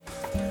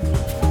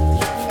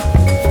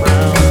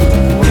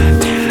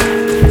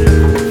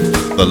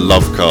The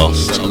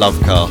Lovecast. The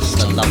Lovecast.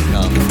 The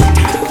Lovecast.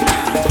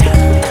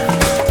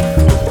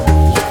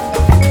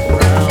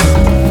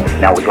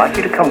 Now we'd like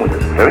you to come with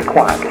us very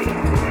quietly,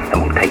 and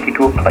we'll take you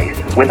to a place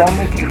where they'll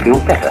make you feel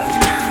better.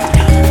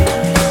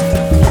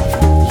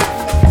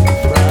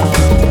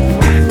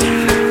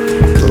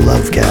 The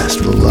Lovecast,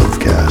 the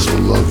Lovecast, the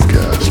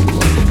Lovecast, the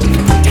Lovecast.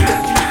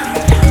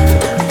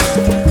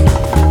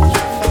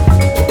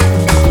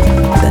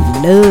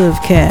 The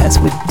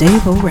Lovecast with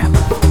Dave Rama.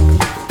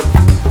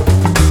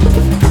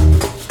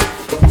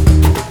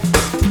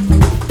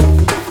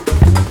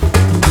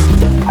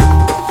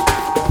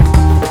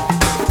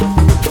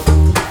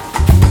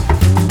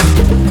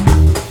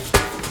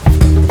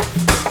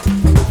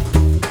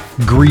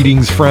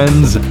 Greetings,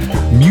 friends,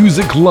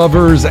 music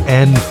lovers,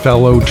 and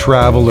fellow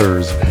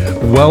travelers.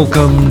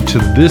 Welcome to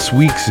this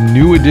week's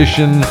new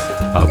edition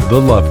of the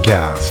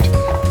Lovecast.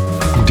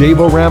 Dave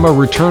Rama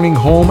returning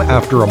home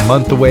after a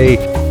month away,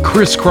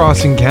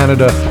 crisscrossing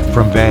Canada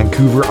from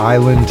Vancouver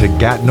Island to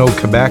Gatineau,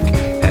 Quebec,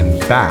 and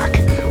back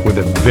with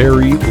a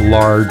very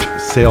large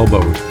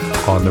sailboat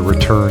on the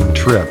return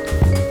trip.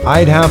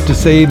 I'd have to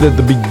say that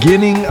the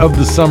beginning of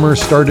the summer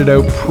started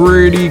out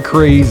pretty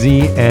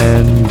crazy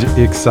and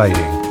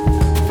exciting.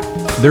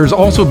 There's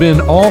also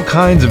been all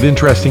kinds of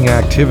interesting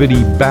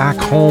activity back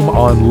home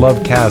on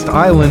Lovecast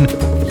Island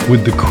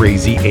with the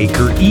Crazy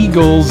Acre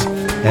Eagles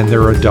and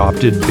their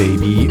adopted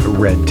baby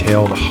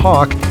red-tailed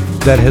hawk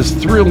that has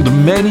thrilled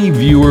many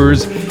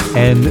viewers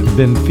and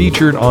been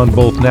featured on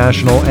both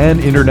national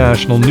and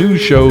international news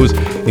shows,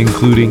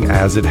 including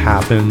As It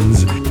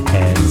Happens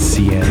and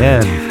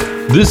CNN.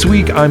 This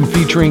week, I'm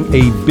featuring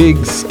a big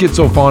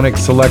schizophonic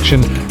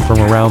selection from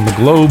around the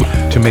globe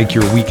to make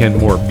your weekend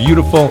more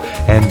beautiful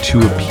and to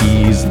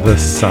appease the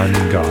sun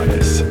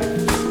goddess.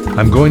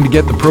 I'm going to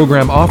get the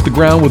program off the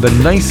ground with a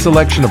nice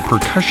selection of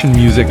percussion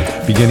music,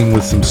 beginning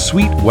with some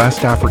sweet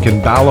West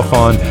African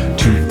balafon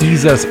to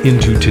ease us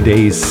into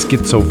today's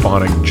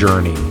schizophonic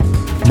journey.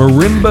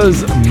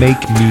 Marimbas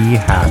make me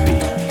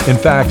happy. In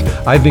fact,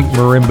 I think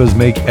marimbas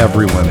make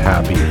everyone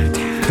happy.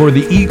 For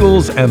the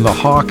Eagles and the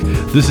Hawk,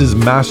 this is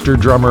master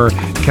drummer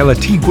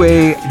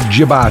Kelatigwe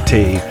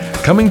Jibate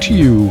coming to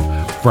you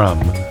from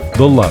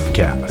the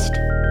Lovecast.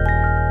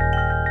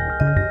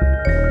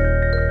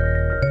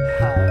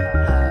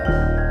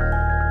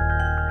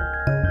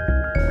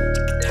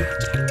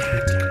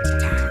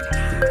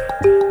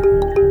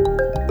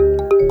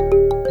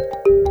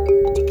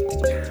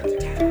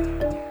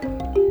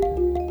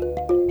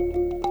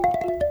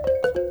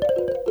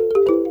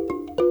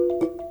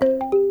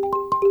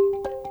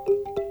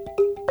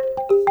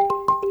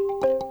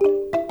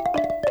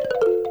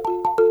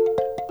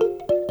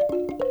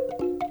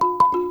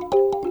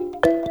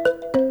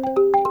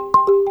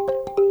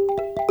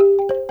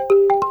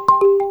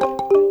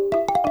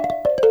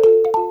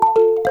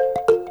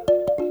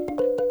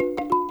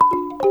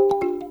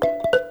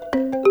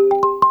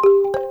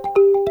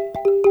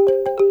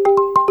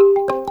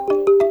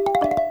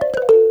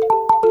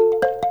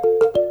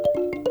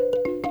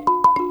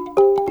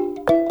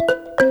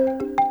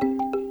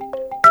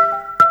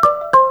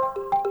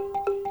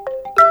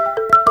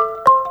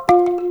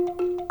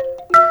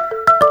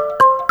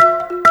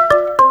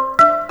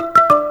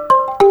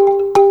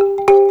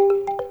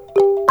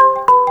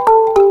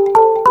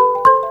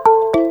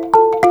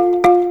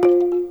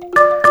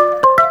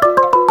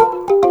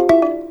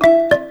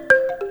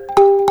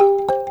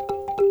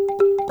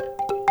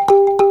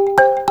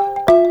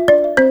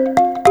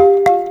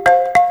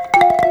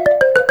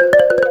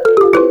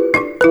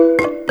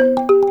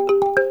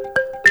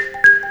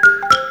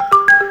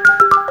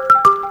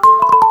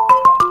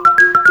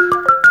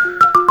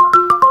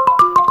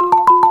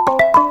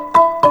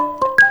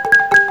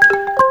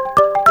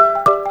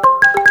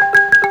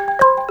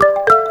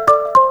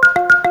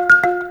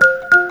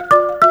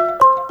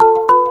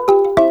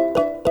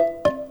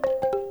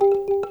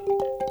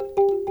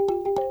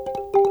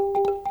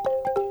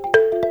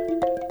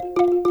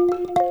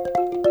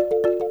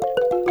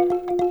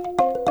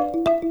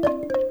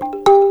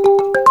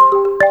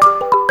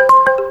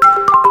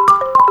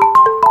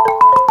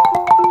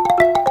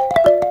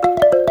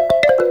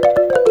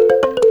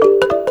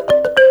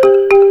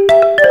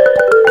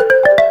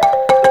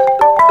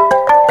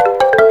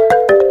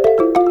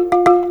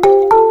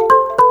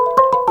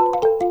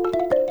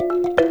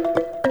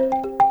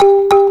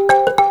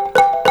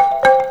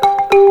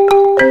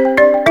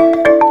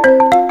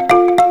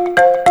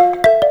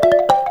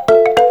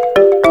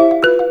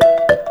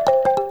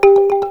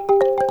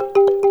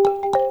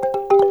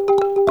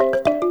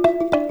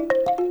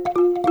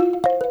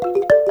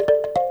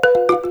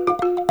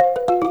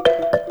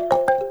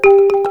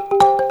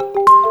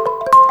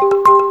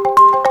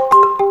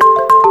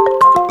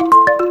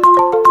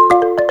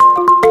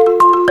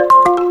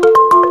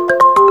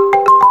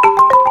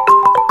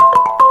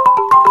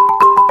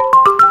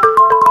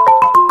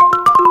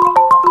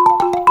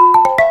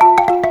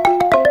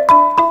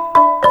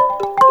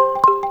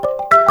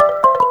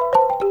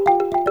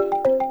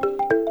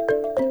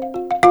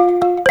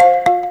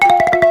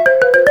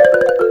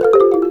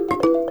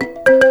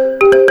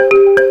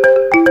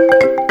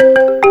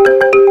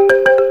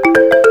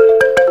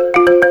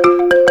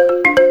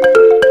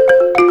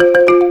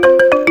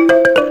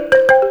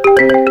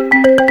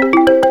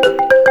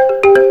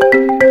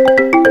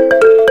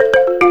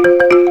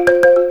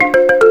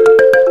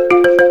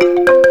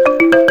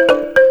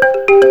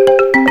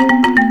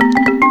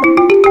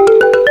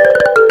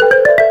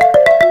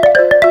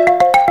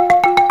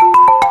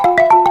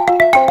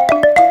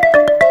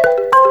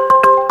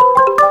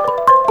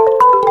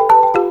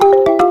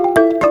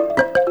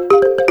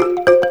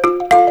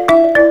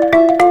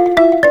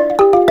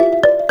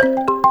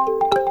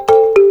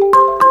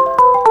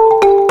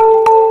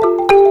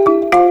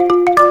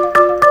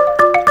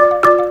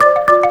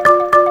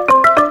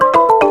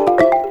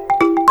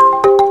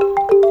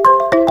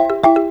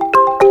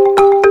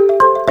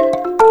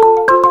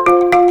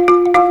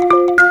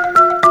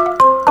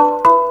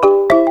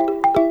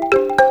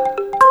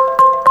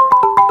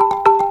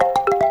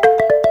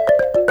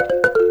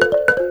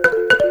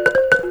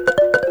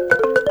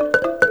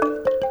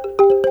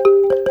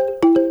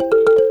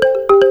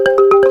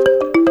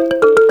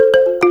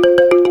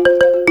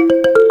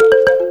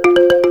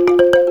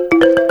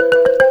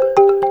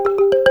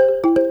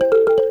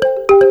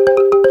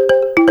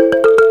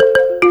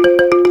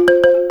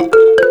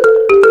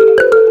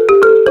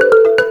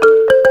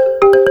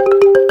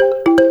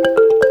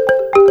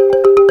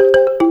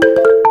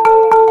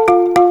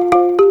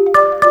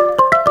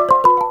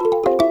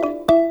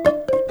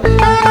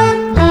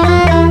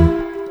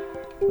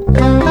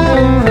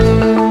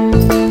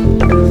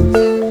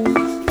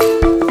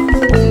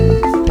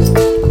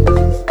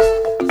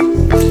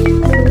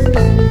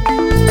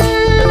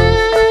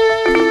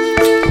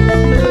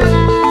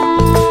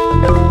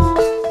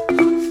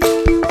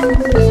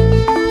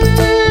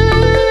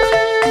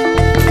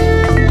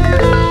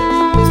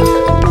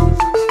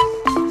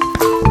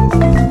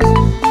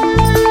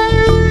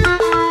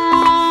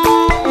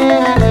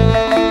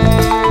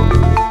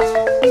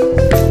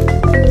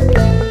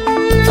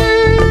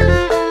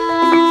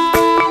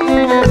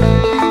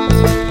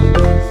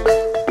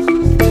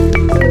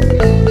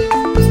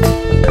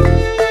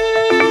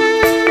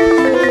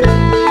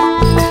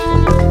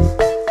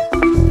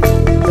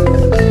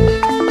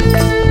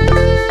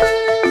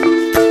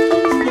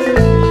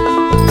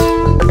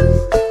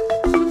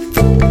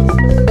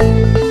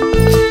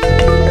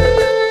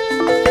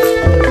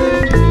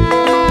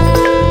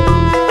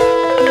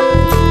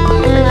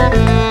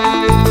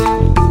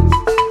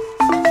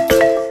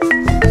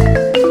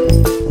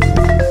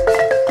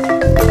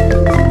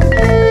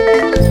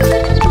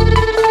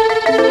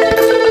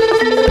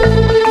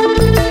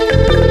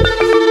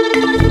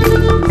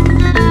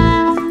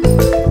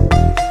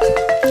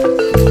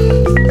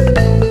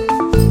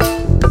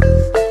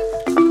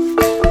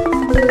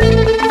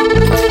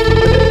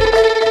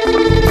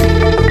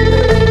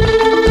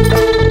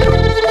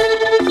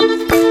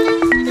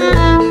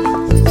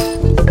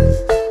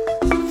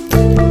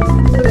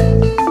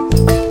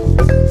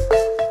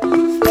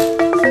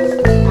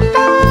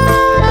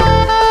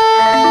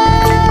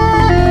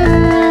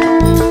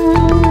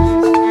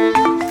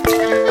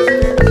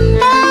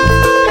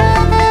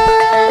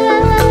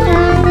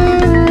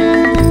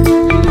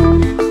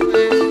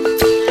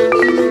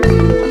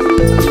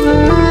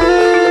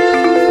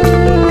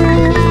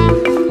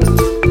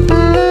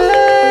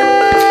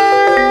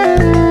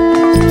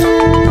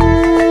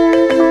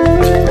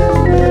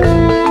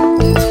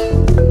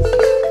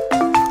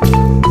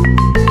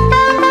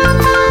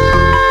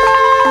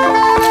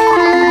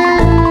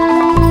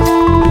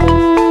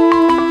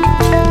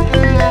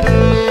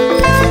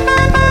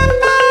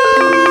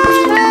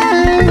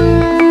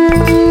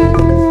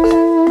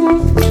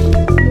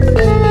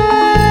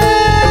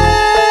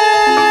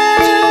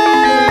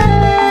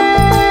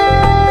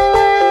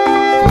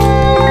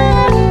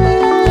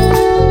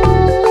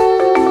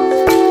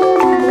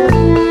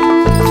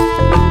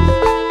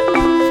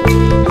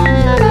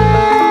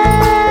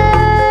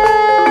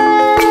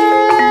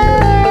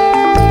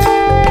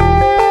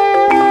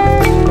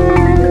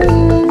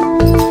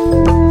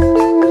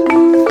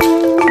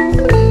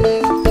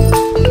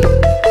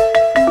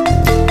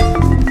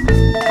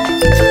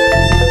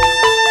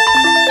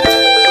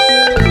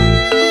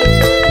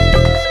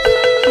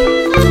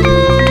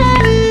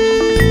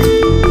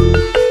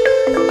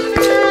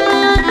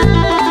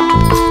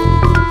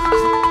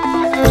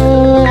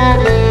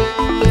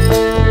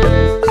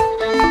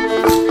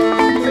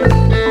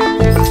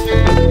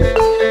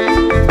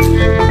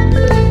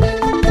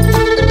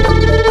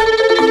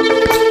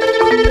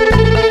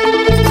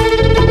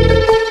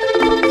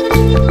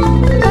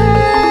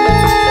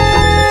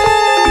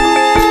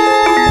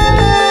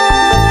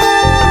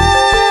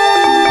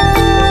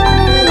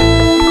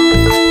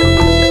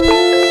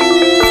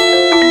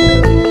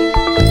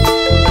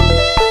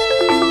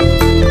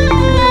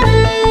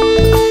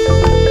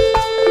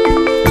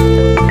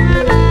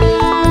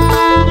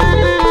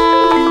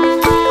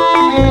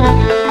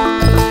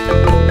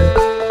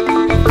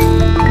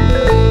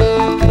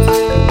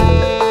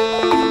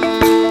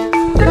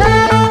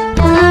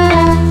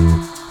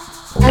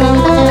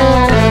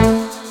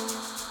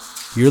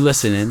 You're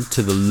listening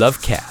to the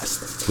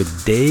Lovecast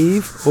with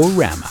Dave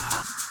Rama.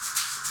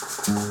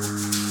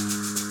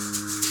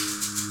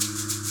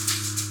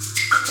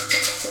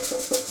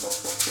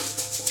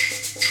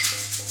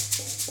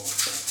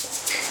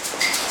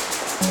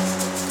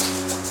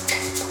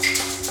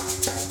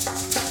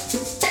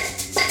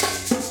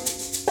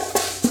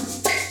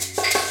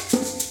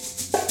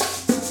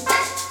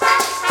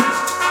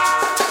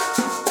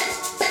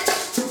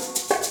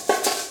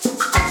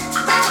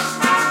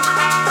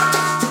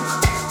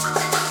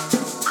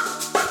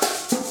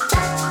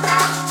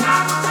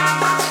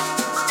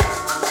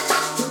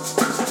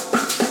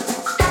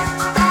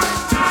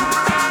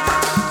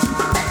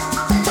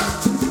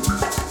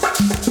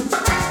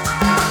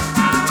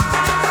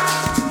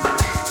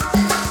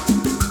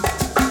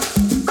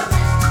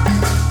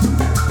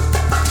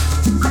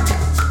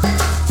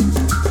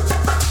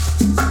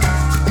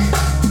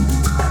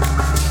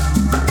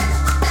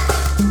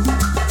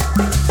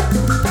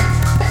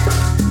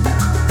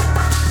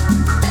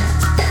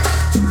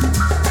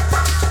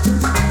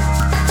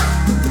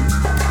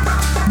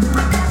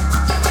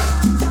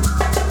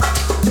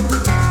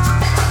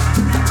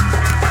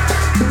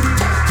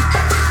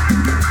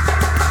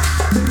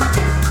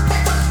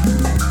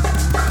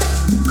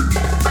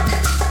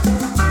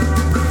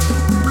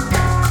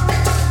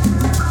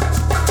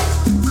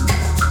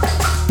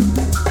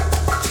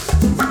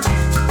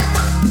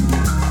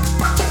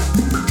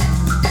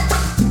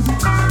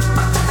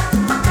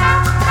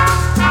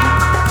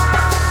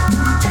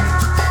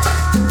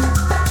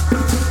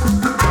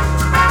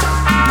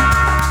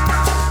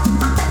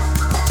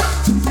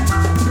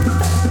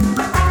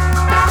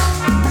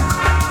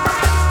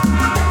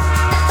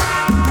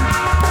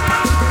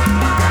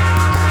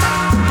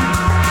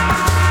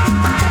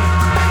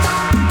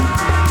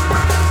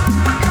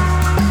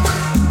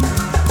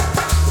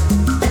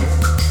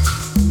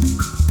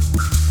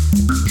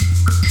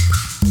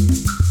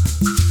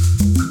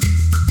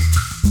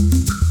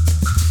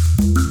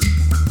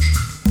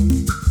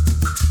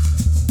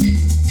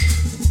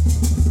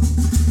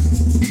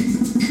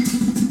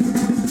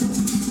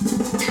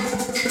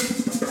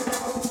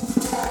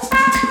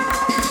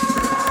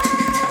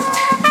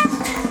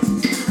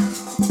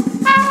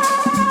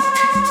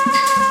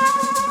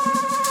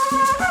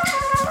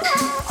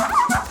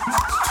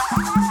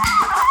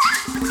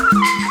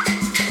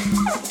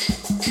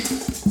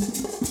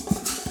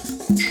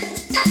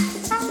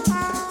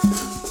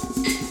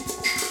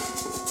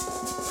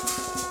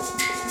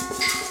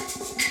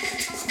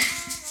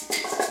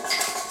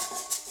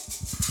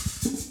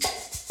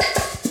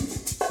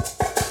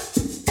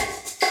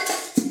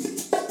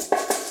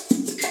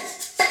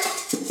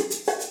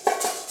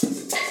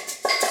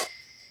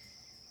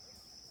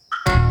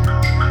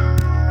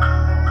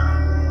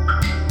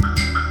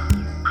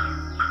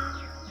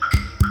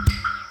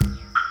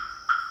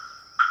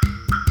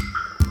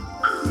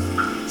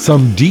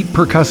 Some deep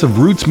percussive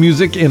roots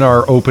music in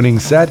our opening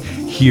set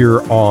here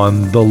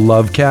on the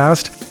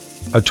Lovecast.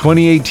 A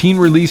 2018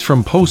 release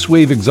from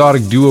post-wave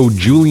exotic duo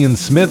Julian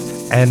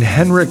Smith and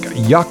Henrik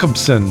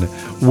Jakobsen,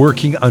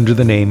 working under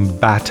the name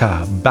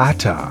Bata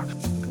Bata.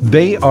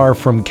 They are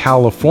from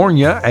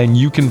California, and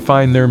you can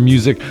find their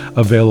music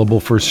available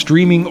for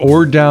streaming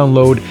or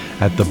download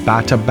at the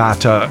Bata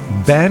Bata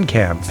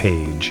Bandcamp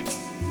page.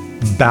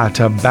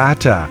 Bata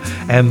Bata,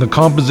 and the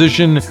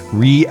composition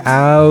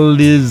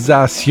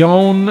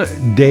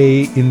Realización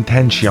de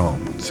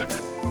Intenciones.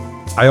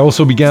 I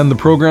also began the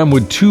program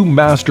with two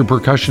master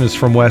percussionists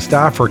from West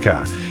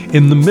Africa.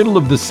 In the middle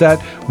of the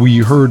set, we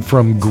heard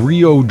from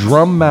griot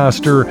drum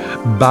master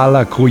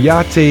Bala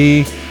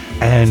Koyate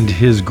and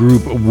his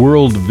group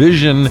World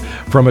Vision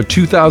from a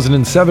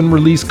 2007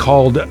 release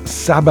called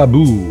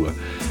Sababu,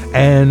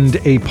 and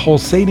a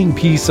pulsating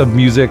piece of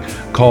music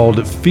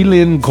called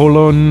Filin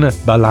Kolon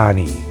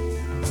Balani.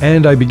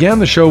 And I began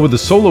the show with a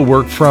solo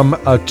work from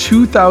a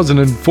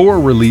 2004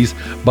 release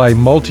by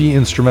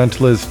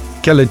multi-instrumentalist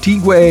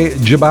Keletigwe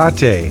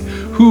Jabate,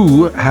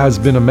 who has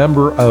been a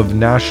member of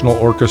national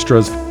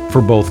orchestras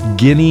for both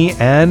Guinea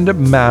and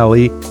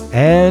Mali,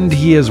 and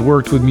he has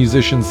worked with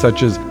musicians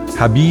such as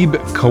Habib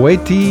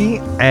Koueti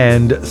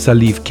and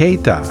Salif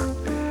Keita.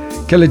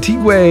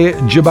 Keletigwe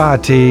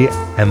Jabate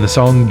and the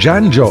song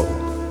Janjo.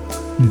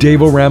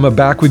 Dave Rama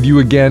back with you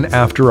again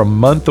after a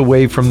month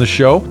away from the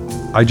show.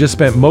 I just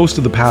spent most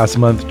of the past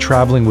month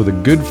traveling with a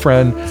good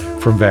friend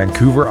from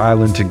Vancouver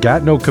Island to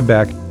Gatineau,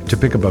 Quebec to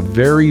pick up a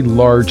very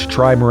large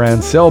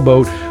trimaran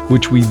sailboat,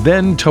 which we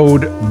then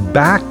towed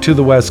back to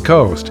the West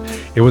Coast.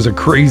 It was a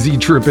crazy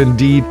trip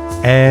indeed,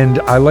 and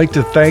I like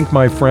to thank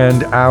my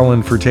friend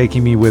Alan for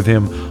taking me with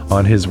him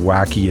on his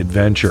wacky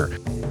adventure.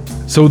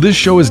 So this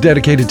show is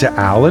dedicated to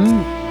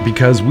Alan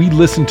because we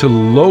listened to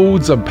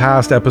loads of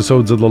past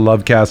episodes of the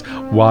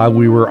Lovecast while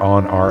we were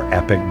on our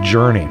epic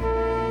journey.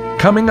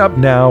 Coming up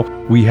now,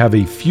 we have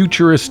a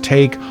futurist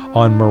take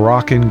on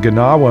Moroccan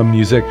Gnawa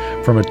music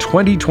from a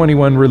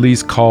 2021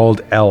 release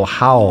called El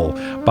Howl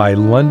by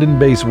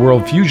London-based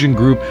world fusion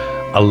group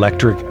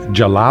Electric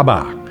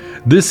Jalaba.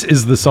 This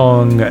is the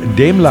song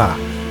Demla,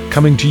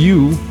 coming to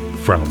you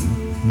from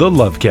the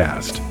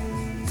Lovecast.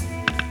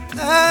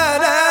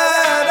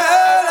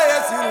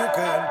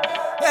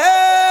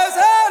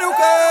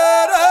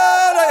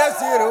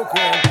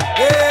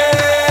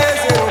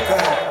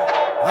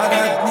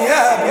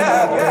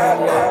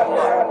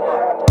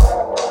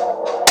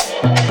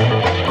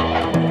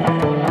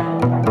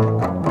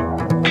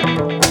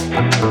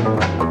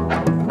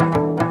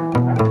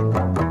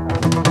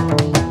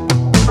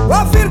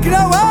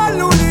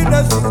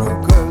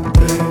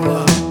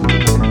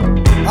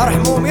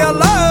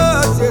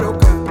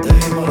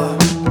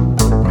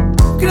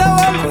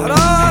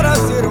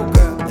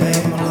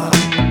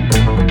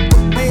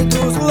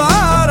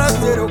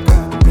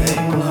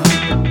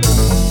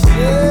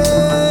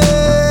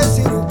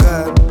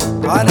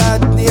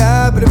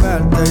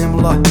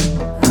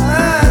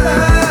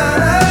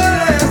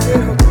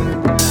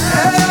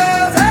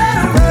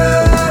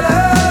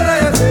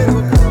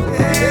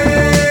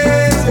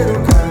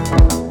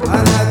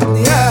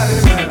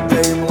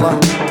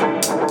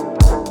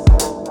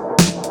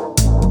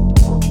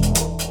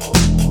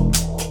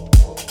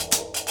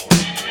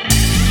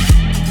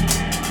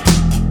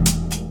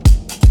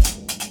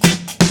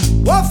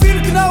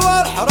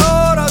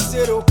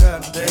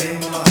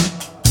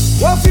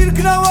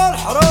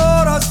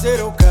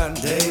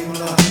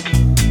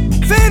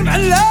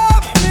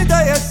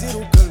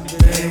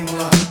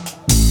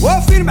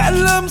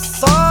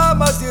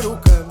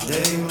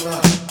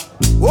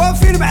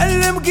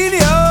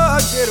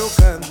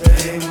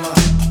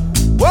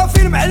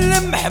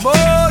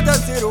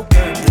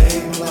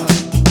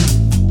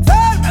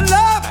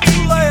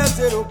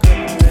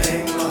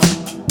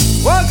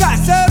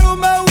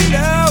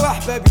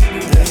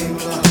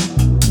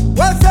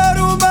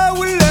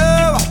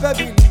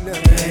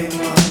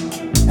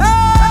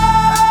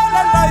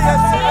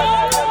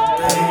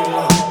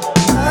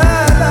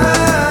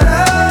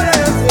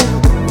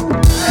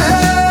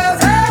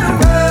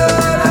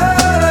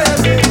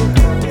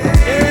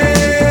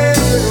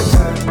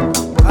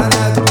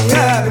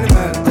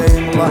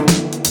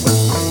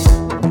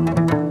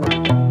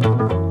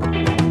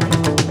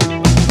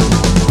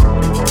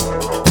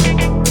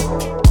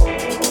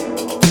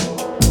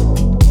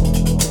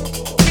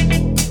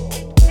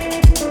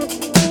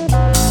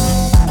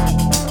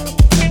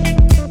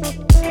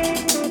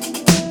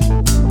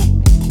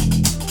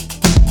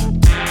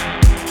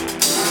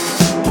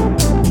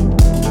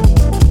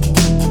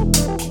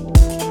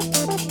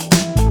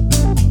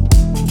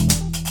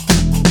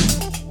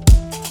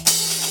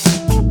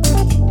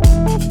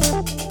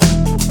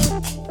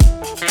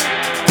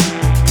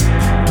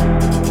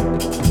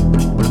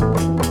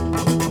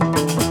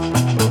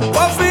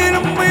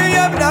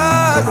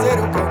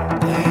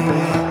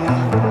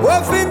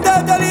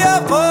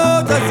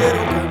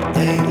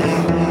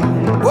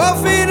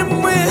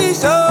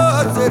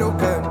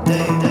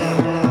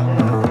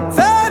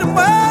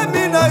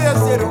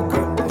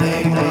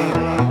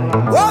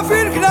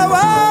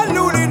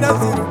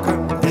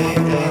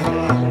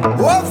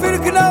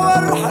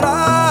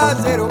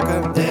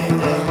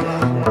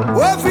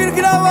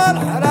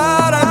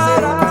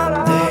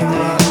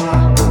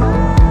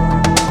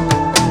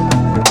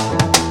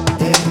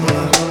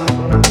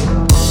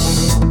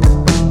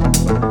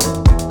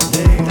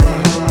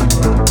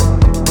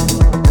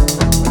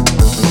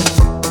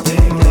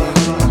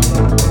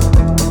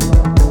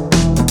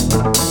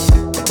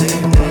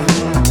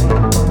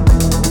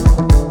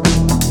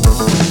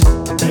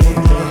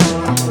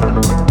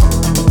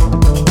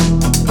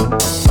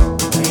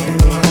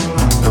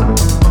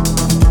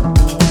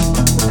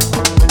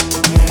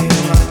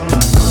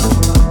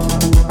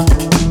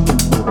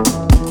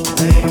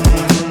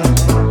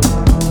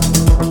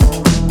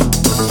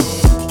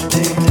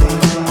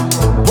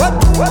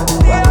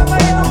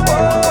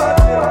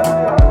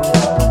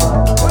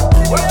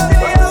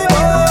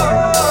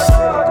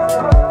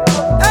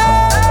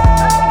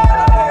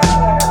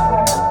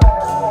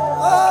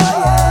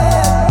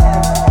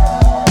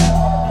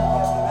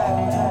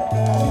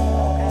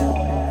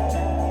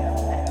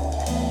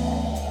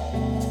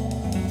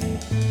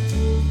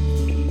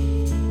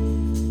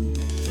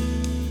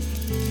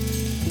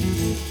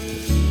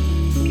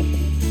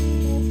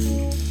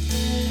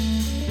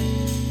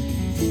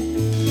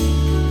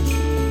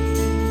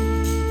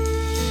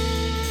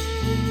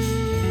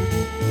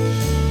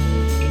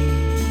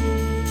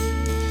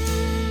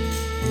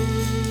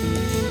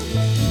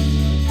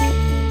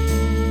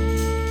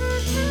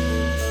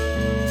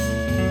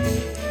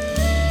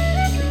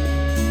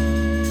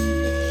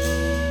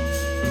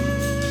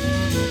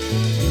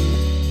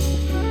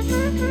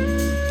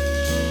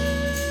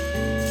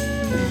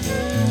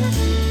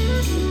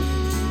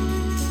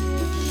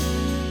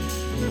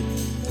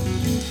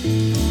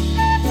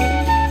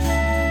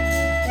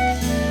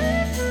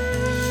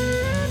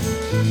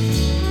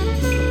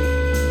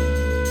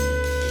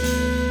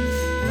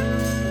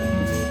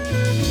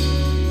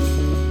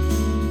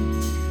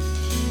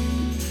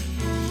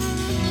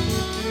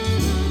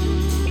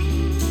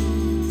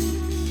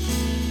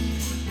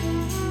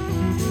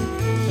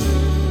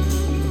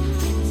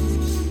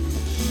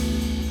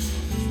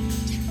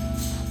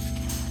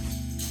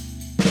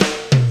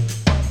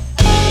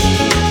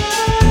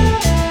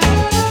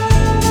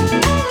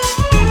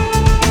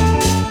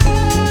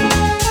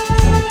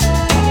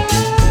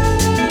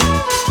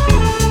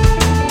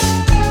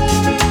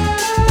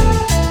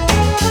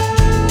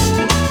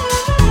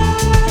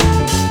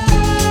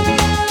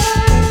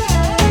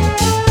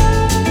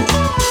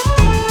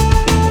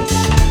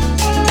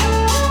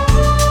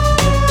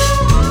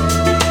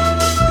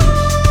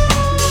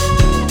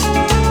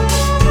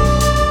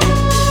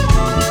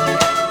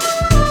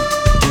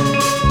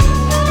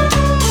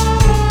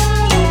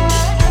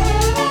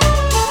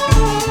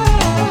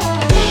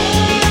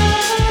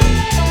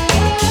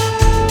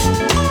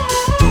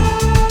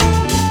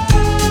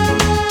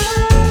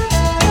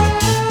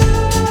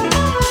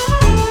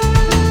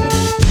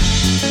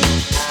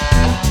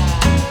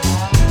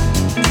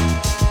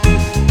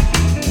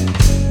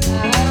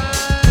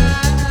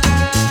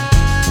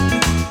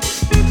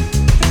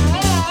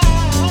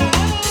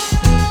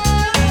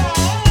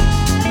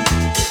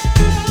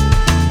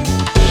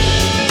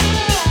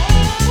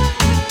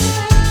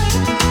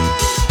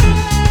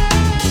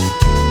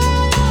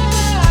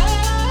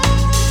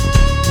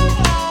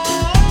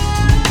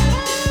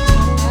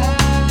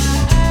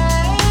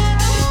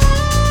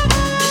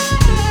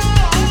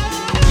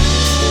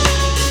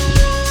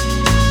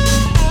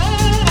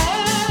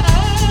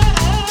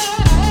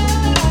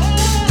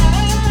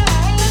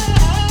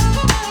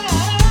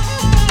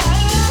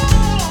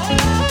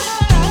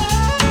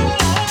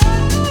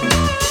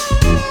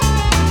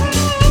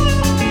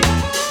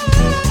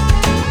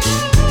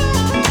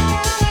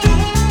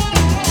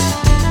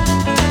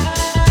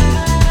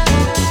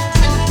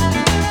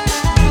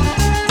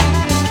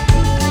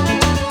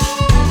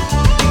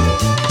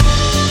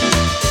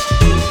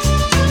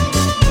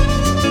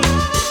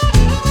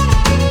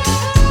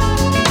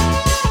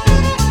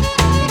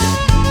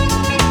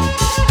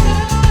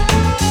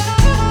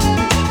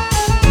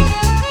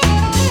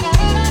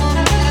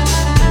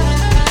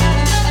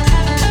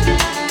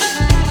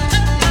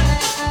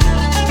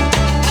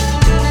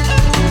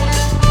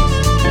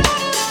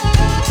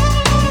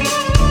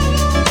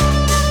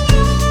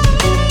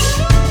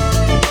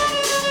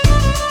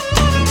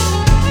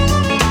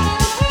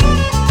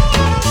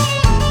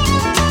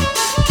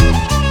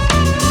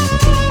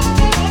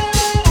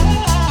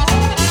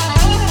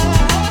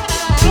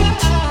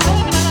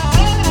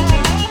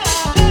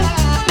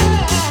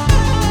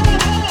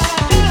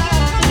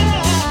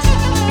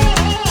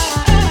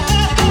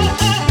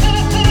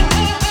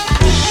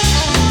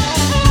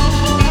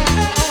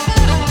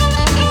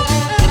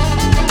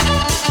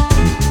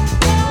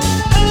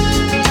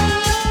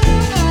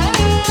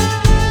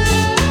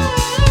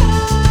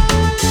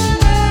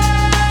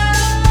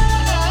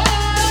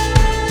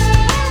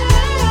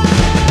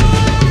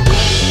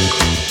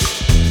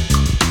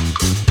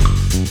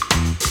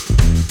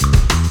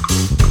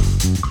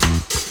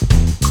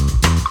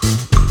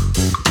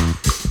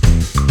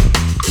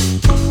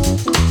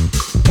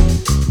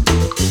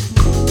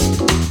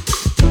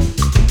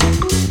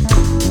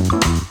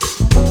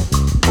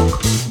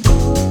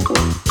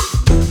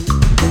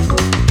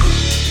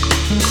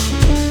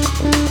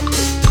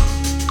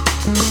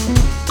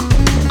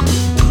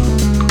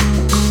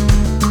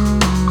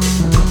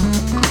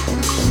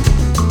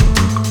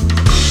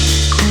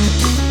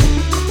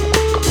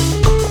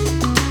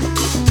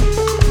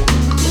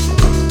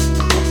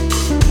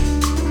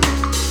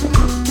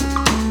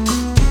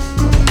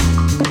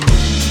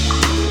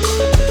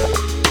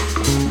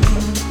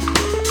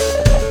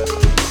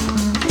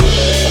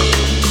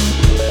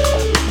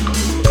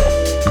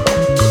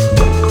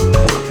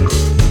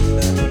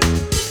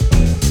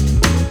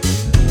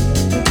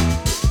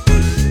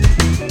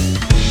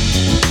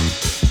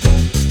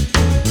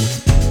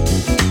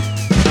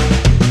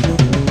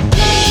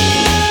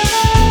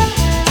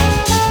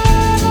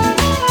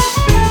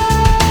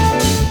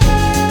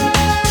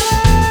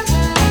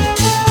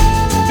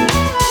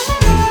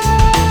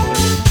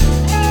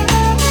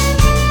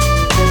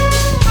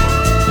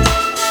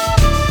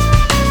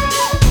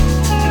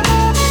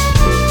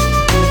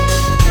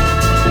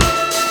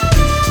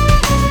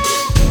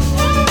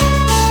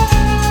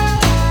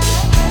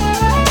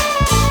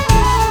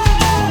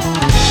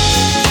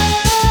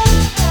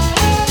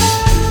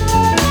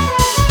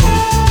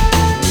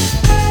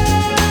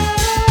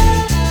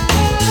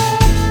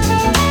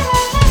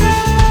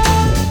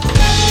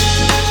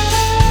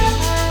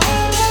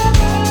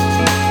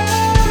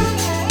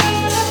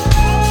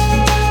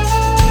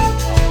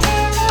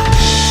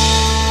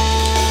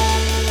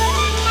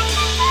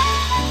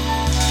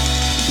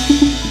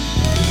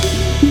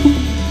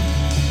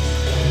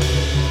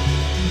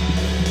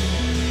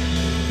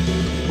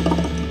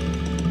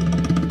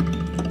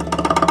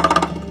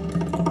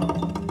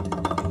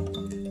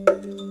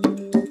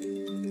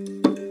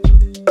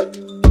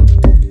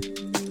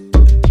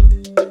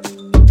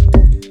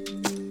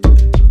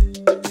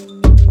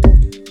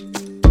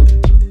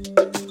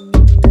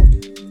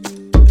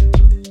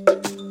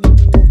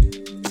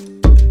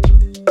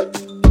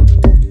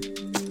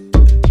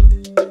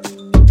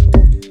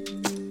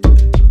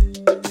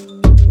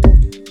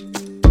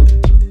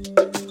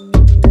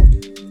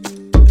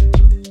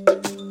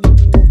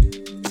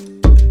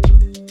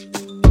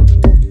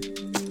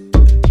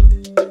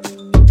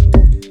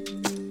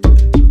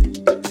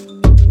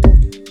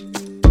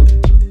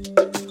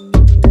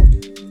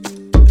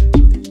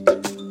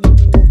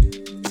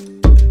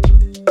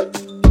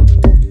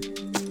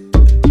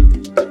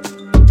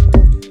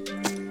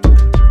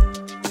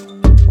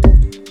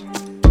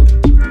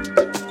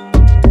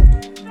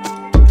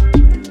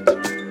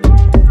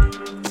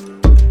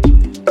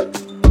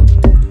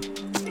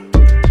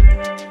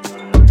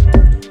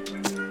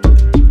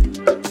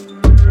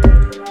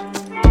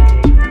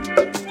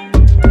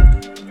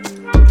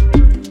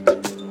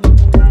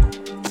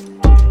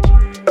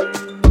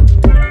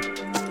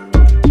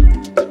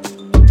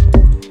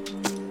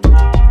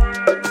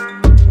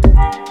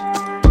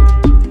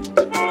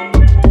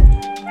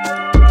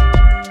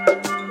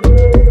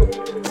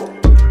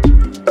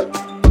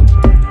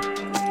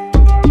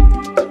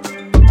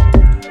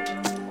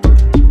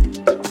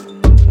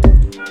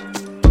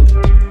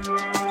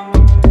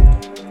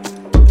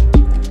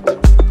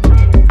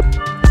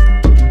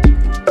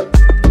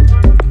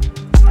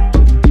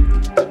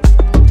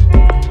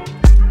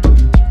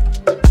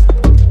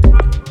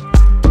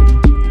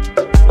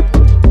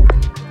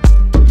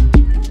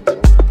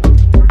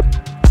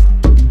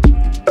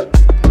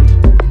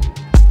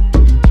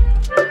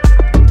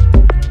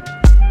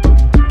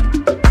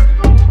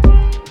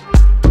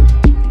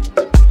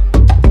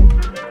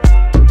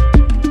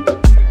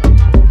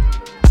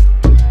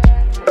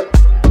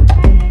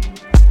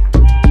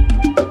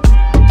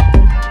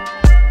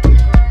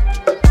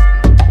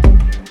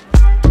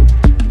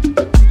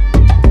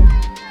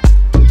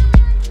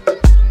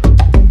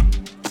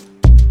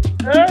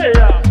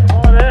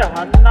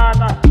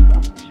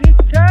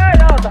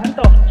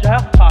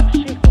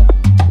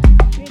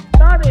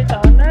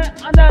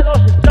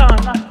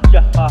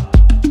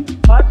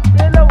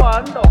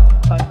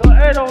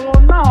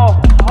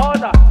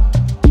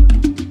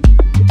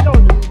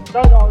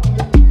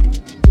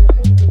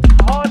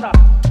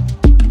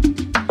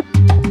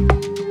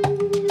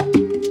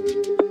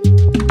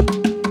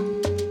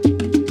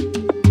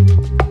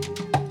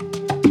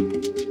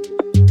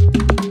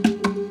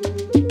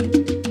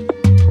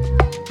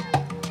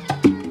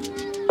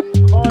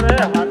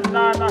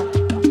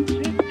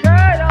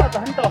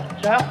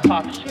 这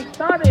好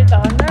식사를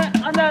다네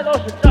안에도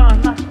是这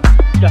样呢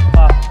这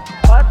好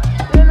把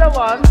这个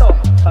玩的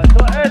很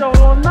多爱豆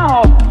都那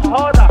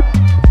好的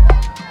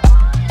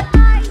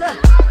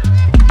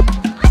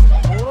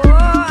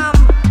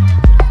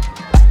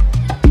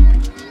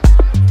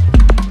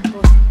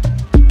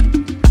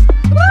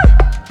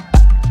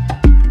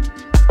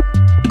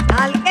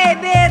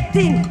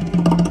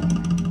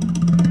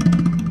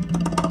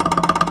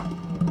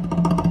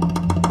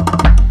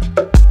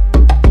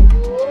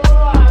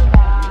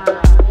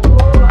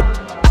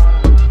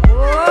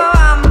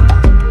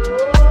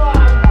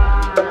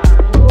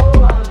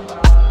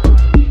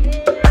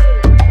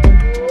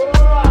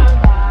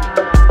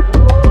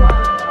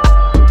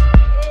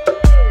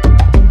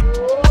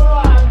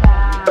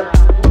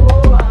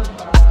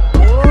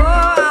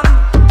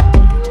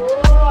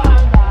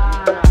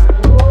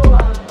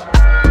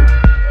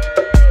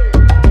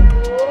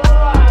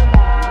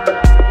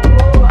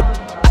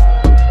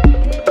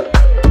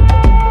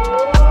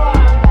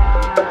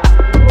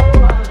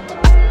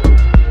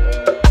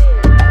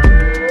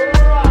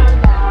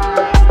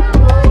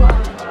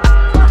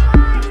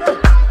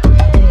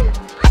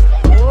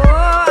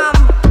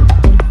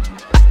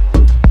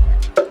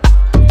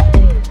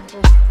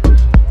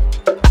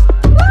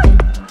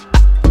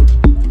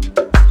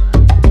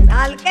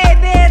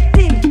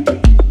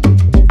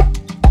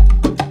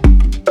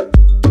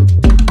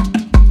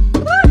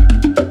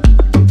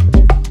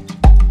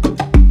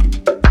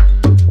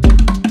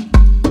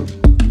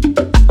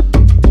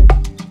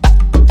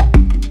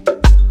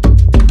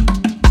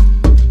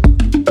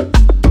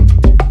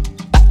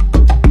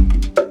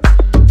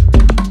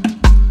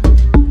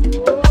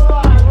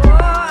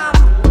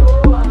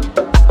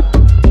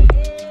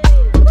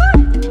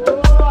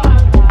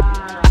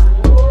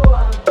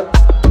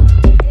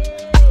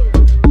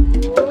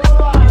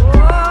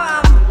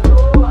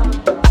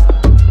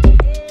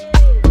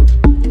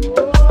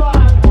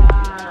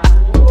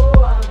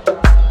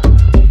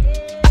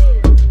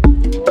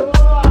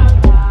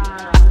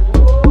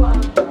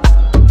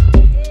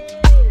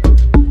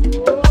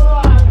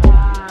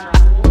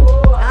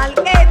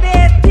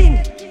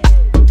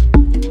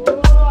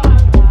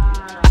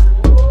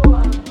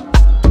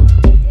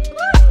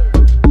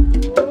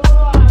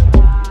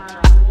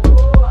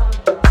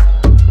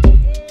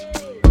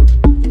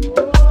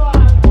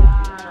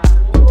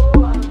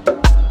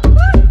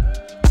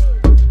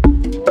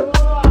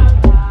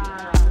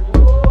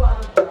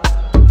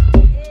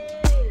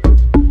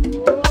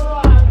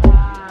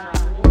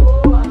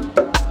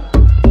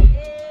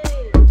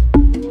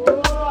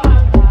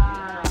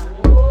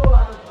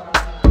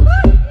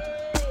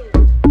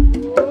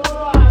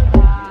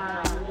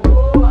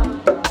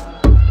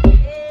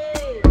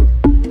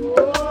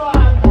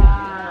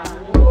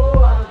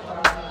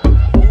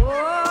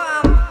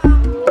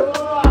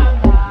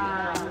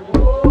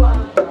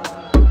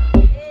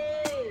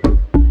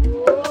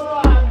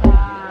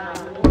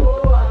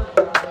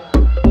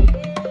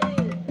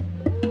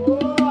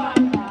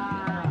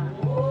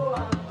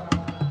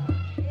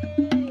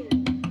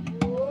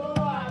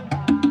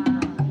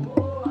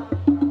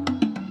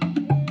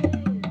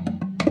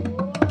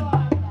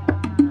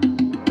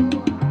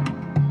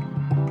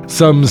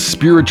Some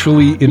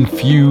spiritually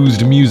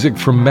infused music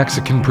from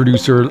Mexican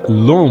producer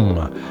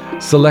Lom,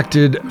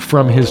 selected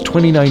from his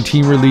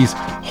 2019 release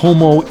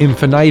Homo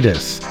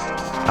Infinitus,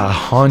 a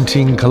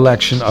haunting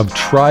collection of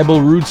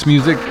tribal roots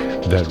music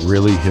that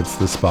really hits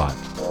the spot.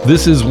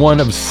 This is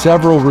one of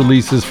several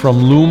releases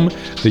from Lom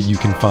that you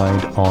can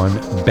find on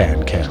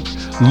Bandcamp.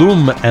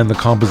 Lom and the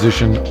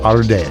composition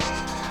Arde.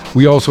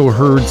 We also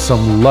heard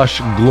some lush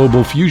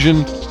global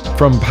fusion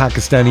from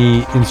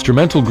Pakistani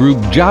instrumental group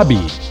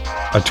Jabi,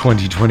 a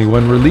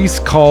 2021 release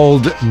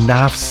called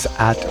Nafs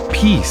at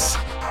Peace.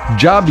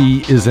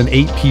 Jabi is an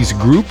 8-piece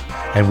group,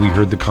 and we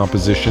heard the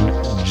composition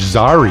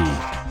Zari.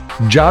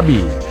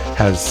 Jabi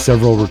has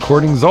several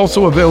recordings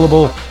also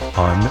available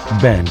on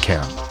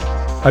Bandcamp.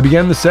 I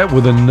began the set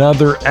with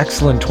another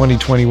excellent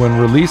 2021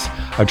 release,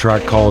 a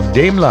track called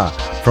Daimla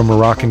from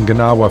Moroccan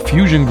Ganawa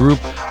fusion group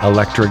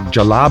Electric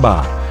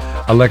Jalaba.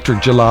 Electric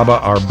Jalaba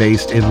are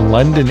based in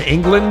London,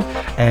 England,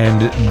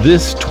 and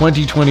this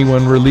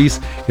 2021 release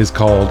is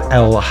called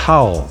El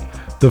Hal,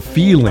 The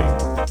Feeling,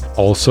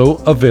 also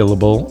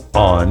available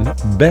on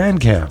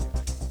Bandcamp.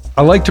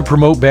 I like to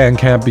promote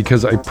Bandcamp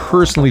because I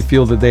personally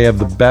feel that they have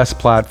the best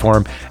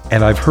platform,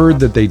 and I've heard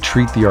that they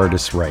treat the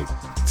artists right.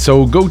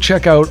 So go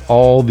check out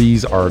all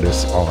these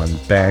artists on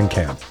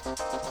Bandcamp.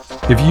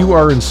 If you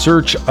are in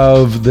search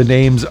of the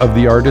names of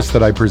the artists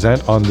that I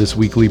present on this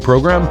weekly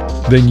program,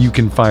 then you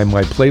can find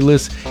my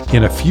playlist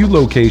in a few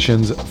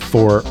locations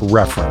for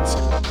reference.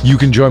 You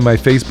can join my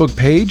Facebook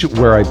page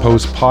where I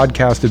post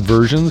podcasted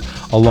versions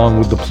along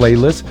with the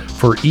playlist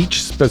for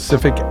each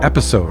specific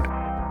episode.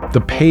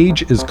 The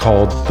page is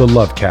called The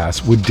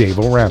Lovecast with Dave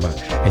Rama,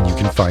 and you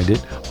can find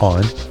it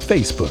on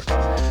Facebook.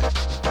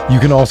 You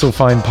can also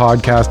find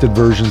podcasted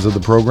versions of the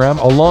program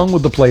along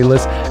with the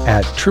playlist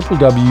at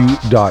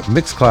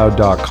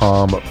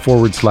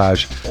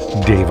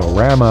www.mixcloud.com/Dave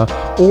Rama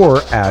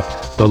or at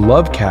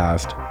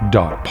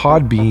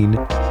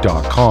thelovecast.podbean.com.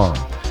 psychotropic.com.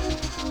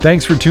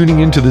 Thanks for tuning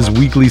in to this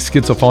weekly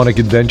schizophonic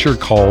adventure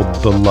called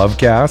The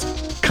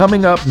Lovecast.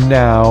 Coming up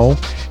now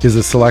is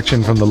a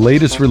selection from the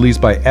latest release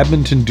by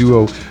Edmonton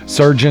duo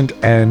Sargent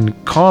and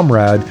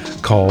Comrade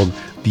called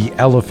The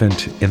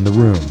Elephant in the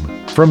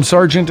Room. From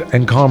Sargent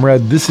and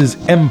Comrade, this is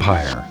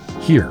Empire,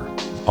 here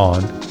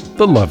on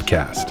The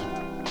Lovecast.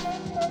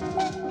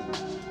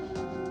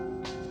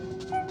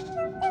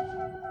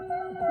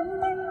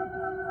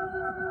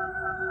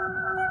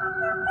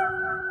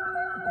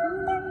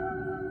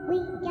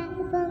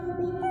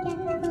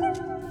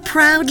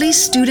 Proudly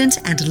student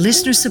and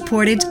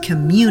listener-supported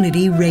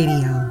community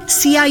radio.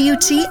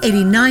 CIUT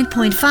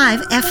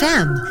 89.5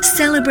 FM,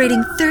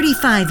 celebrating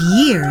 35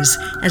 years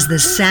as the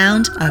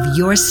sound of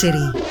your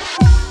city.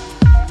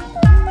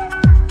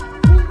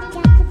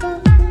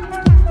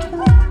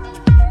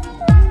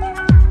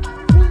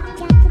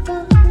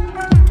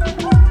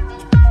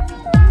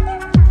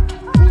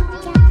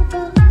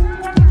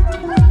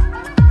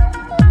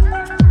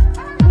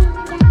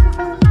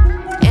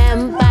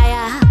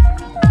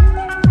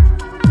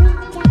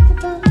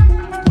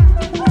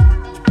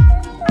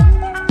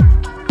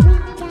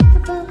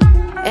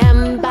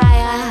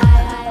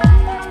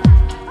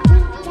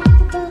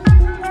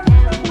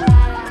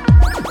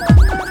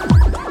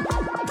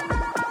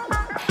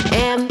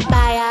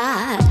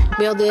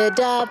 Build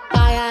up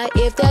higher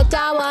if the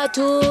tower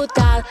too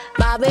tall.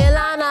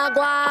 Babylon a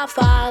go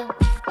fall.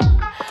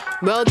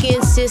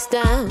 Broken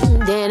system,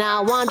 then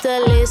I want to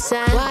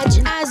listen. Watch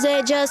as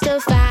they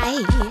justify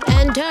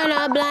and turn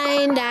a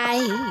blind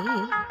eye.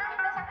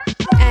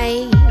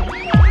 Ay.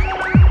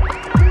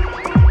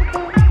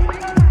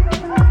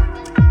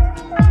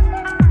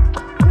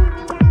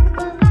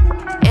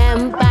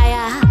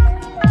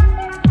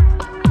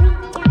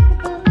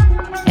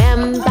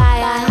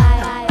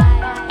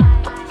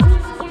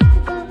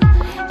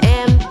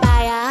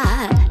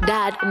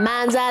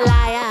 Man's a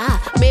liar,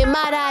 me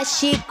mother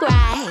she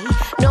cry,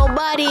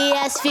 nobody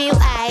else feel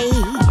I.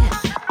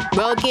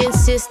 Broken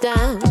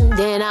system,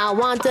 then I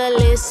want to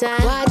listen.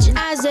 Watch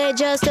as they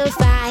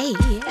justify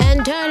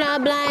and turn a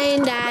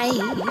blind eye.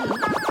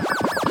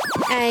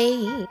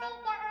 Ay.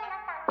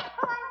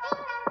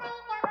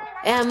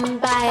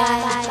 Empire.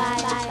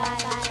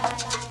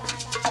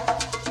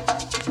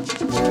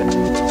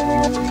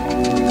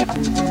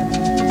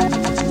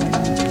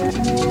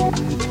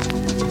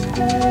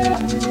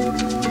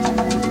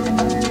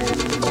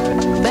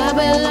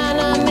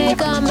 Babylon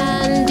make a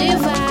man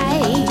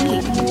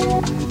divide.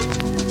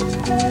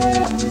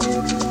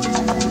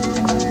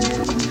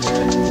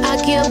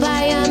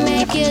 Occupy and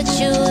make you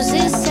choose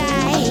his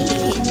side.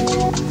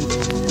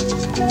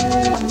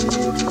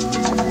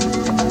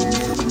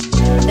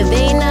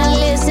 They not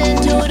listen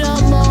to the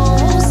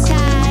Most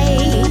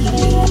High.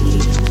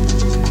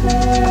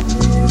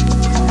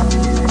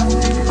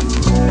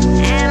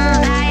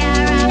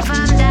 Empire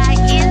from the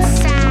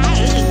inside.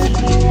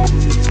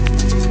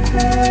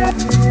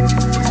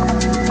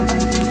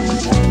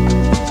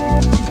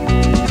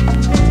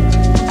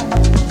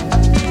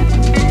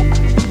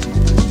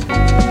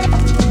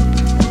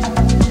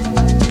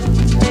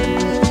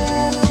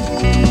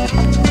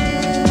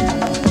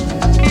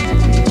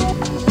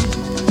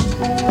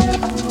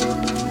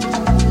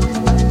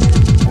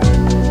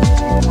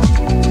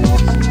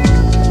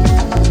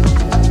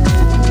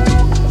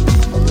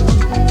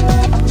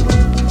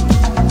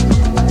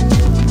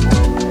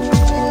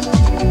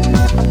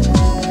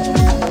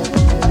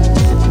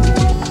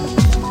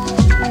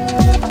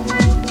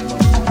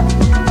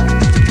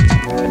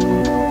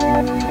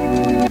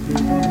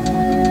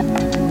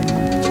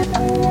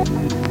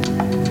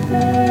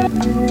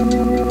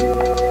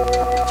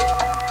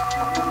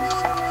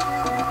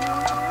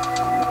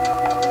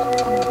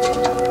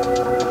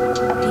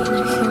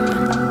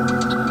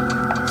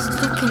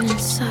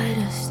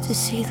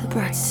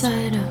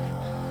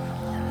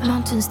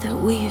 That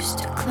we used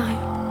to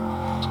climb.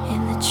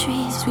 In the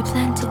trees we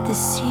planted the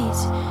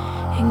seeds,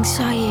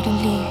 anxiety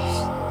leaves.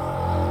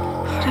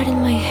 Heart in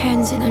my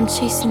hands and I'm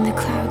chasing the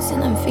clouds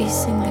and I'm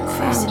facing the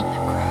crowd.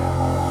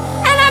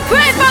 And I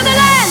pray for the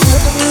land!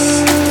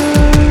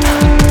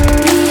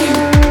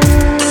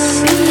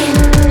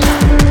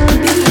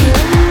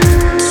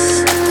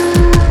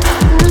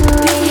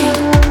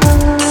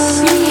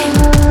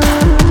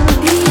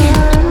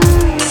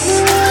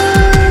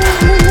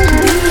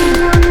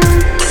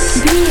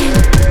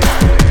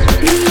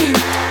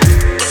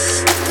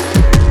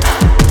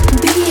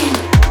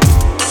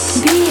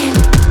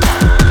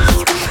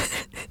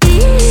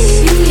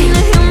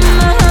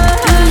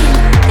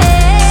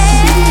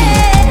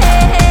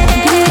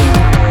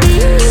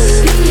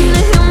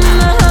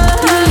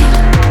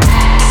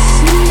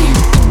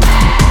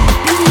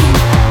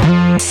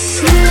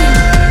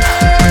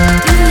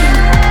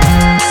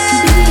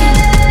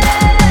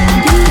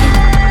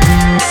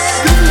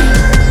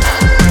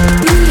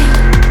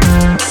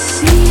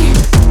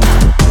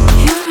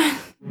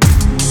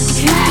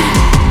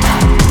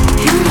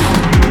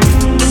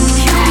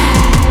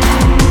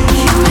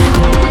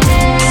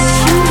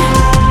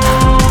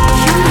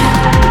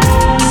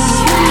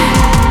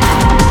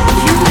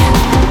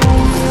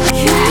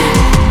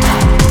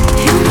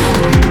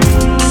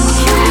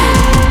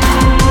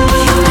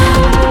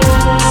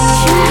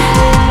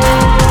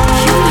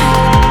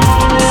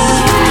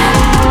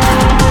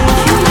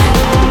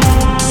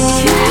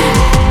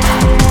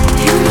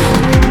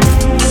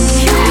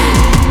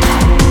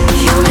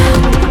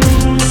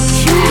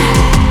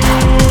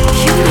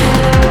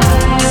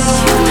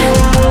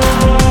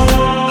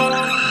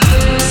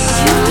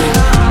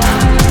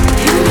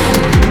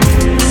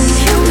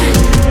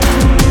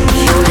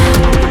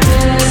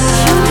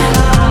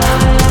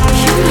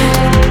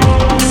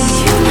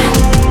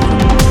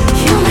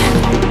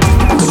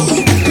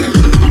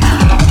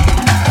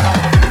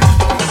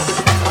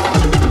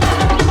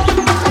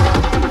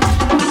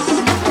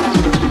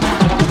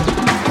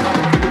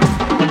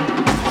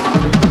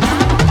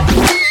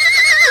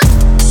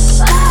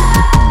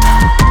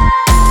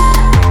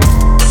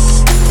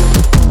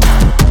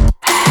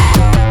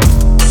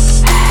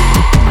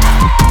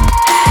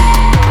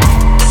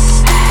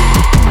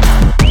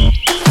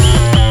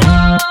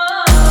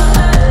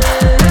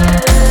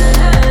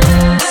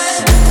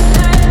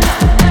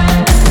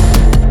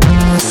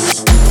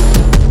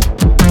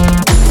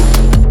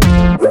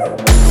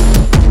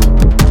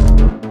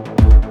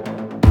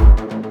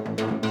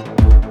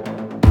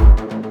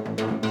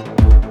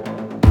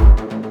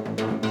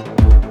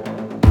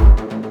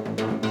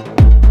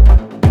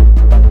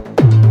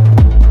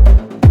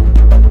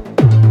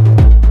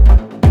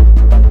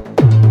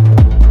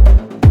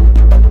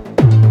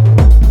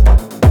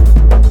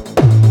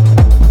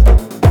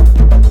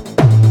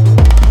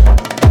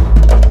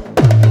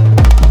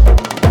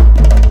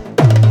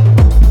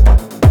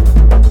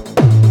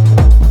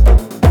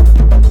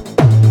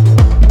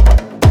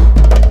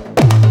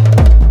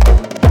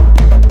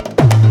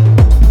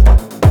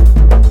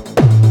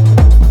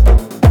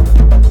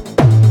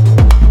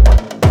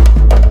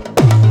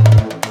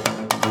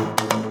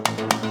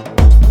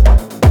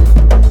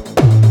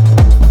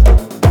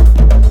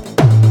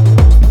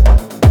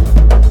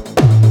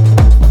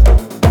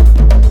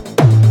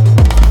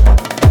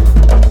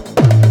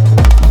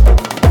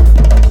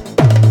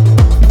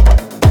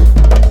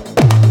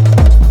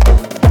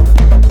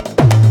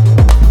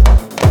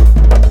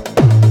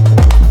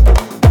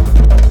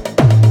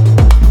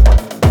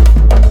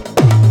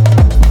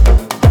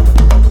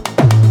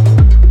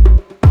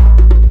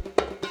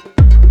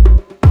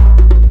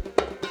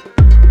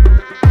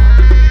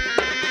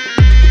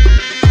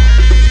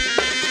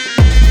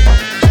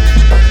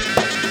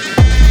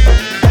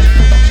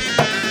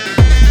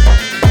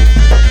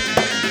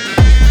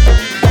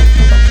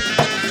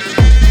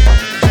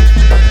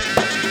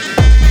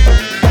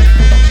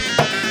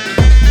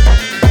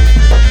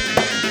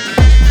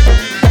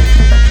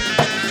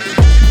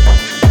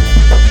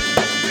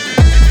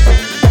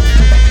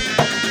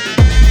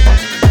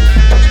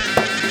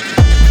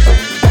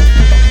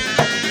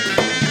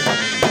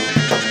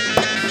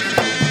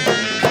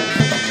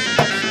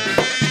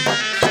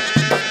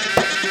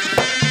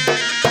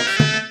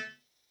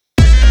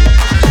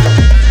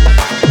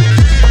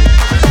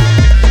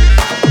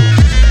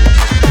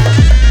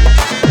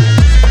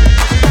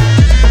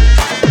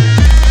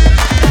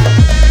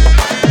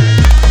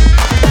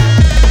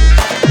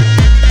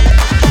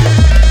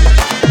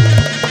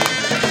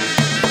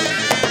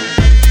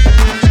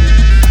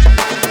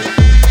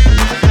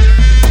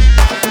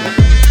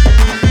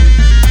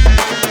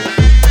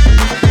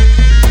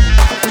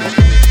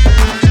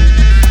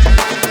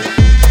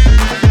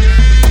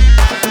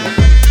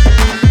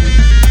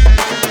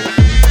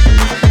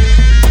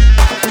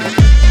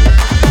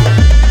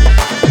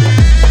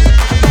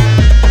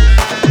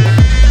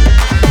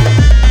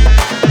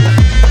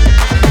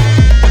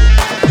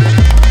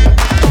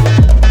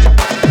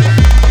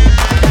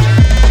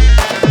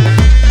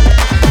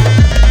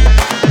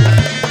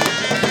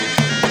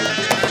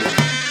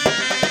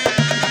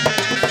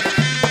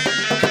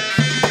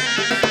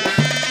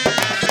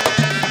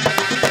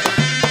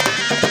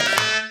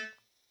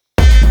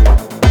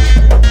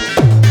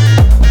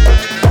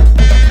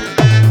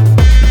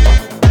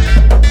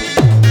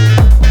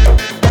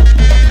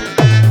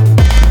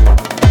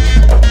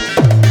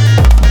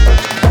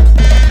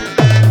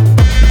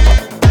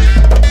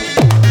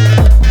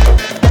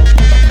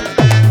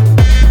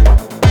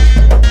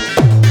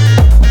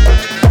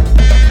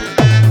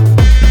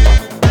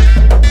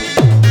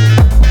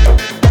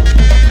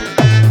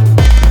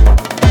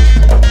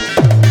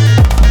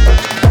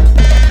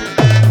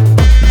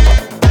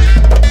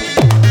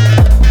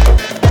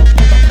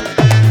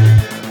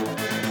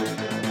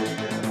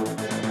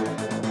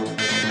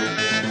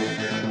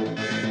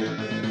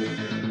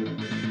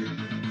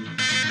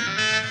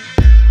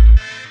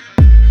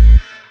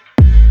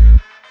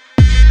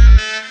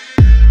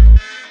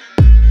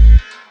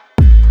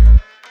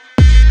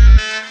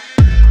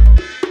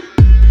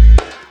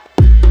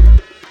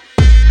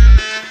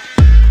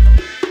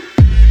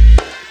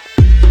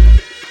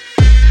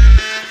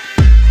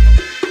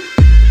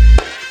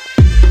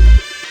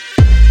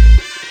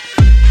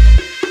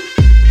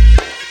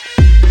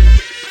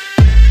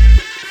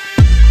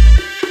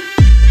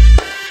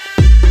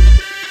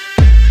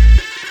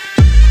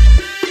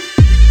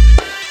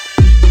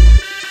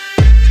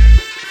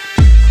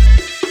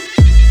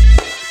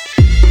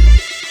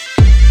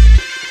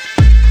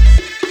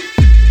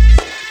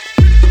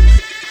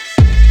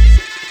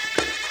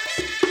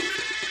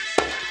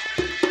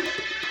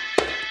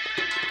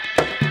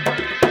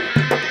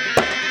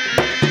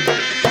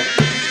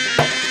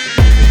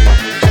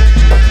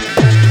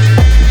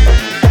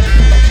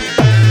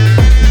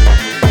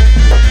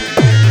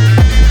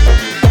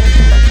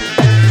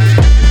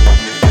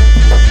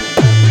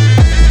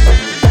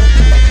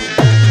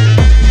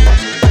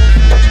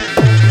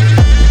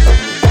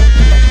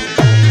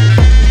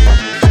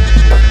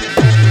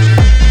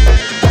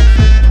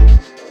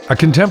 A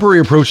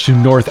contemporary approach to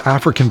North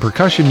African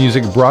percussion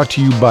music brought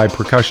to you by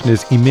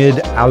percussionist Imid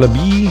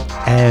Alabi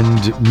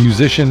and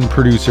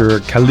musician-producer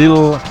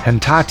Khalil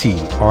Hentati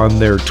on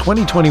their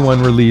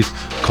 2021 release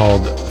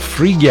called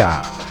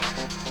Frigya.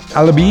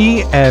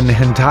 Alabi and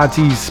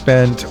Hentati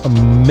spent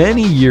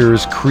many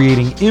years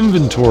creating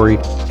inventory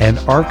and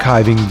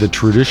archiving the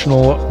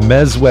traditional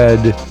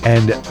Mezwed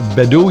and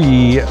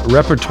Bedoui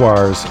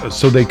repertoires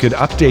so they could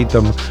update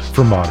them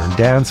for modern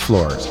dance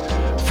floors.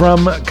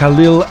 From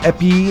Khalil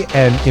Epi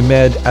and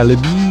Imed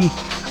Alabi,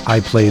 I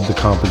played the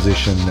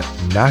composition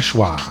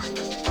Nashwa.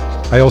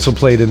 I also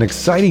played an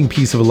exciting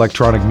piece of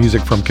electronic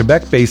music from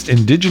Quebec-based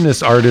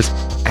indigenous artist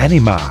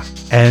Anima,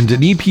 and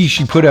an EP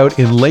she put out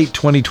in late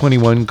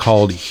 2021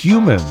 called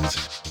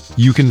Humans.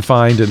 You can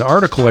find an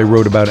article I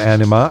wrote about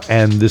Anima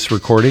and this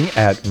recording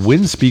at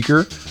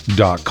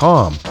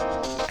windspeaker.com.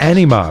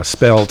 Anima,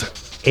 spelled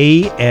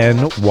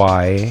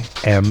Anyma,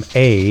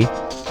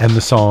 and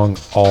the song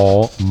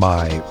All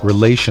My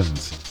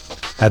Relations.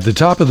 At the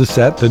top of the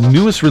set, the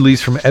newest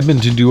release from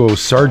Edmonton duo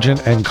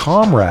Sergeant and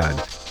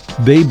Comrade.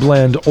 They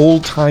blend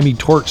old-timey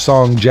torch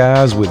song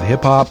jazz with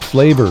hip-hop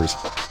flavors.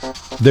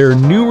 Their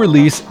new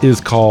release is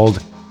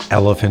called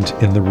Elephant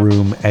in the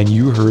Room, and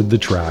you heard the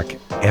track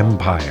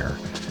Empire.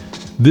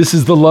 This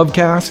is the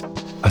Lovecast,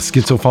 a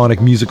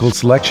schizophonic musical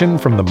selection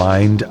from the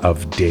mind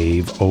of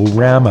Dave O.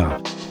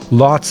 Rama.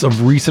 Lots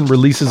of recent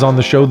releases on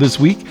the show this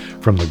week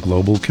from the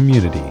global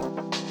community.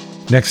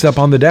 Next up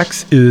on the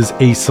decks is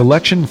a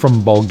selection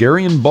from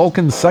Bulgarian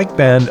Balkan psych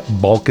band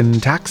Balkan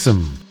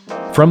Taksim.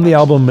 From the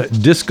album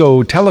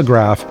Disco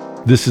Telegraph,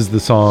 this is the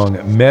song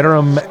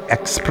Meram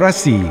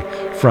Expressi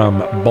from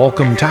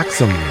Balkan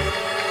Taksim.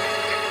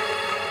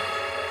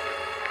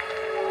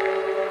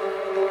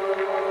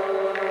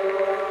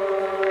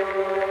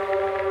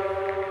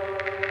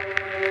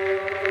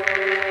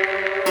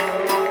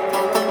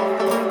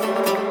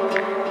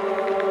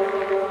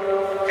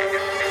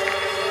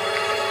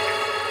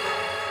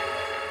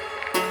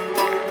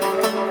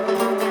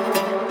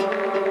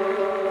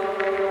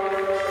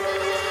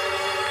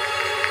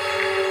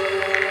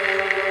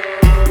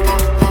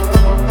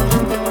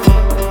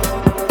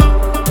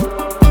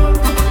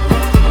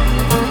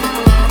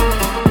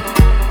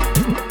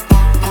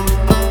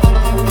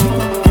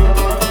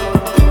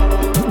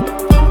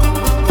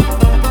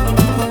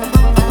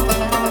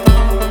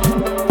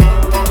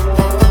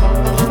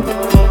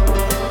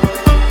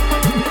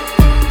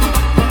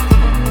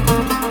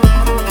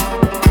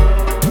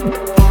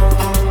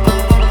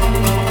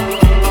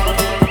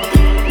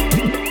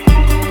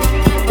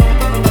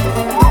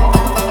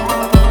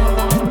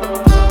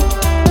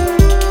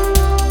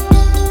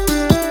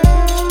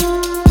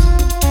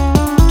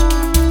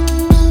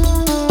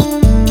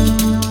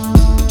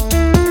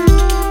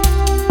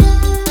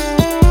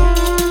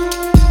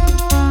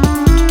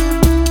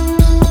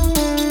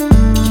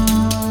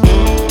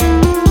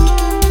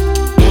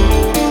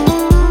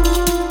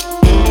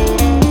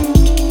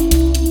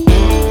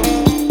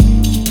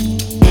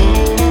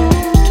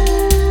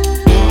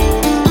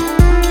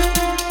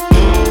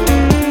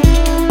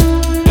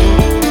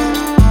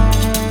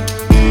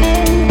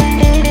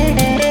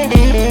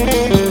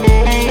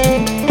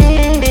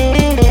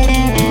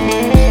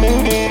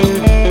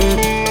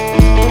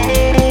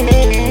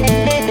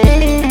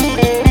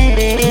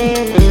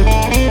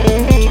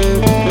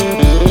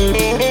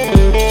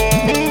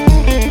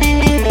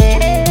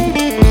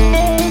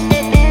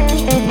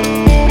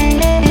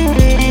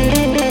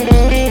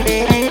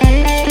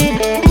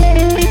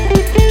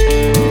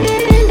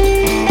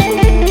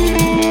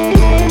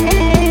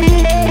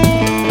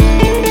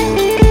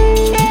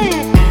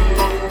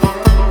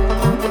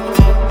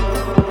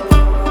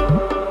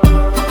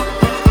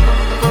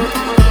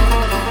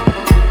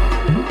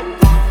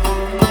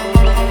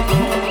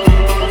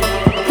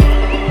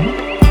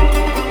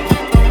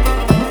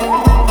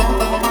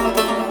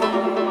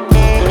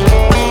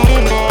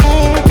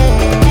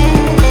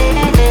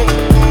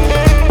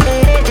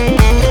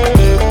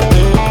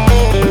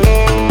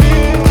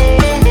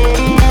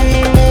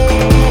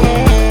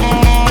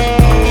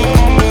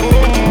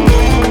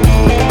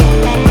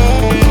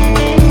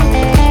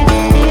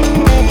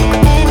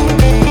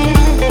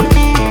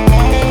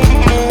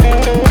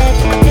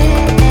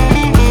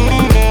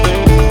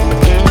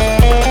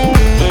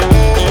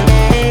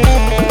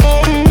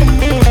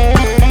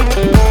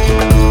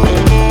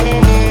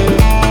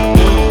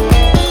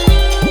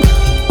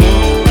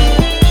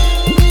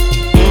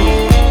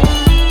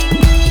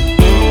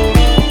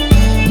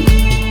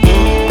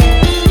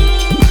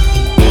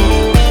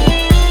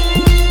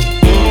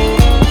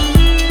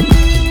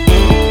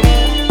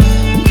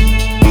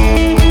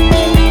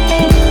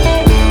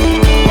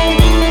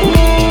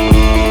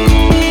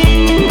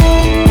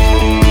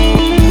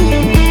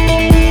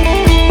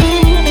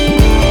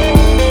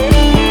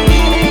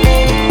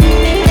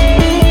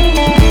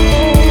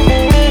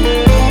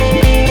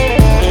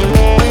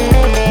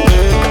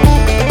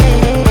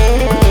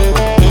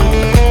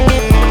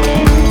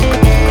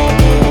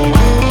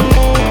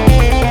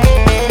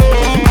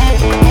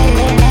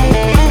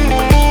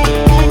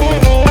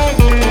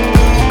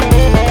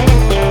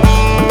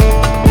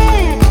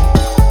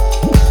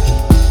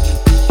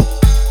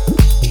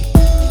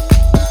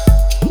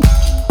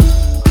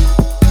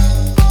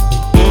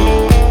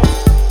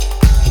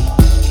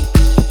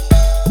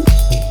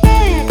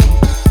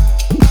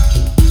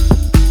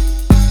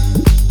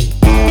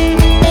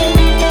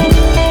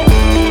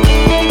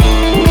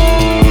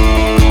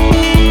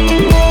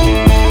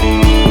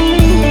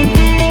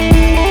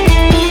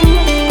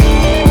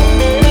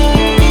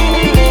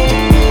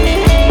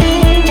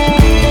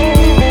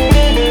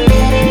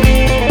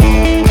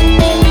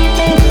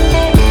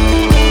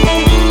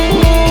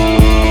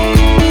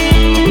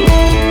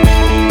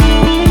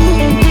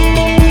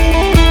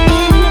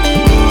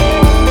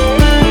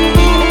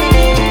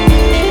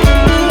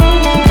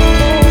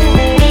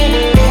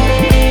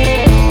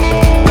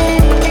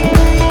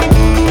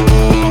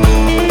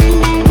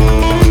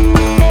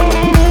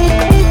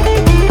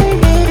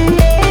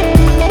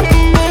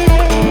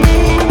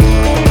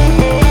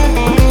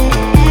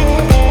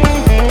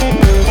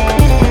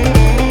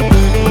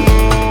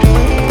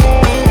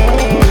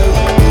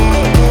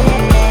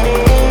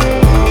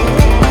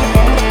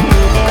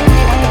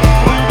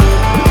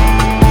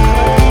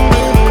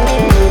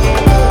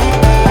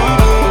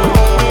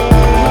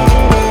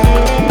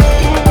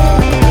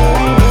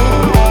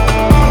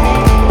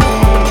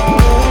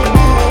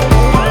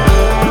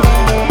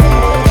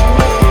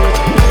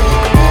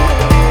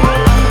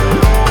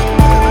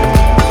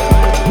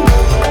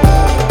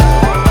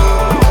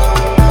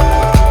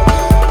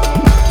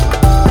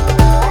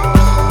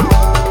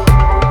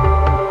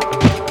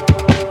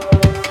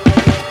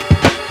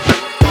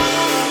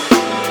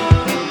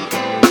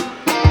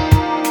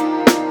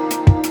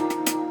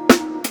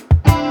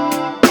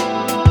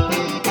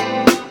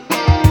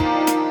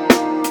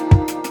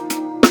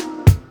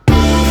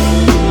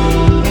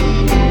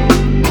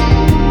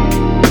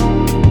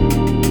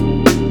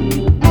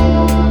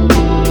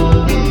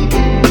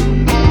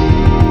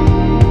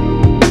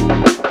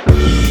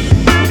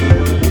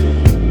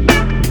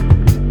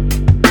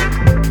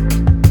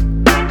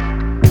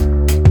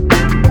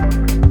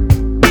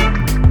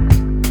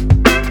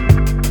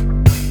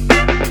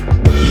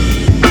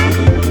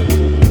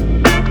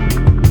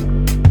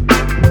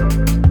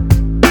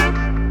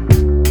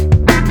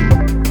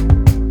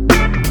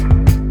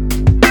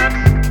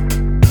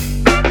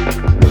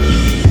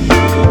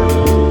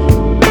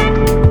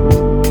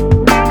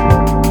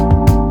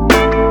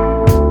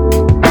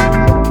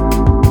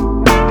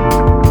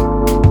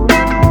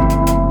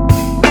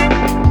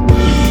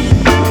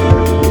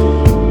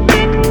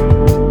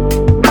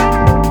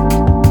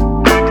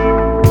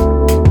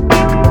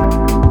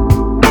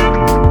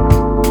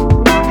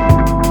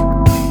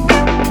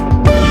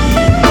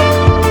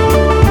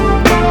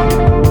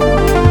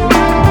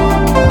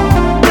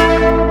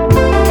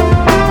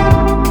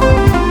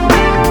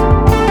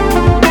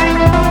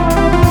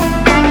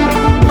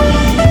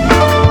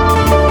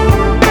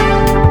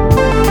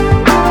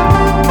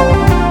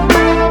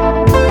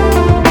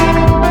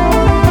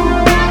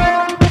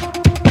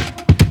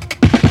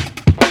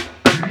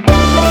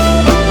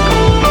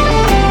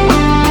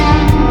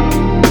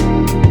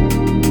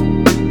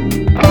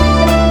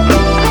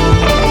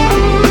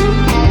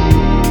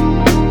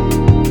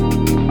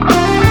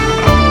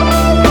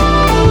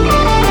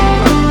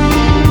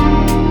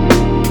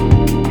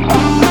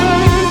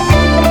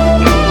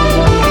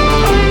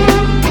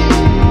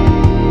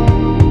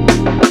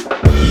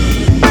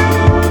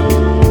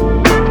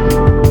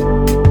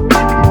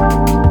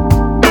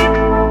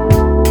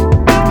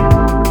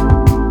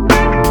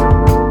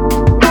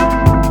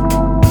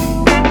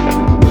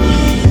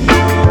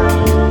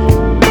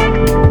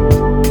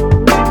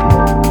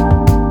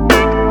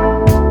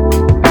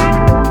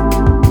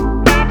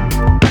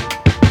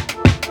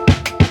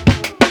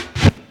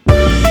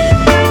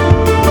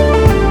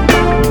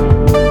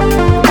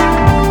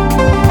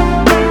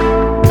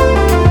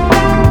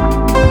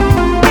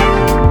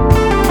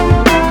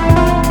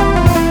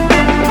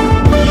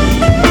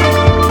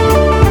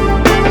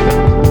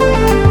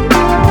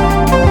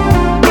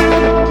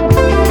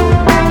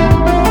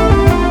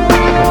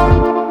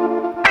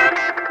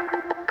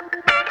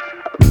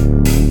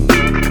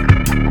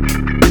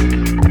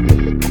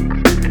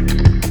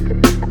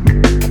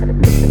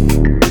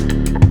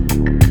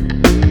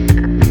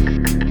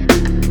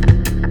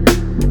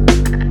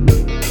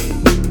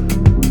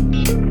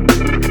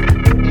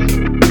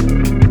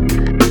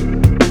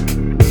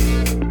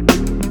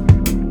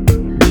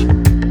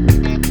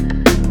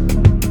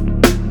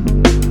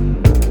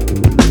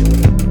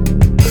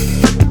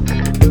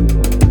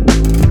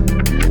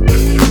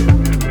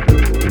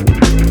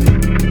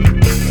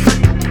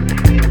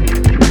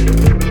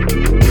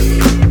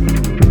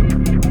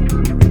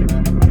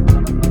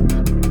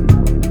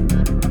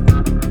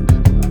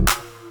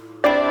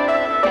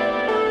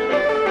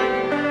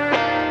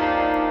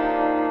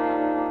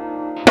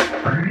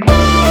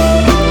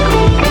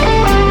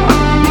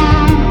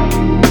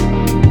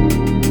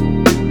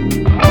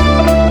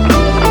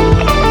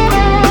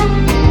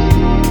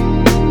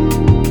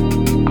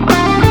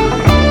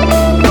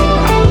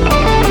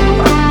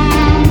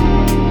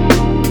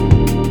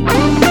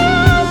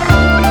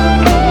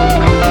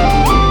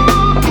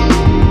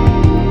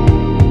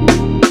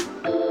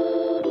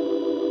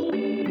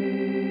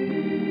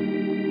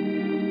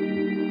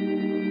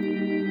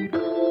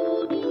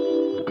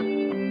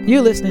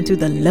 You're listening to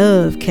the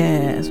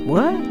Lovecast.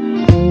 What?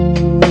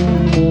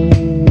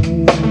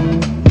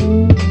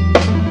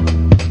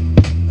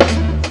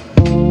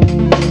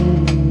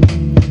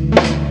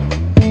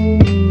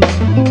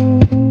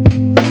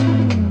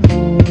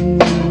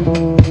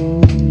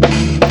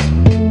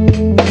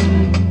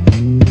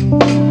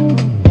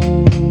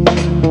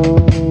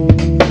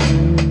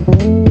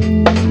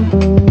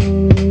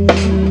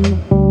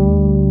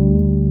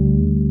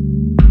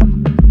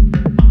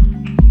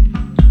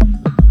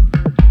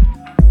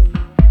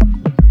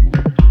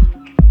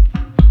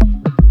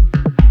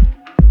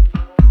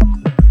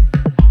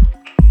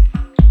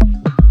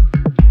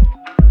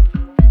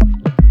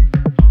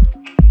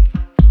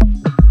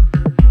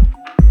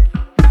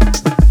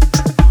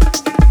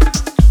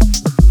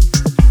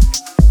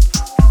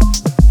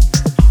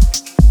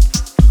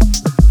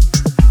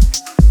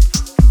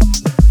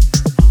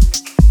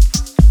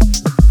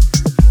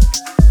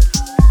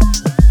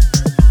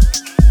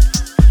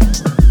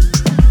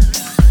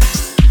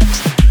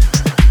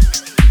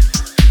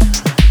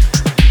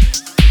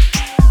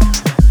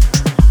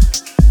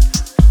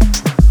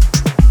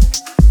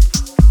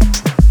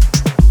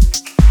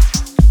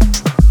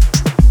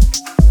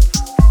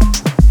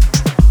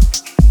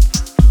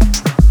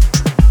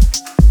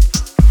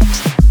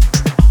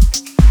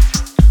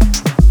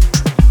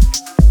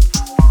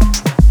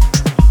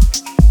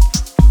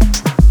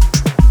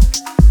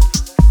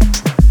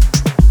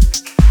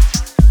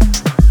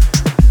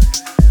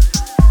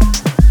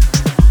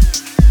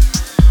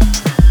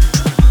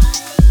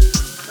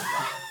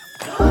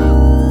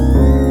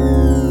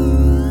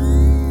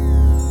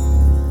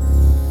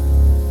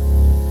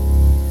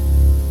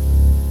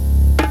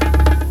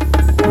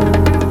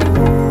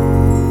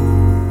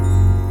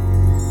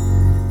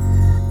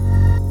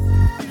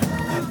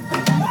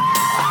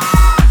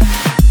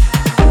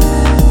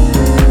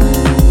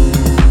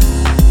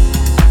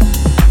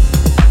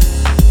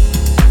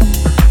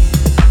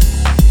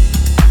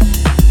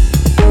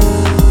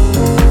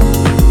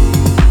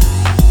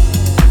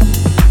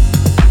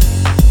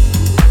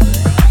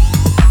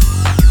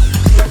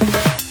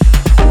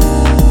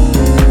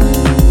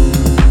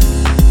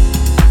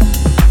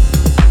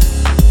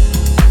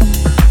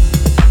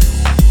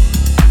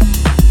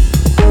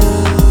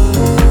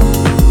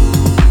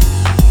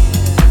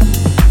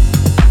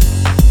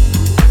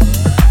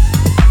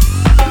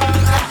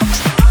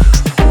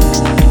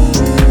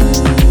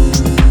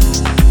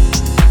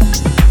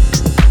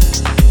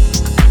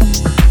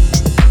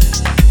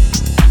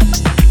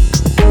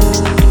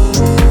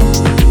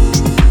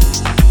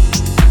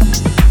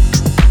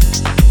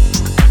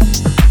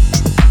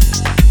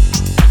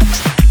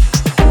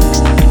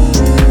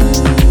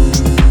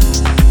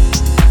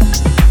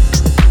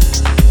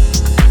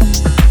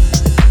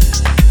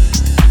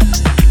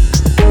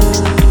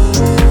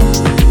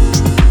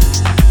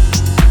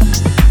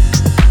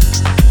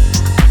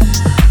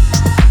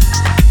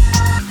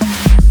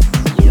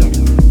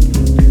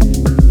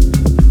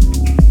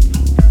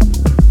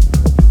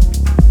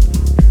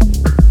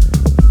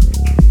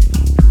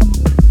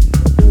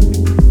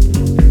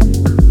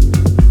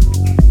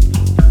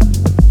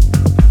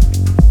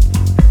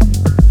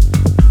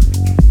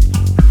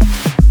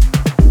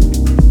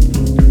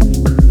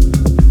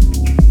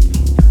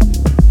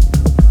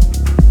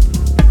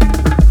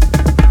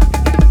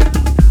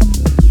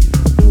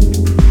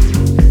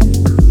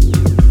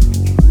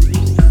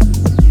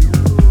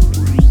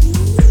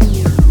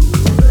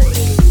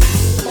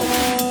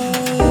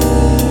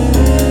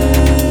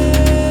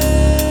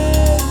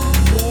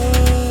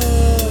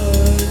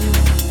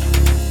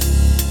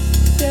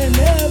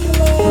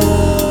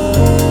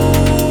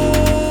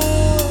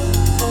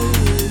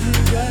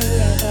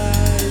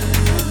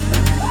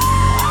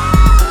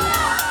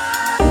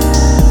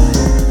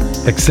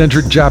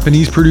 eccentric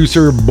Japanese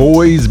producer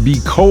Boys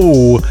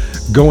Biko,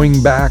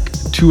 going back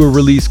to a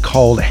release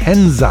called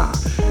Henza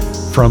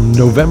from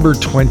November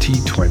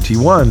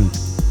 2021.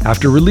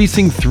 After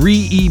releasing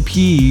 3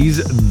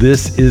 EPs,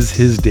 this is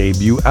his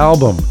debut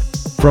album.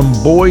 From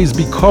Boys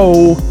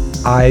Biko,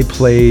 I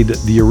played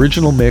the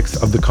original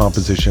mix of the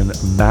composition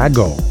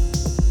Mago.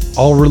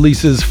 All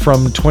releases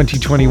from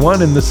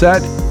 2021 in the set,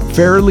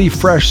 fairly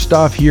fresh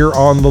stuff here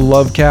on the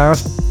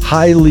Lovecast,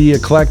 highly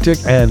eclectic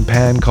and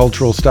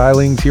pan-cultural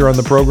stylings here on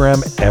the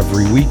program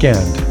every weekend.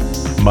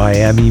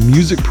 Miami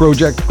music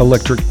project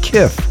Electric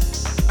Kiff,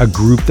 a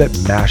group that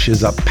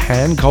mashes up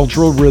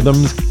pan-cultural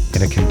rhythms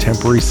in a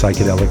contemporary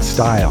psychedelic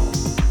style.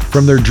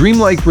 From their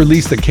dreamlike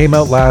release that came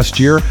out last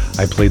year,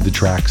 I played the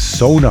track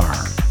Sonar.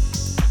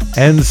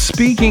 And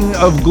speaking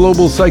of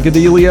global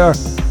psychedelia,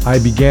 I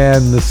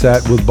began the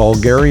set with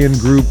Bulgarian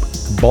group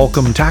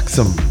Balkan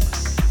Taxum.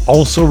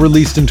 Also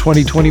released in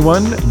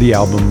 2021, the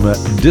album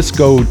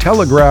Disco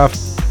Telegraph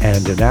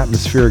and an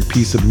atmospheric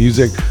piece of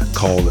music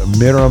called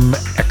Miram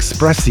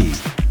Expressi.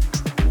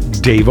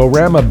 Dave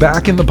Rama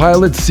back in the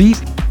pilot's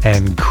seat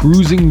and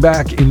cruising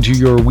back into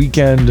your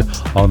weekend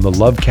on the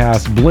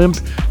Lovecast blimp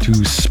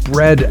to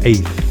spread a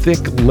thick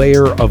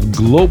layer of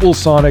global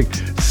sonic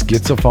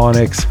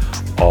schizophonics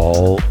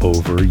all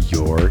over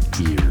your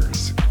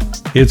ears.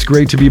 It's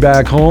great to be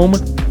back home,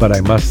 but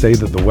I must say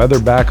that the weather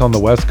back on the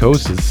West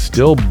Coast is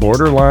still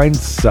borderline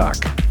suck.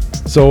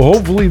 So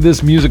hopefully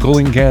this musical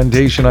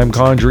incantation I'm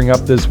conjuring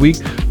up this week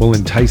will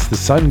entice the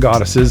sun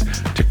goddesses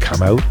to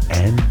come out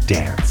and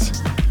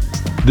dance.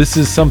 This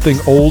is something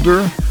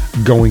older,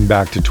 going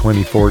back to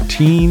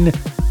 2014,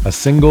 a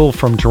single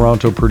from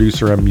Toronto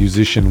producer and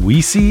musician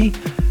Weesey,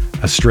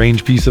 a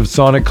strange piece of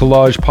sonic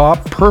collage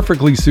pop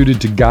perfectly suited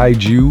to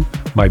guide you,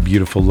 my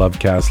beautiful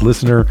Lovecast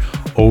listener,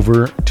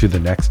 over to the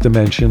next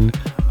dimension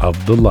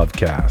of the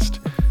Lovecast.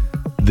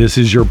 This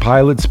is your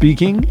pilot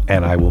speaking,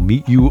 and I will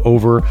meet you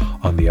over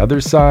on the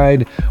other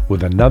side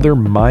with another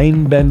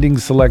mind-bending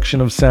selection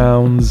of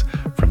sounds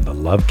from the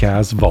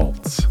Lovecast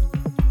vaults.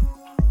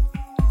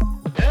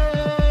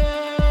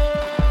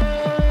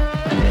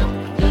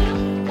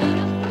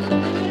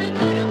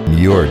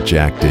 You're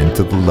jacked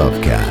into the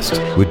Lovecast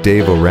with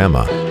Dave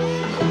Rama.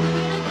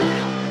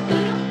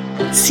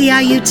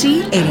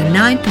 CIUT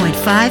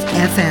 89.5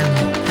 FM,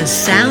 the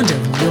sound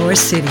of your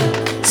city.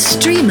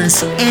 Stream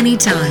us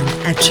anytime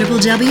at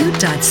www.ciut.fm.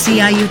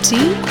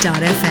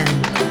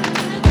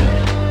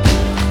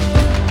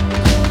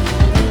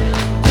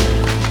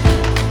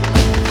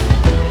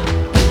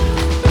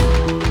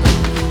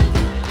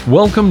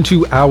 Welcome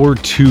to Hour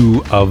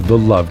 2 of the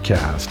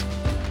Lovecast.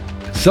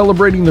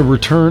 Celebrating the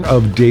return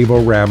of Dave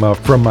Rama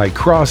from my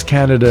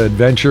cross-Canada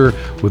adventure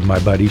with my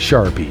buddy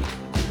Sharpie.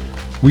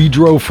 We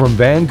drove from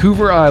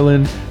Vancouver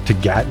Island to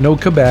Gatineau,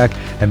 Quebec,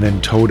 and then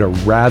towed a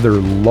rather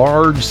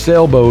large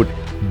sailboat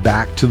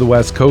back to the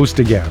West Coast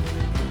again.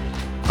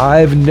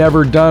 I've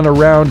never done a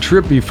round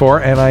trip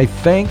before, and I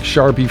thank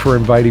Sharpie for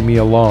inviting me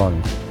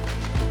along.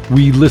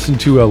 We listened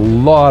to a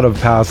lot of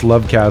past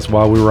Lovecasts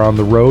while we were on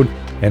the road,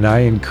 and I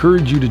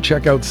encourage you to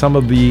check out some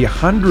of the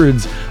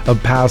hundreds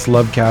of past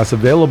Lovecasts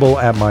available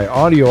at my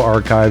audio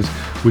archives,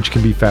 which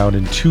can be found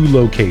in 2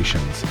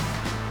 locations.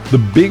 The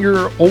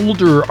bigger,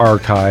 older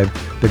archive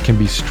that can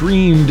be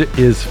streamed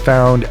is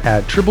found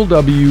at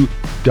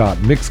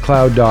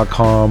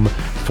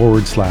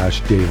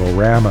www.mixcloud.com/Dave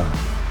Rama.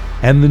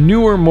 And the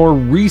newer, more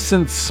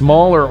recent,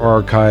 smaller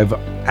archive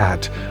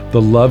at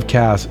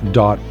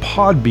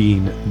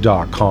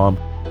thelovecast.podbean.com,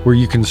 where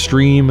you can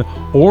stream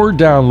or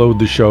download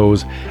the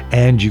shows,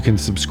 and you can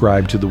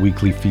subscribe to the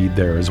weekly feed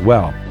there as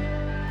well.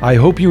 I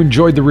hope you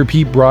enjoyed the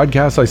repeat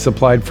broadcasts I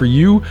supplied for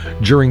you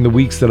during the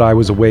weeks that I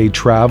was away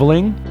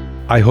traveling.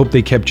 I hope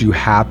they kept you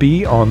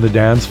happy on the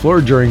dance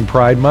floor during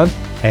Pride Month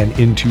and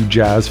into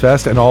Jazz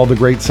Fest and all the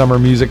great summer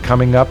music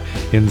coming up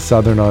in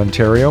Southern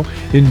Ontario.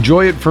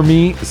 Enjoy it for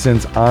me,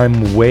 since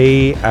I'm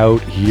way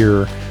out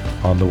here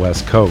on the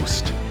West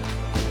Coast.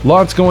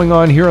 Lots going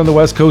on here on the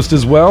West Coast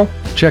as well.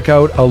 Check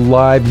out a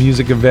live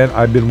music event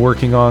I've been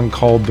working on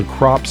called the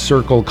Crop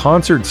Circle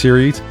Concert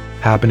Series,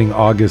 happening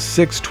August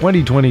 6,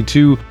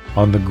 2022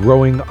 on the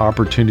Growing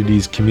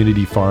Opportunities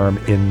Community Farm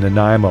in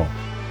Nanaimo.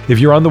 If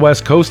you're on the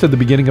West Coast at the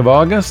beginning of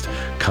August,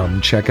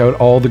 come check out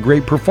all the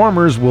great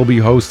performers we'll be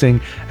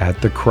hosting at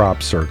the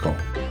Crop Circle.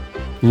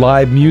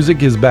 Live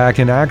music is back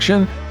in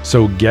action,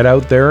 so get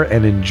out there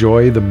and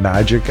enjoy the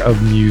magic of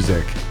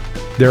music.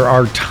 There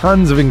are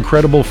tons of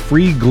incredible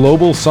free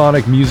global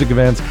sonic music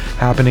events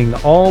happening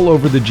all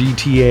over the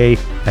GTA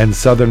and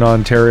Southern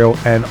Ontario,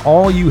 and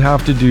all you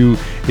have to do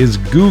is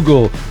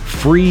Google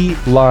free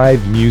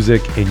live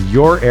music in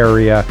your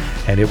area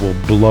and it will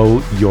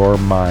blow your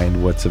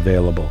mind what's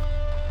available.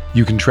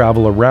 You can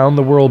travel around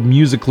the world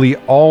musically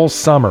all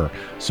summer,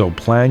 so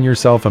plan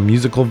yourself a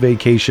musical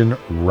vacation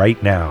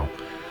right now.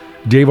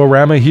 Dave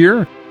Rama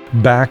here,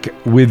 back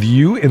with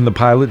you in the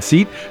pilot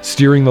seat,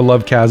 steering the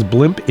Lovecast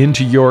blimp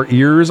into your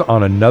ears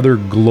on another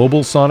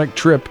global sonic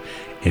trip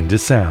into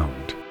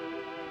sound.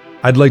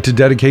 I'd like to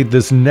dedicate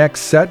this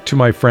next set to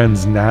my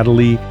friends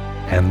Natalie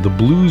and the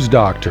Blues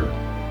Doctor,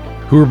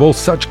 who are both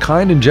such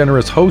kind and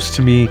generous hosts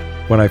to me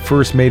when I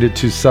first made it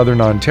to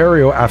Southern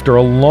Ontario after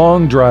a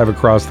long drive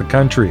across the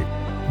country.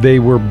 They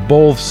were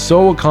both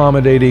so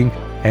accommodating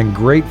and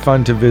great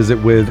fun to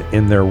visit with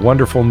in their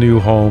wonderful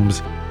new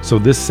homes, so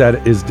this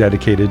set is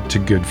dedicated to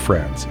good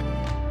friends.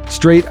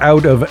 Straight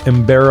out of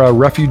Embera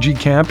refugee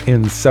camp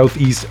in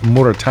southeast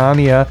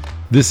Mauritania,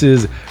 this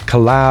is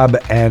Kalab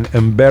and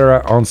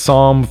Embera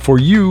Ensemble for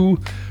you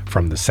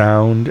from the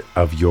sound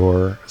of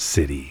your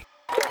city.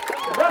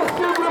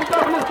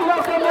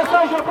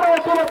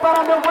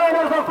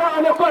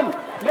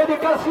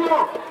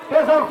 L'éducation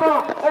des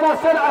enfants est la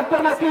seule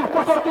alternative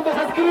pour sortir de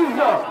cette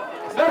crise.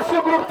 Merci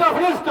au groupe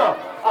Tafliste.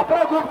 Après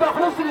le groupe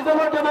Tafliste, nous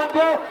allons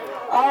demander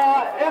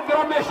à un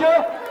grand monsieur,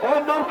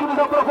 un homme qui nous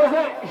a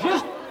proposé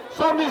juste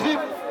sans musique,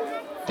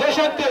 de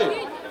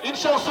chanter une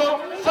chanson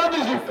sans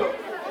musique.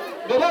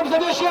 Mesdames et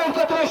messieurs, vous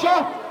faites les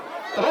chants,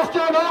 restez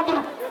en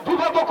ordre,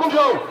 vivez beaucoup de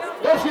gens.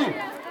 Merci.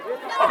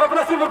 À votre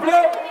place, s'il vous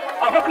plaît.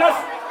 À votre place.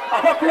 À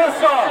votre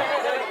place.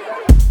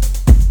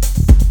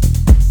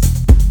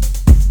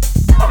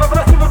 À votre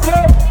place, s'il vous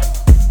plaît.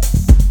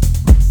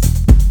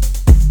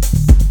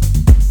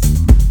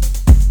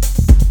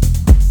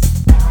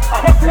 À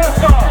votre place.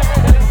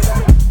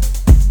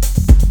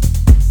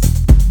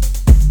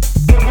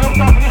 Le groupe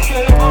Tafliste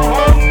est en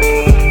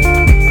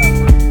haut.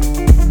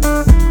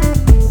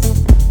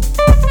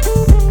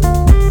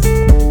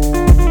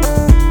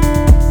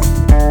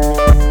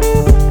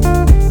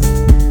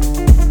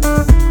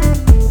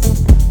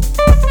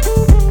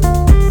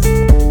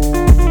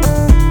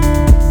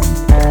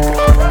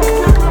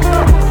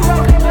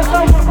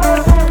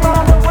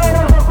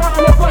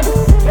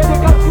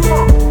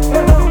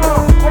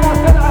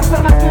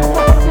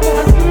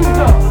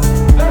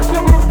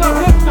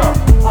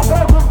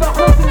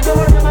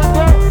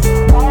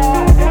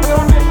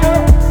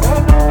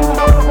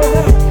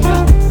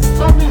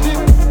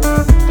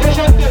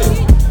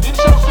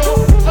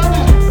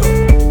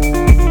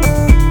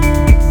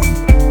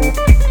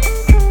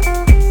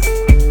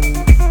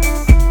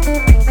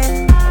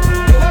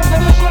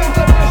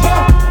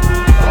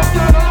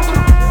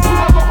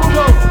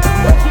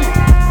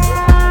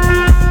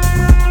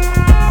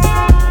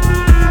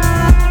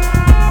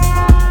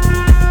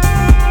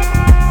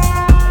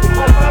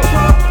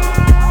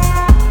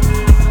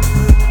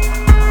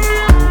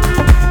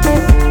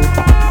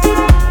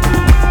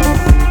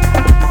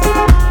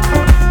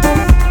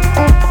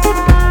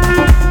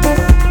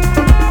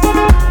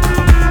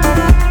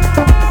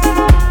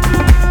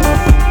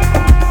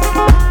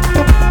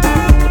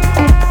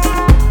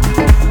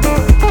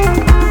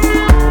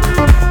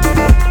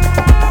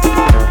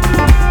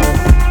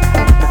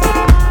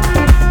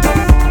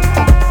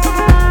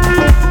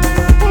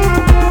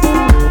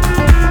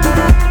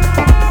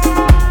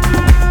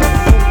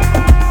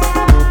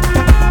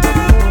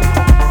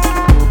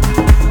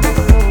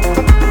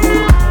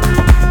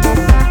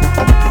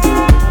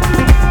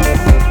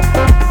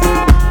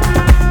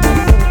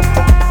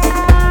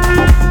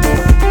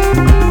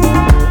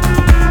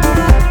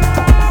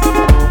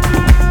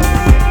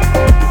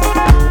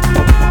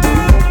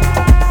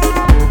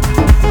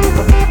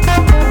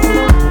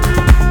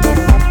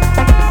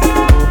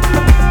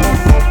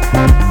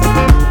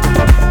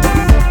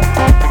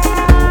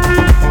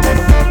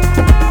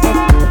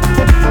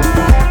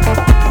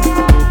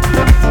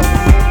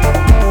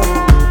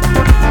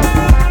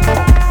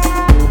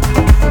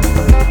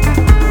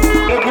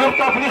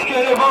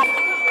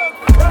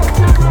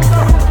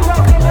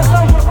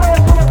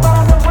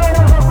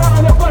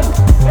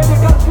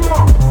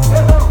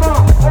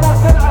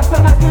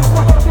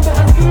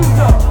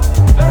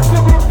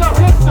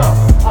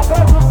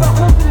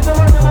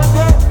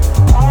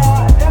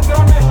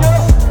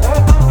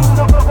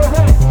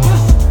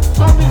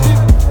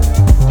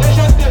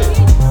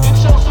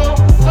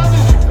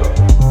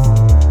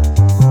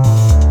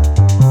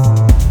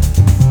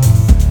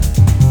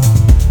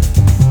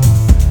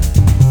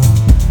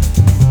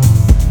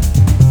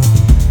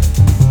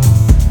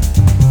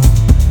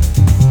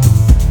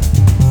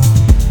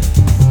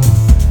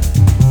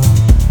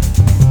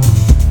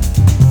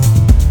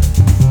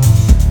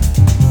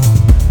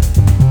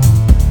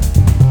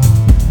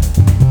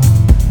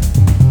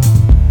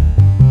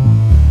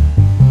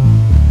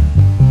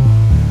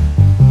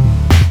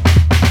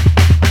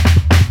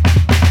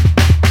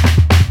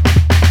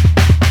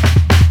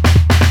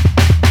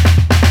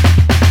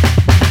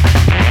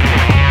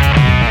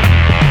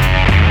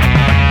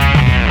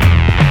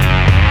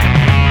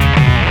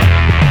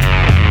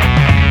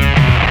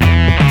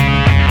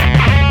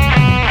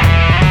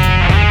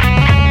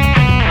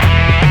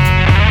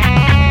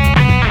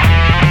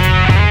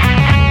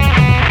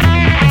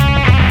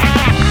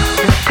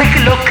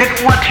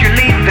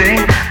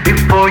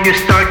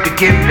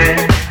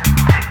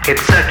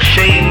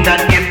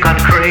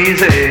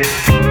 crazy.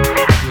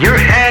 Your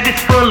head is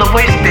full of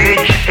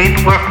wastage,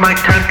 ain't worth my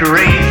time to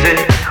raise it.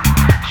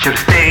 Should've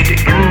stayed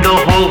in the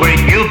hole where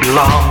you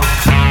belong.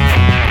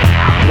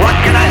 What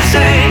can I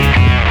say?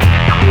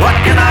 What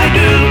can I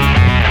do?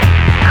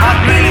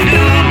 Can't really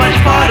do much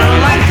for the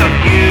likes of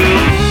you.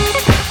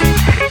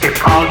 If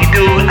all you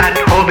do at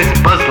home is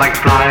buzz like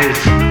flies,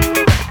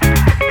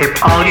 if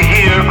all you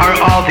hear are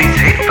all these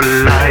hateful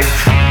lies,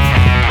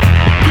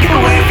 keep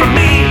away from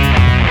me,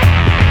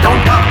 don't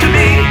talk to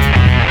me,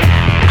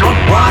 don't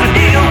wanna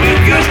deal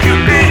with your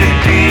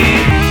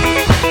stupidity.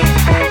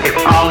 If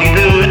all you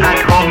do at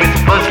home is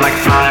buzz like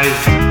flies,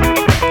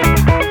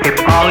 if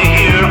all you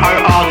hear are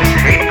all these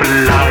hateful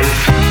lies,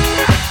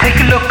 take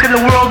a look at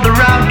the world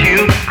around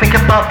you, think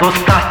about those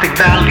plastic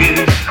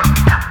values.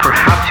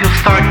 Perhaps you'll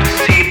start to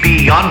see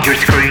beyond your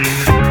screen.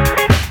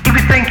 If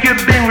you think you're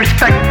being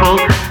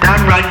respectful,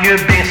 damn right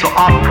you're being so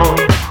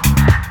awful.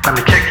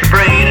 Gonna check your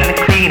brain and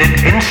clean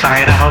it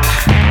inside out.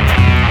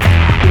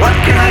 What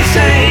can I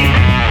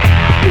say?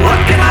 What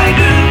can I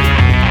do?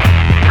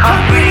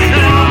 Can't really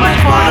do much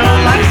for the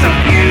likes of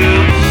you.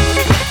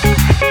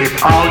 If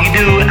all you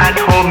do at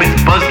home is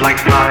buzz like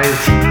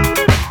flies,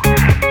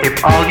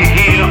 if all you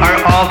hear are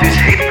all these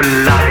hateful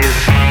lies,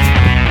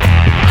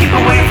 keep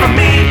away from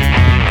me,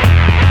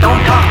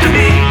 don't talk to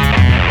me,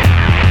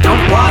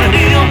 don't wanna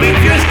deal with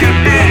your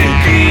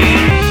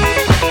stupidity.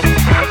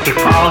 If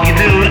all you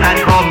do at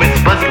home is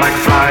buzz like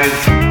flies,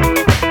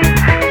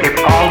 if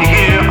all you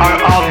hear are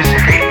all these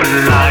hateful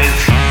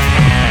lies,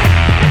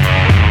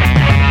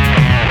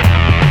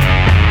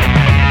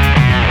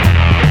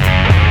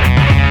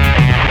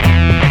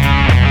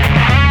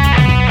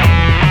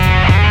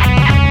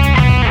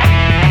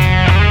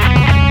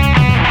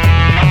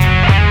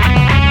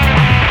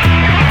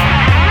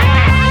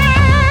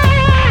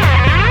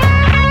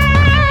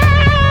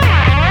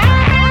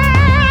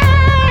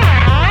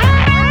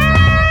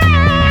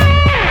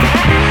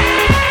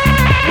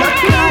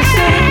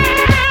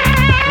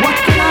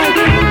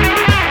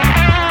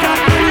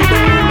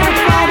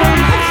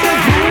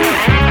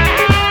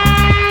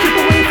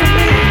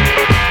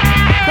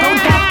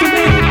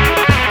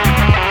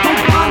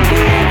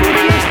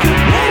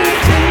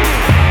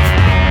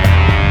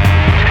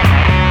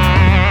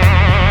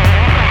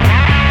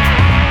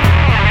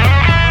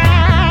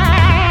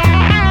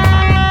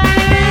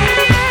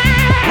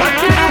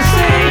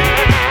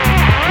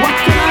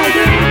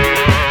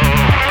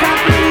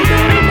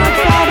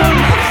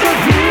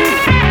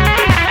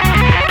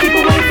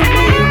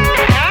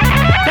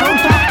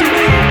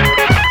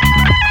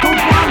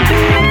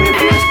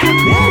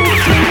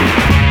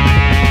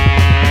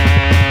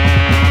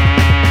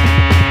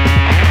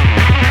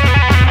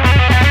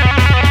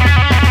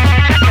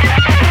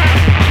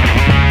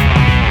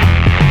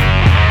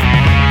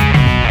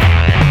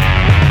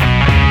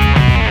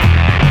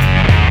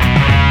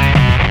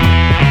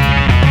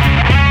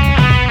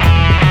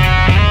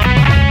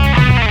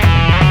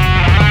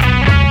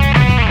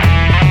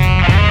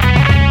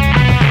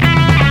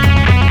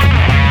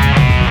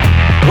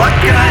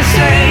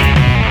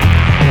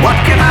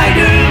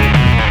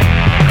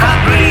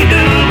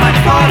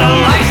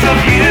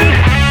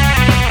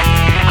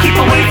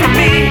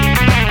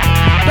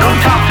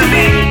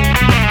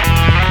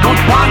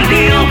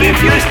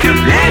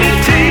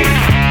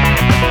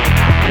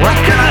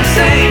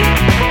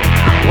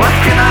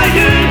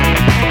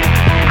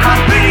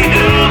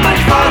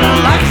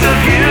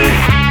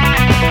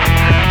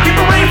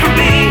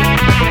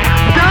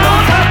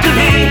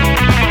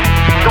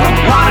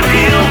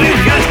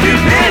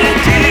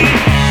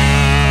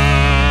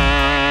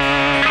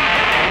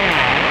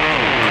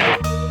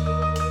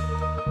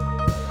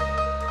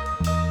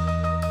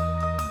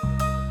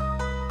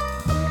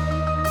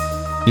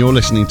 You're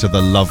listening to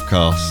the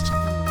Lovecast.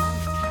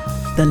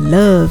 The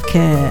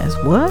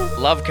Lovecast. What?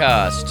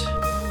 Lovecast.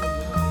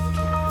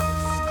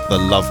 The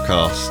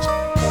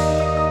Lovecast.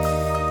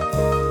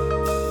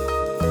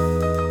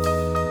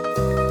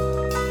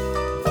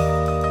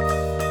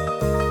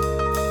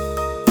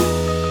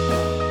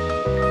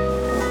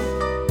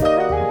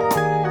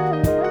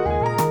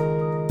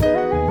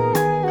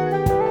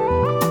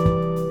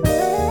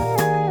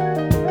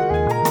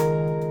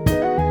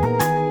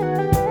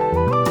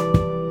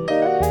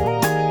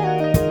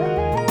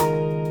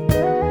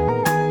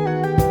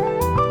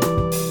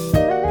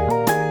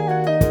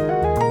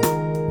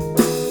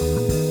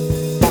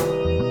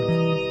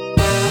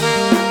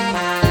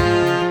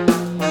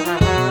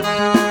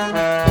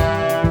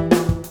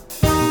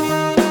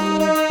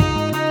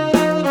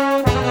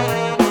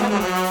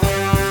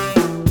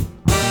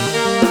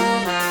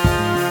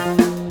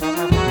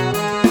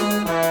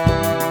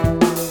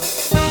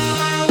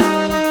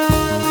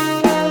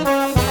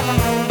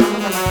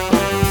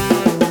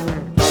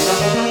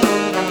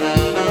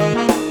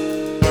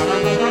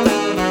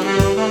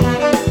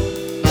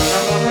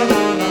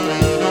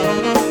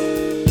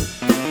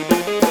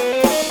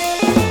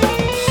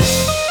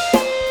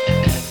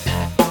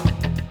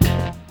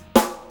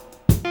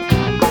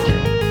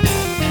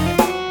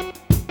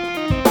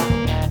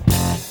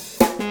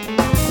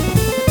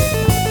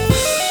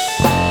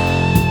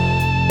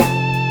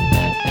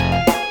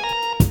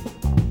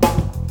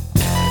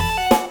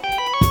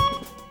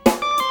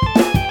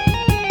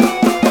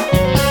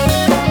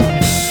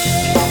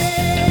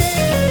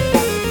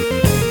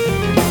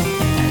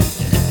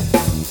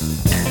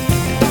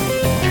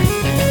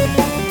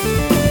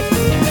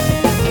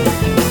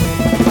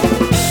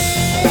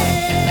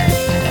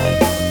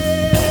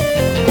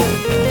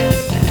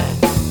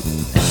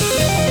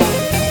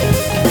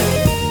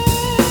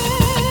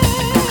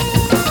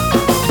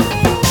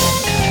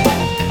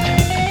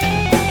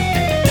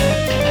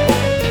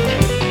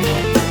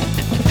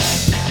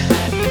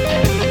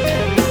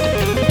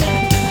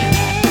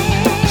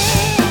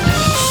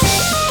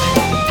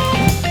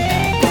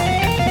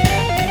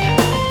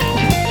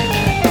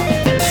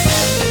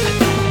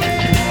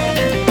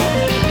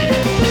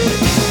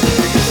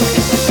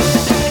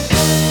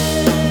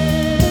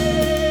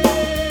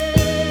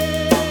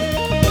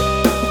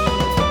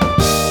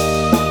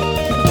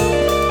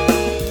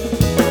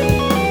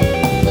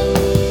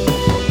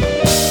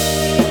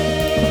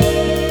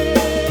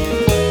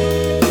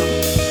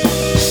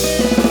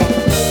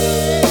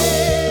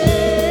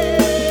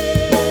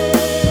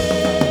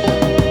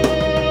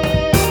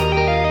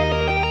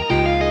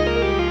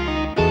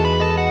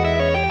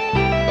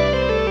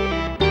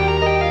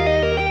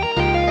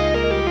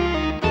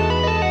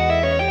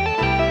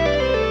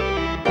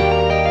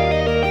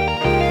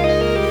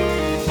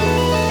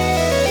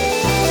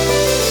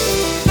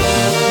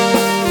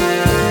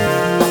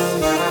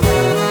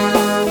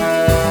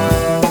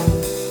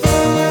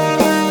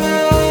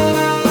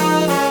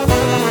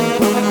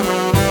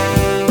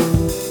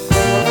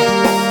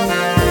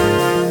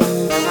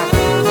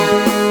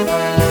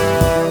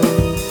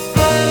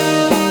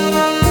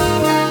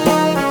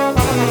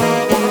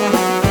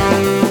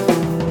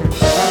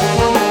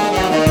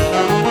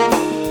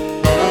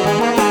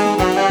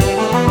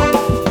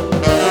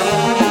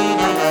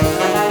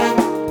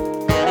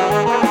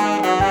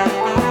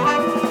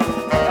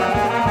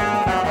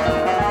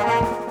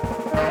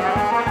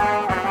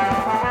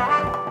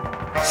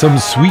 Some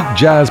sweet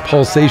jazz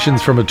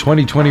pulsations from a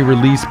 2020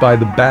 release by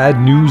the Bad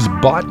News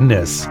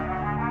Botanists.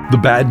 The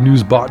Bad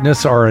News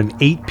Botanists are an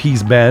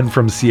 8-piece band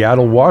from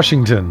Seattle,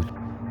 Washington.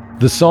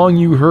 The song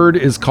you heard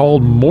is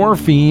called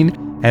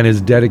Morphine and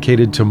is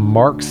dedicated to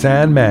Mark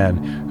Sandman,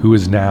 who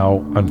is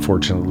now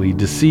unfortunately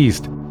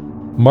deceased.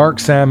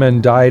 Mark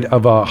Sandman died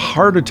of a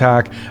heart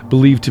attack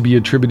believed to be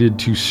attributed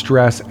to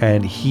stress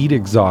and heat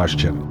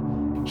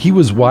exhaustion. He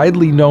was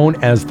widely known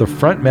as the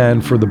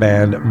frontman for the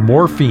band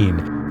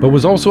Morphine, but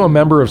was also a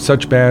member of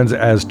such bands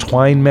as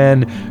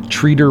Twinemen,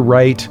 Treater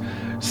Right,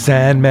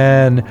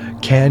 Sandman,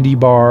 Candy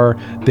Bar,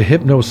 the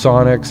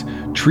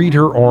Hypnosonics, Treat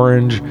Her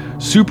Orange,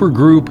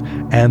 Supergroup,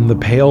 and the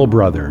Pale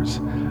Brothers.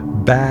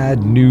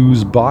 Bad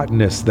News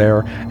Botanists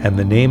there, and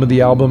the name of the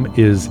album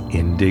is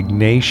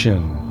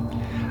Indignation.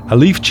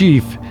 Alif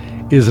Chief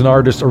is an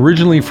artist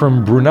originally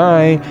from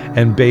Brunei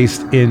and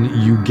based in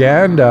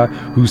Uganda,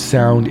 whose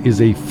sound is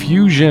a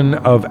fusion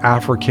of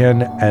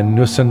African and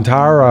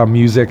Nusantara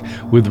music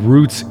with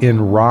roots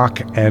in rock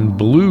and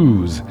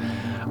blues.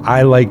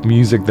 I like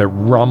music that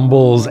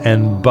rumbles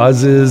and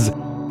buzzes,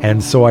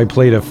 and so I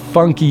played a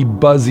funky,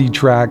 buzzy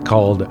track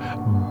called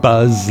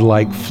Buzz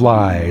Like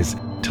Flies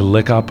to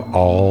lick up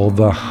all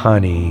the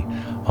honey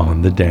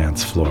on the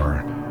dance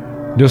floor.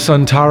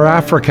 Nusantara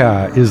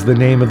Africa is the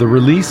name of the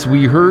release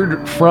we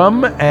heard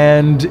from,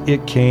 and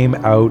it came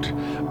out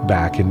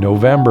back in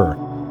November.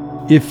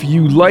 If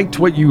you liked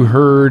what you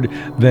heard,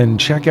 then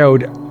check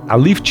out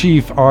Alif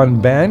Chief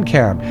on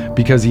Bandcamp,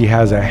 because he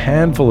has a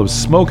handful of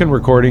smokin'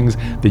 recordings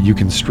that you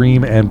can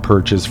stream and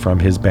purchase from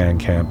his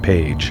Bandcamp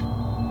page.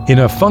 In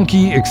a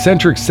funky,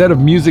 eccentric set of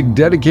music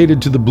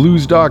dedicated to the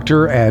Blues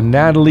Doctor and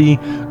Natalie,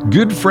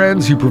 good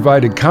friends who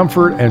provided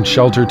comfort and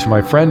shelter to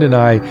my friend and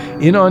I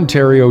in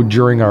Ontario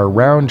during our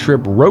road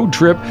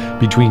trip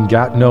between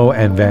Gatineau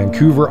and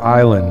Vancouver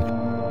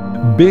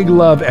Island. Big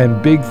love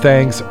and big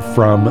thanks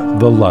from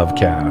the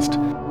Lovecast.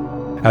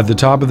 At the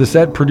top of the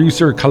set,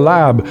 producer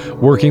Collab,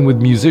 working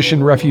with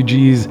musician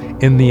refugees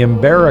in the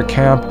Mbera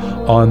camp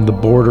on the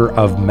border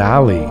of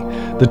Mali.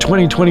 The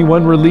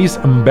 2021 release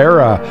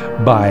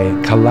Mbera by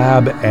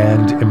Collab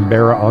and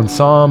Mbera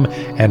Ensemble,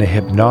 and a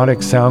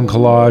hypnotic sound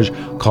collage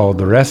called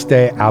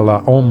Reste a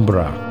la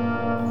Ombra.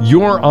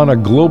 You're on a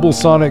global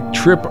sonic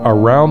trip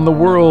around the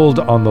world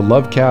on the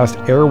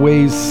Lovecast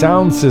Airways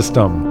sound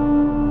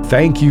system.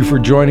 Thank you for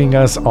joining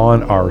us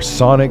on our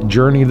sonic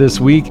journey this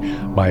week.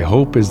 My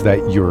hope is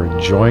that you're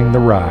enjoying the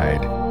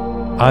ride.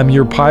 I'm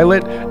your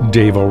pilot,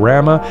 Dave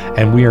Rama,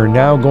 and we are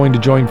now going to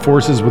join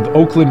forces with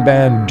Oakland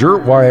band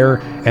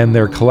Dirtwire and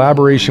their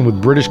collaboration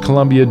with British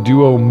Columbia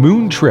duo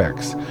Moon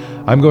Tricks.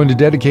 I'm going to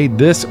dedicate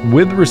this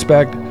with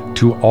respect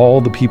to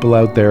all the people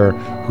out there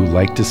who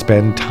like to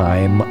spend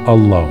time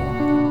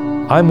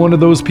alone. I'm one of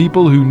those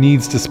people who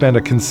needs to spend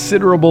a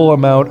considerable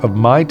amount of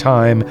my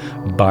time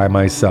by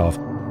myself,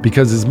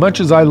 because as much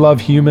as I love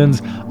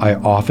humans, I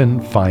often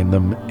find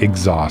them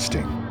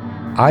exhausting.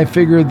 I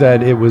figured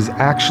that it was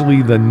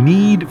actually the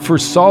need for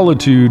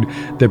solitude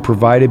that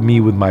provided me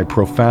with my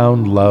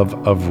profound love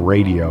of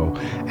radio,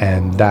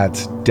 and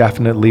that's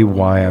definitely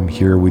why I'm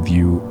here with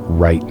you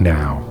right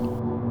now.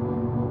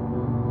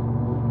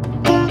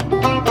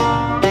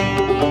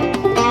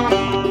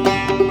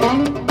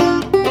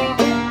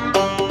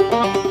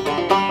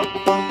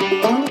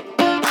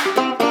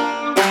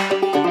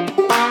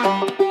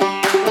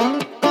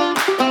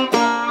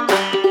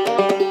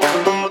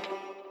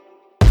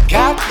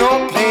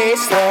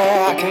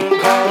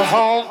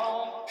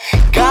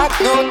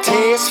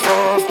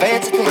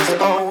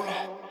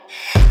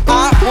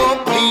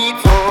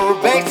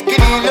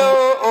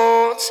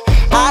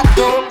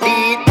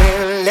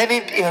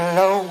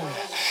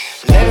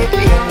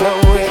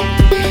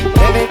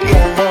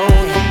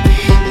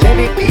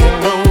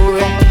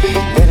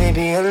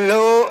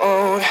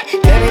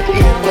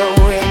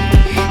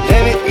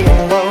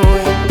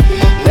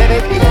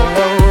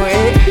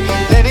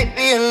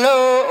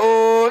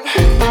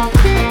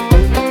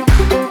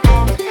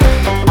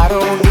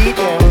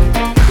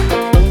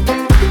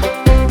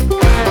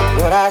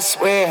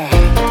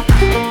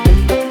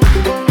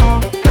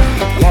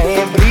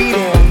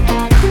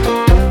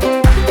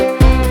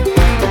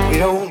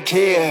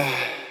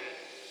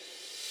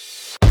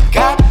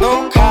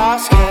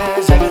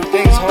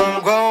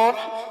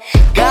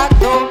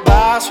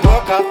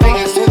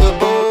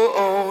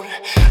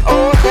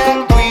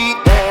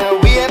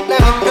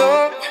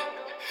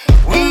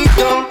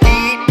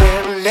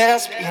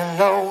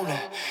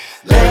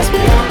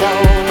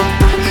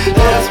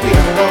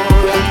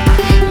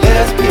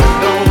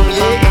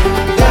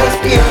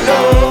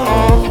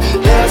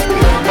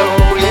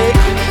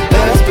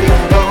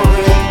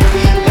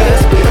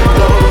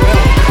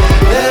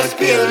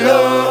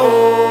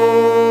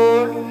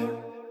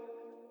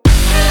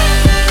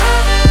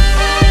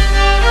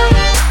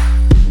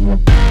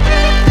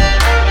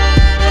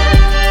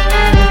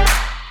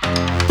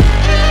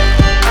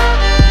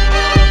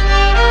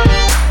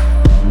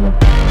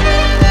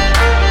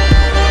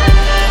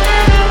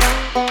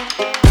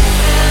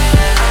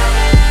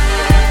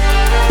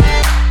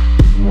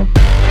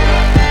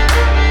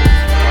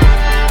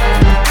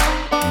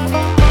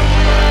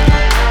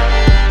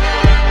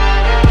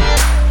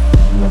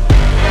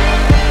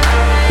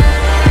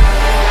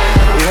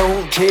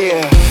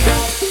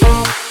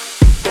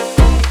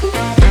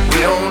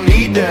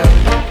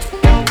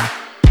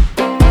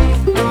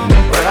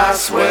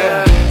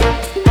 swear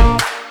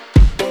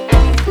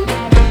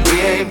we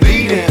ain't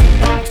beating.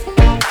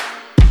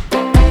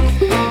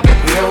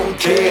 We don't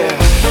care.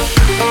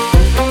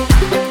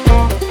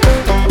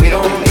 We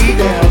don't need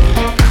them.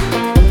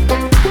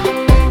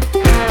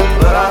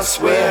 But I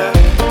swear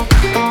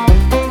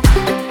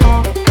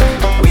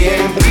we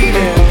ain't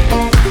beating.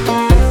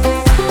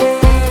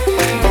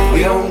 We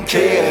don't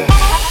care.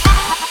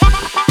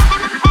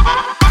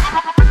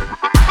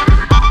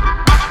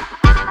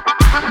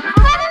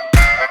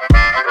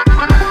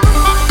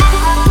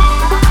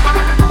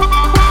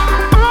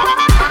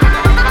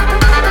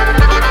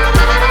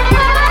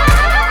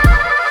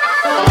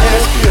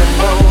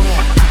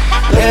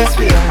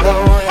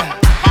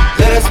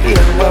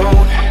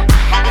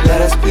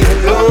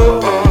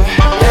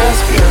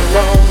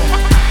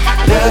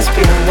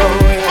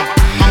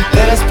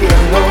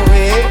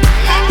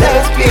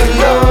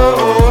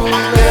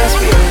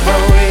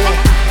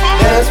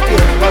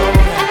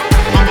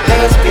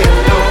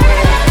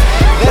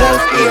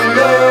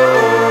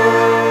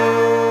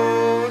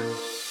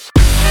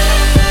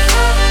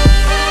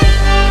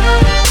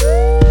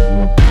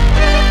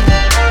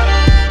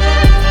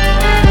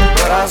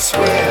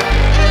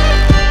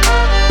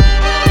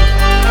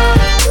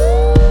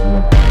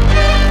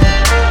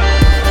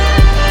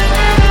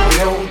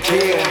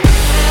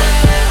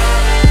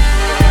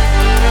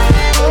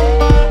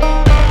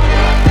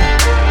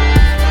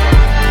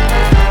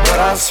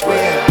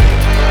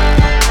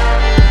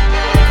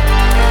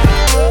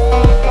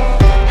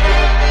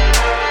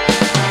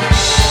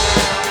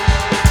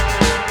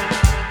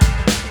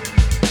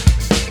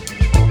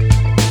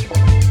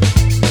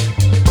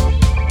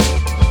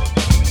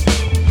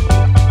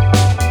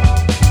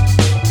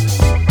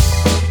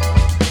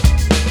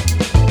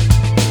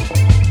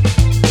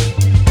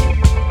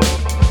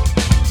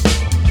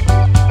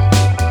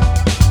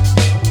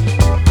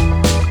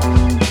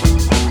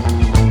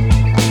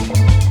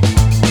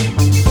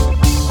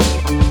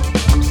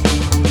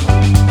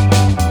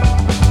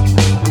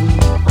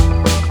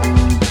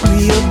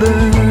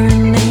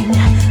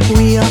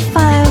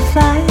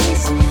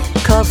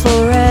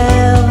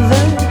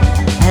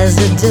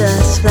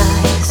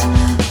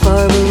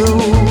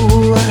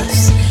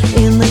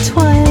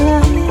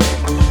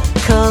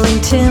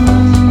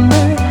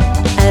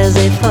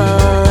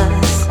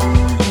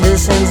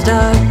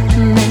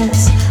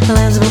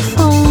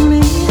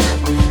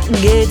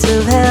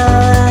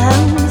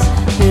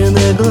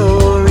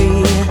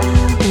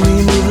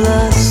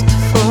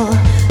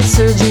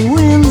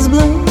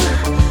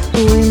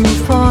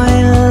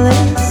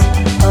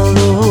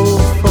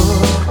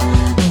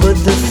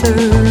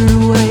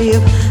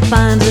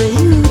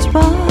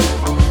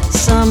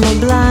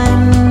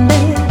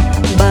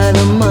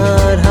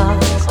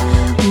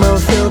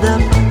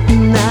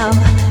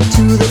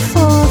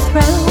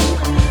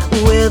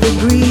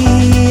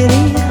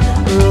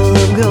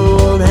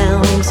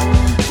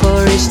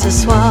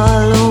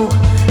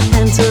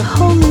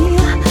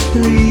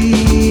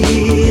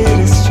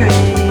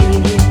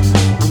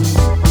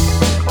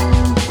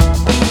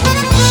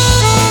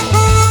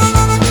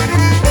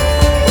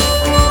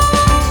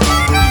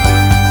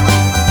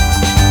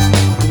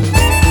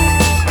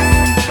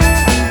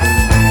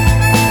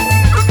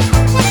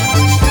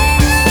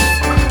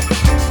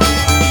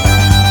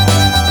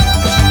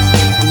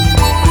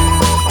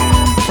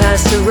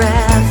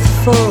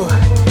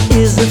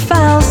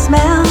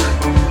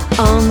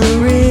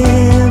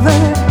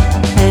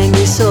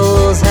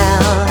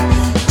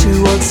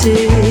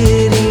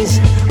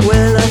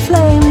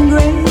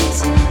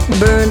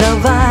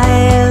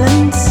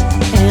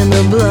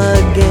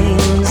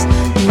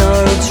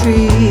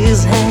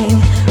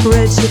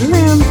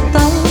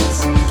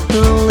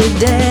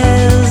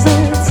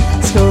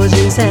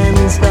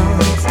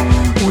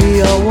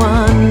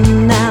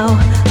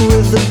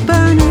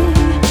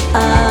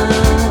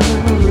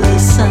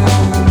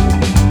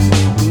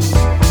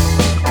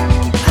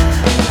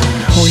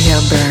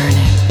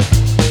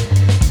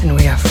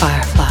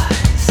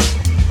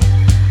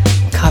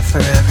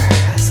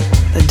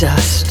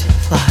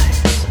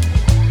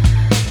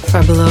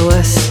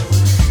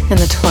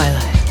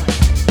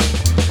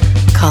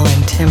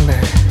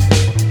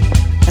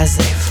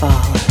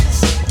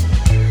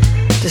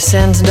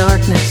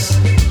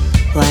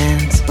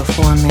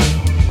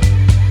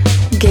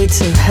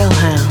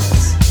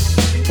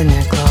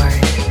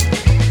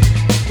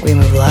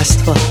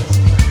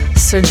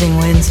 Surging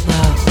winds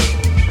blow,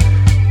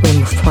 we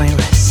move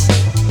pointless.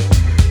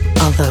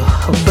 Although,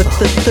 but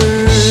the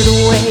third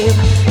wave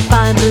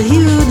finds a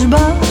huge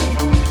bug.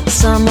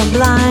 Some are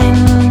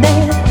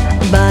blinded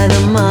by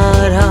the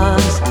mud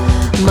hogs.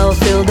 Mo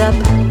filled up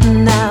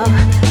now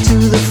to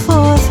the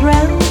fourth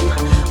realm,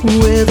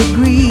 where the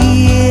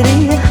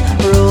greedy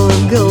row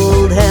of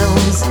gold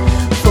helms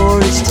for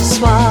each to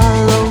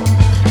swallow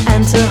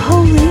and to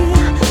wholly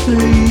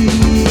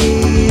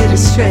lead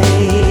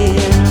astray.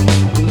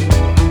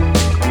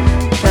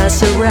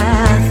 So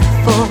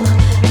wrathful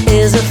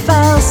is a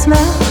foul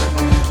smell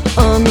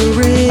on the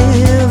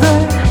river.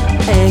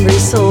 Angry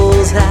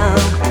souls howl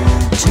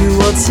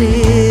toward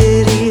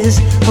cities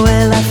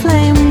where life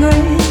flames.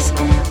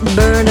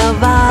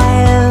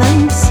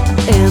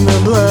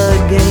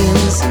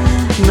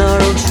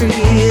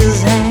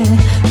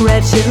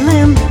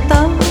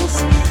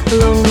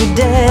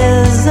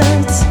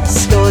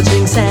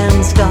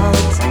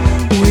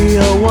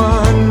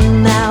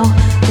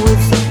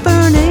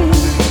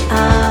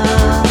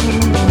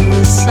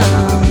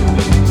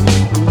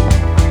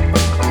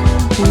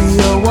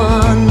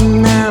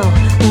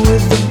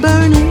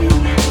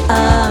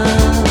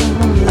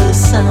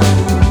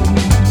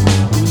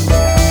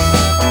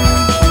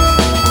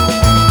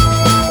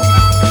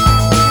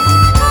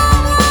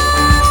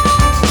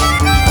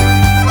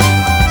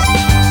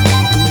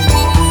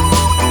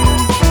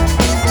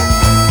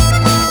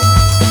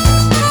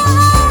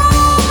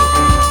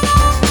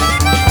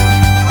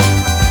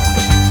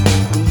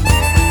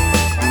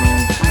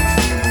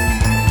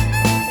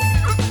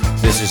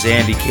 is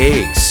Andy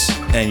Cakes,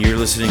 and you're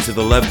listening to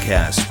the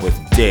Lovecast with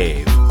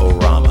Dave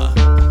Rama.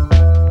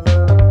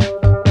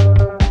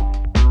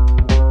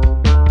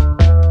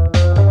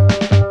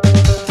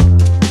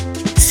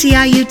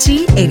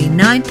 CIUT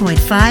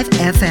 89.5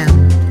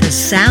 FM, the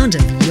sound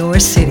of your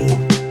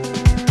city.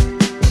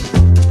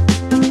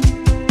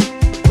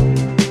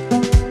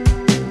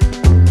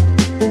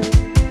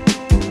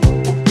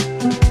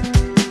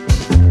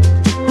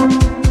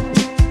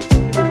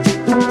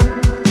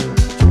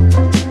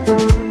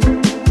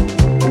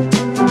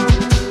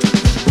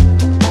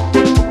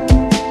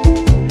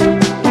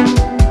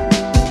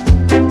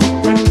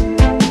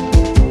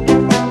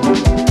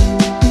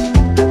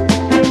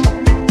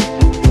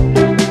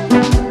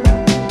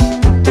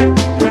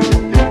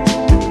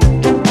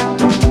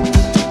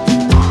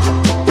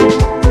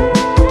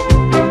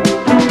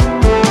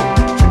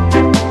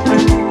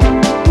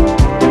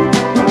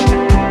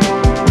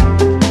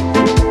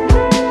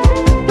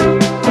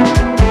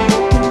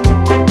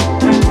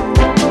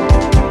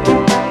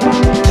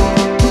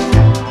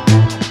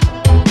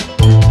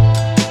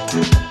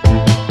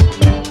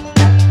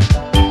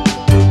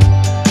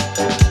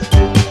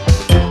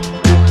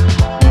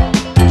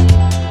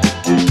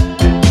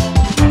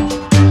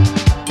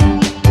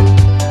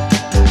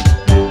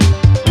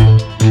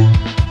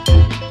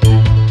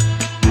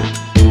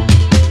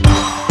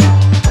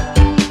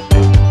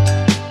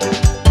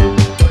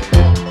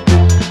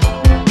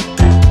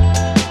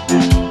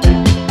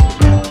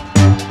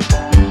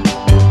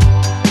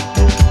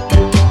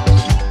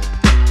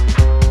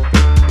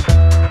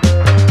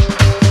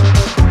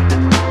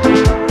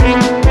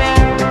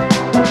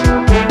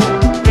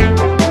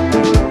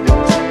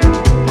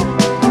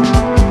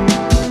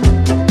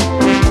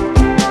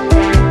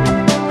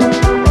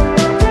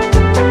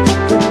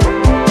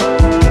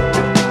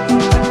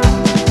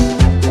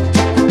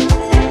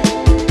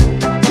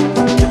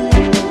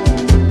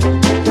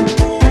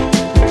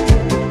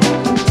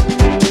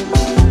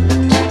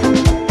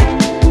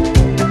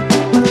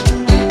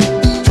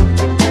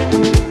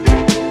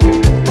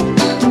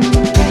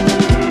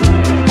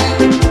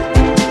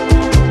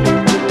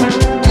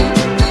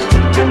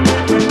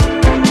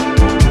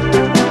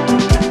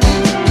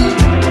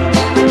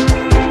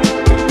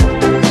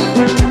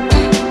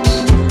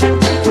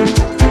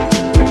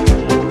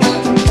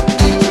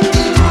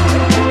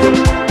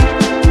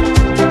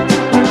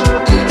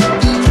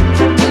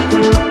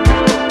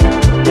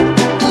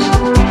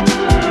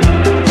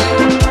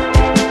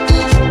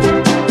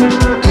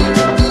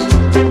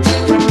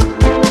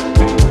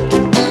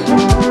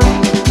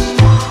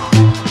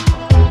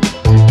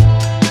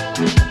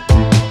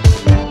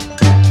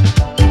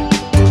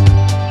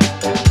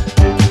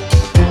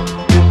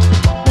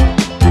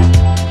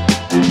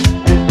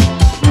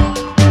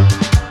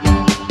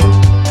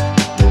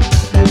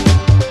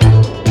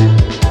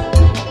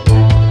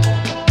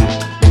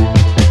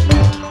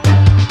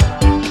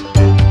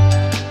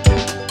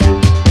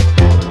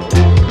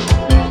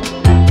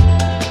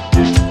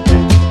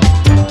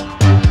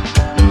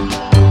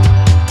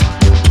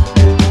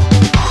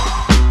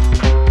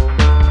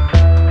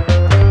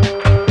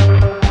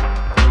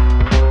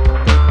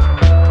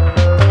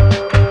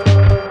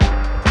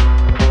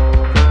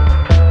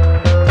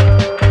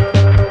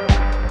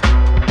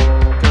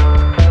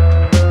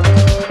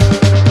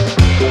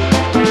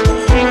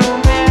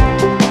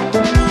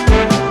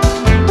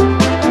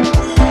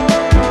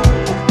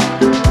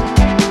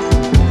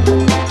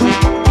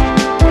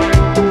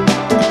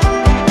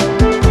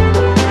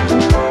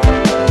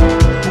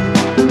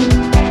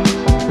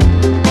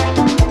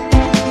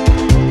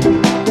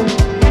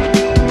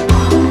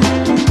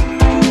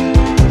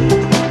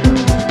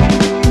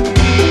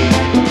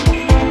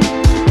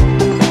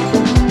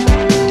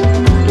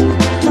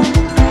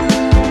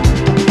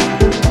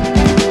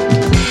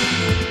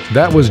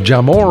 That was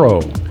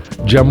Jamoro.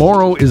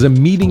 Jamoro is a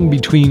meeting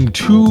between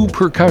two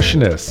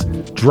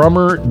percussionists,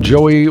 drummer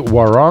Joey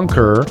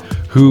Waronker,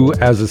 who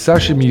as a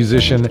session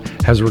musician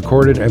has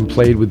recorded and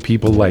played with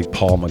people like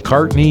Paul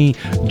McCartney,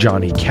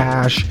 Johnny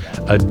Cash,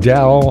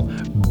 Adele,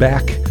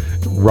 Beck,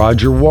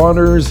 Roger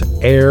Waters,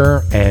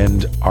 Air,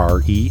 and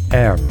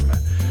R.E.M.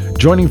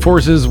 Joining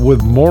forces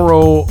with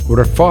Mauro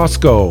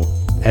Refosco,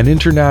 an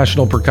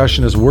international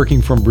percussionist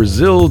working from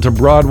Brazil to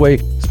Broadway,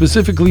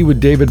 specifically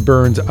with David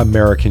Byrne's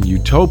American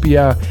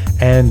Utopia,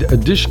 and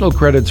additional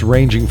credits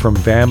ranging from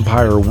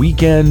Vampire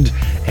Weekend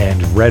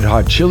and Red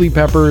Hot Chili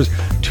Peppers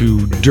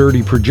to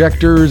Dirty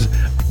Projectors,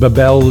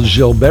 Babel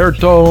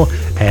Gilberto,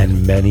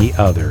 and many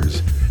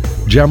others.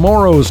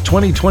 Jamoro's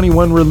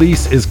 2021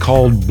 release is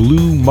called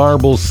Blue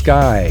Marble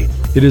Sky.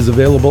 It is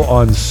available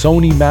on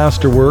Sony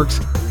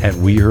Masterworks, and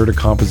we heard a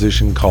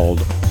composition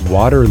called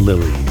Water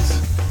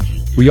Lilies.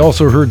 We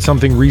also heard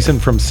something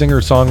recent from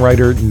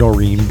singer-songwriter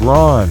Noreen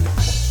Braun,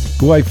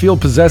 who I feel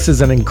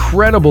possesses an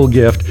incredible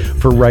gift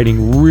for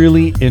writing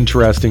really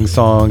interesting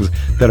songs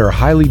that are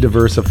highly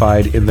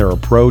diversified in their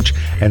approach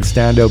and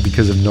stand out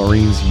because of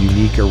Noreen's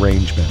unique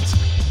arrangements.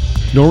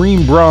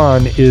 Noreen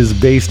Braun is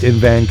based in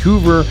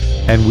Vancouver,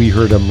 and we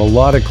heard a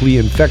melodically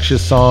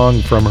infectious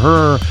song from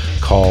her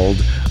called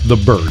The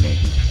Burning.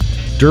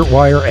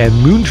 Dirtwire and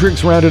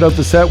Moontrix rounded out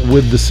the set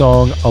with the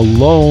song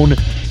Alone,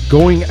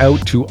 going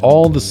out to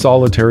all the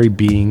solitary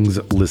beings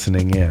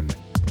listening in.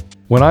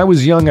 When I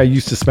was young, I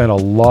used to spend a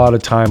lot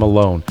of time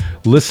alone,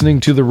 listening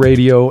to the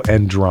radio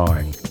and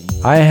drawing.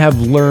 I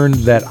have learned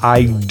that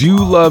I do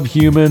love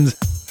humans,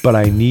 but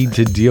I need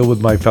to deal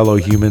with my fellow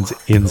humans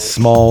in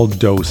small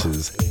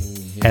doses.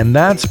 And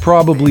that's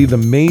probably the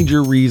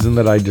major reason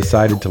that I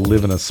decided to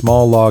live in a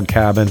small log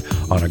cabin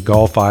on a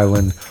Gulf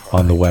island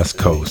on the West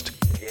Coast,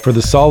 for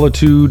the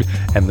solitude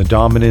and the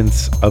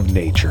dominance of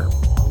nature.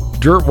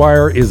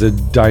 Dirtwire is a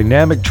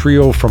dynamic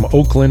trio from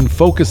Oakland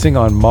focusing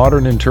on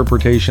modern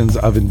interpretations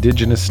of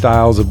indigenous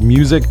styles of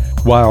music,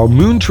 while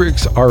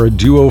Moontrix are a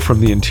duo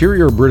from the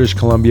interior of British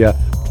Columbia,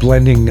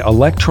 blending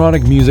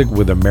electronic music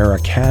with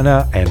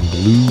Americana and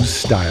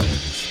blues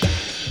stylings.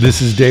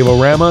 This is Dave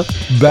Rama,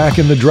 back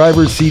in the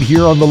driver's seat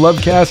here on the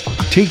Lovecast,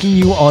 taking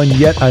you on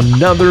yet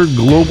another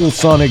global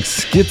sonic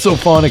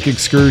schizophonic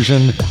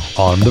excursion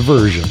on the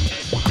version.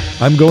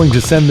 I'm going to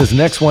send this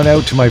next one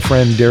out to my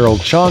friend Daryl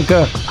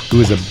Chonka,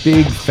 who is a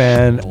big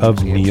fan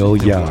of Neil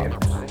Young.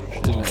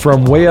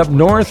 From way up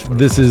north,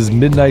 this is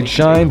Midnight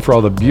Shine for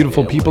all the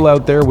beautiful people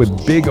out there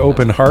with big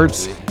open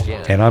hearts,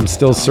 and I'm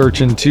still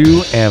searching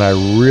too, and I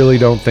really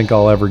don't think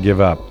I'll ever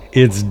give up.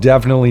 It's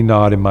definitely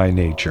not in my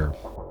nature.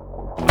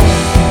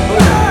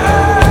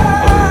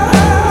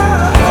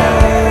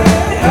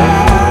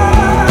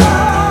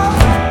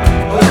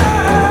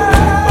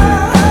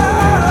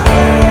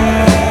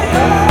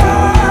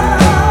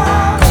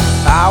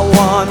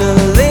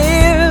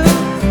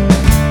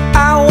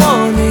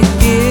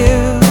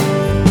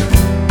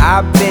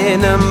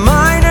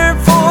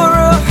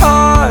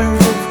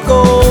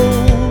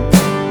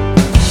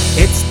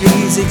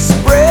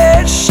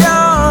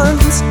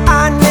 Expressions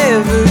I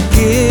never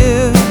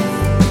give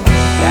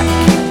that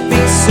keep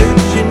me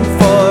searching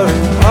for a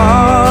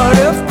heart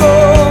of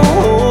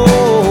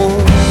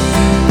gold,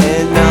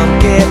 and I'm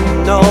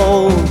getting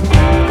old.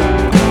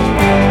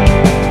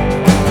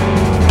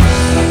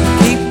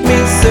 Keep me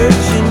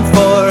searching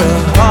for a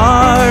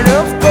heart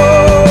of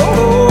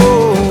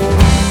gold,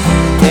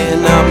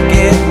 and I'm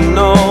getting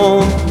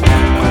old.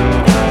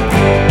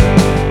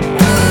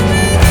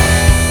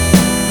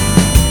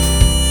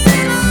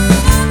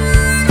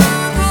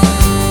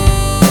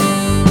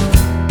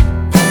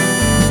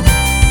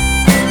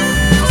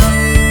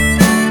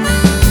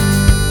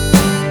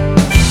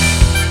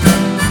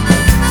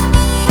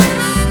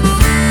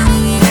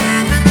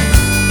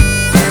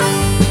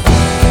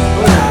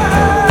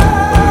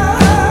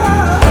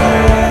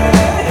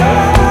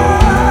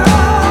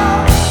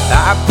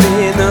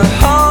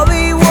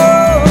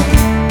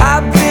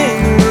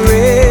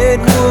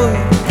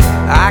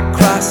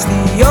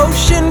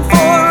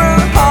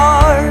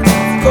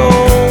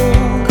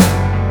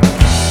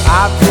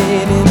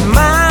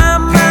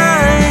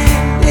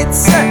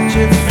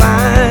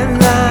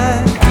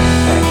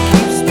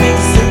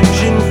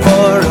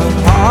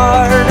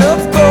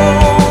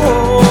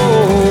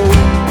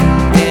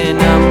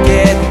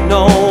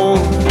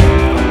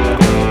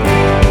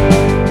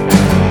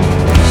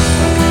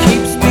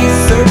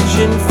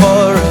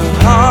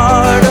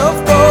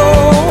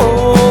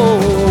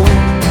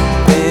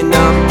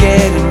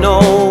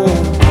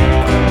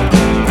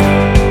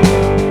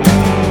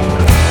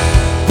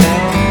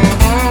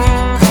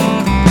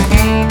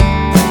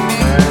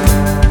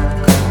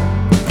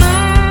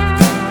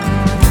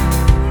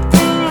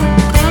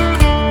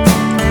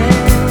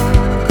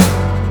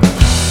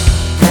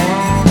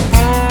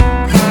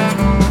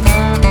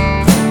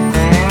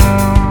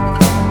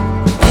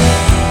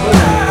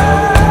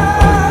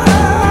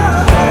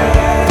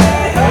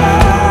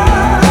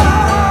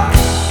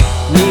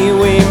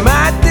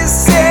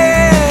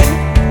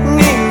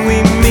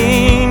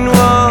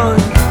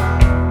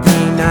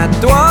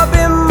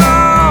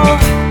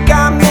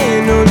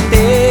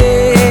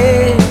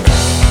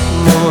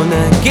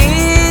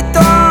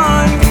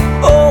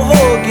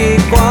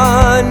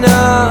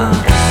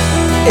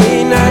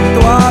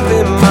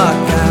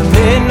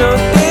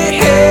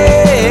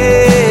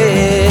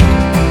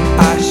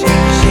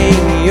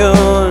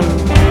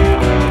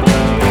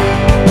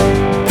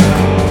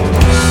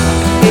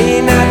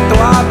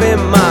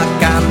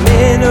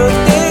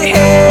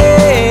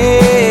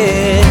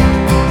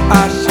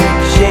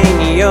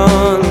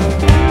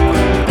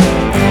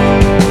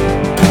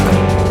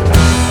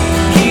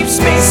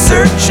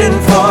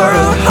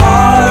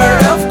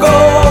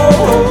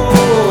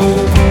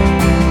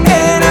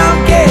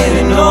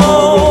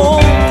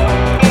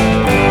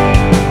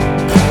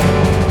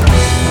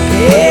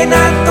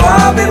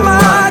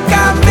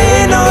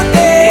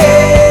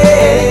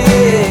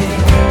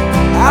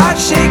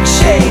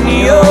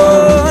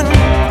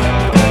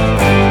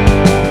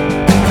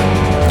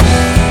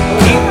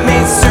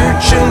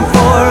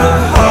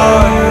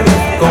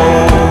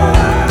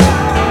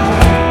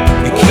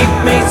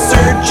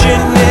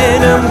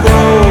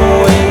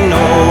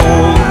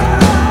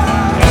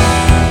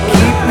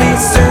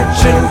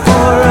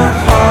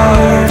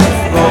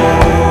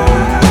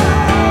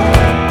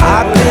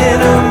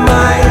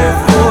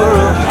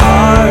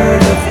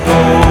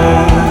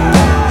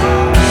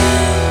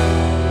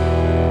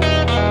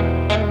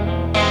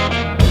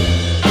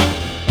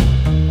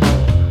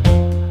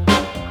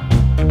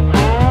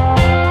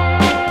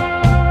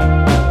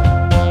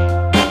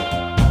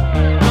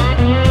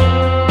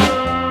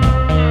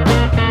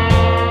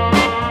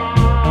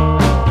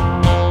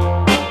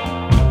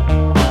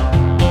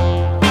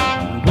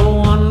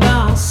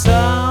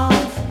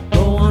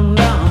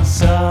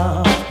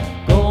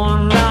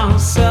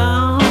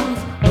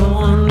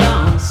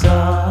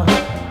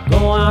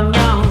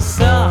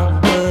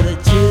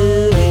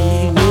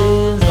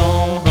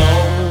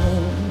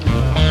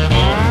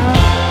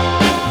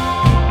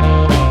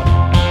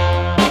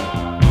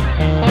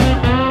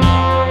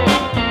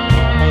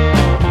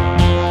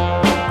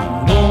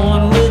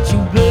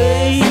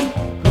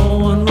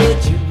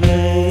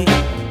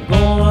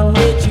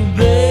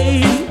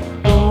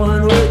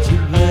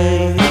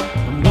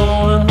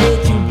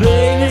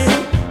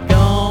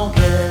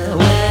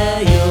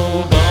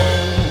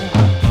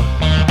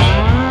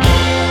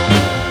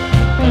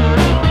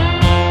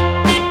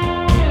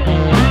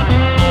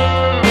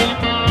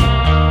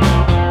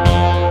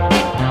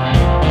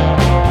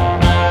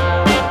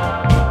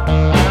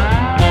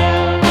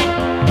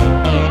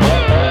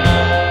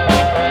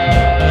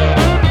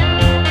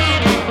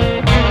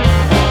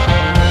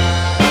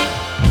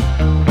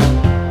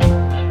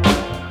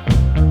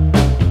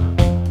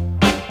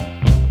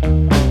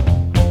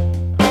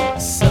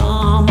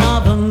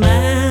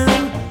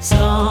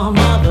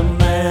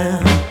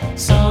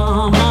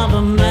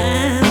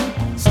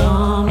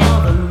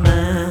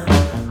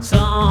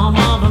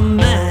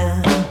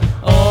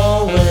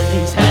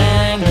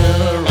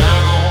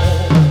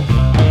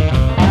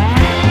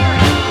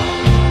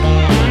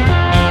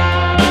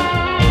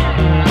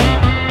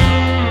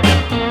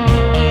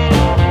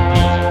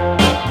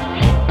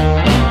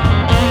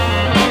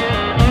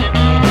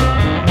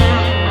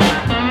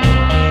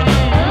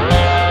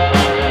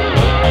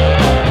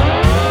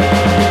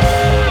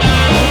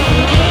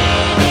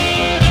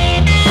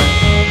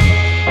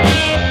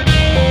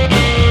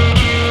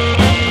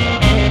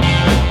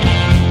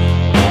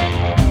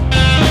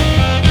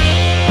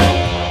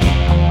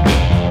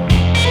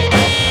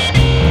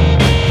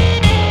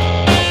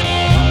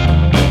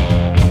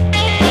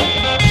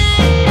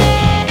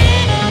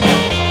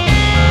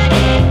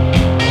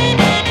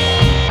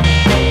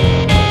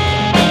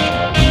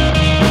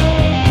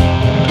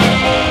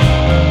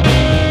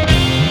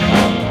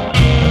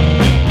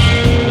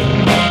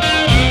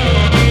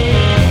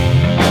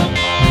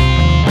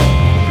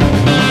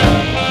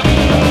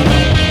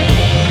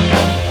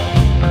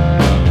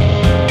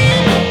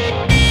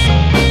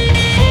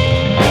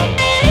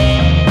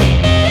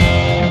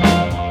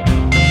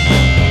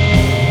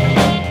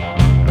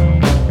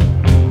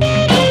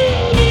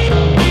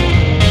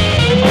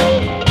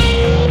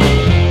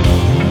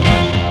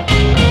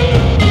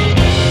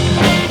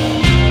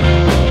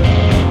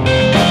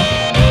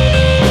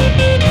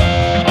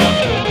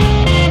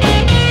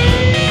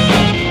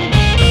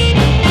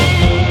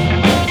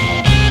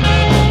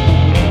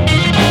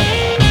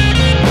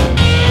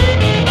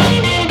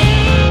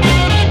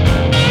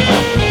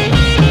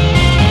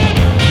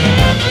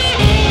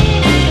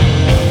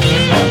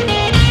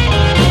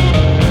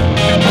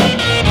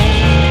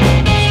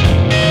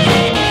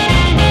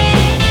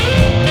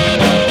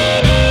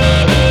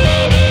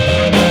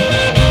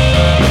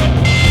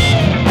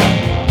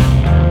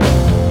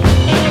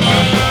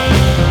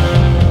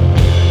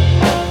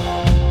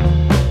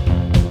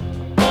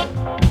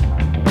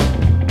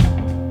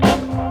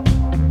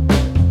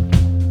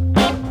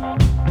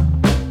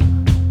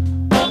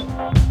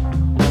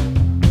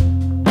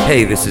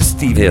 Hey, this is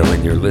Steve Hill,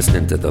 and you're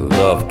listening to the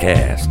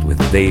Lovecast with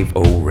Dave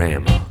O.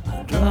 Rama.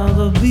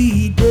 Rather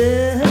be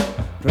dead,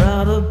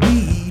 rather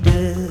be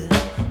dead,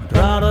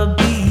 rather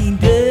be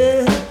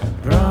dead,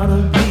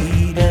 rather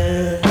be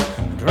dead,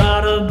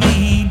 rather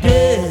be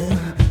dead,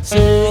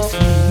 6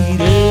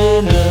 feet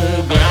in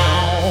the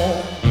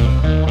ground.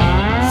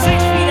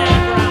 6 feet in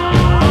the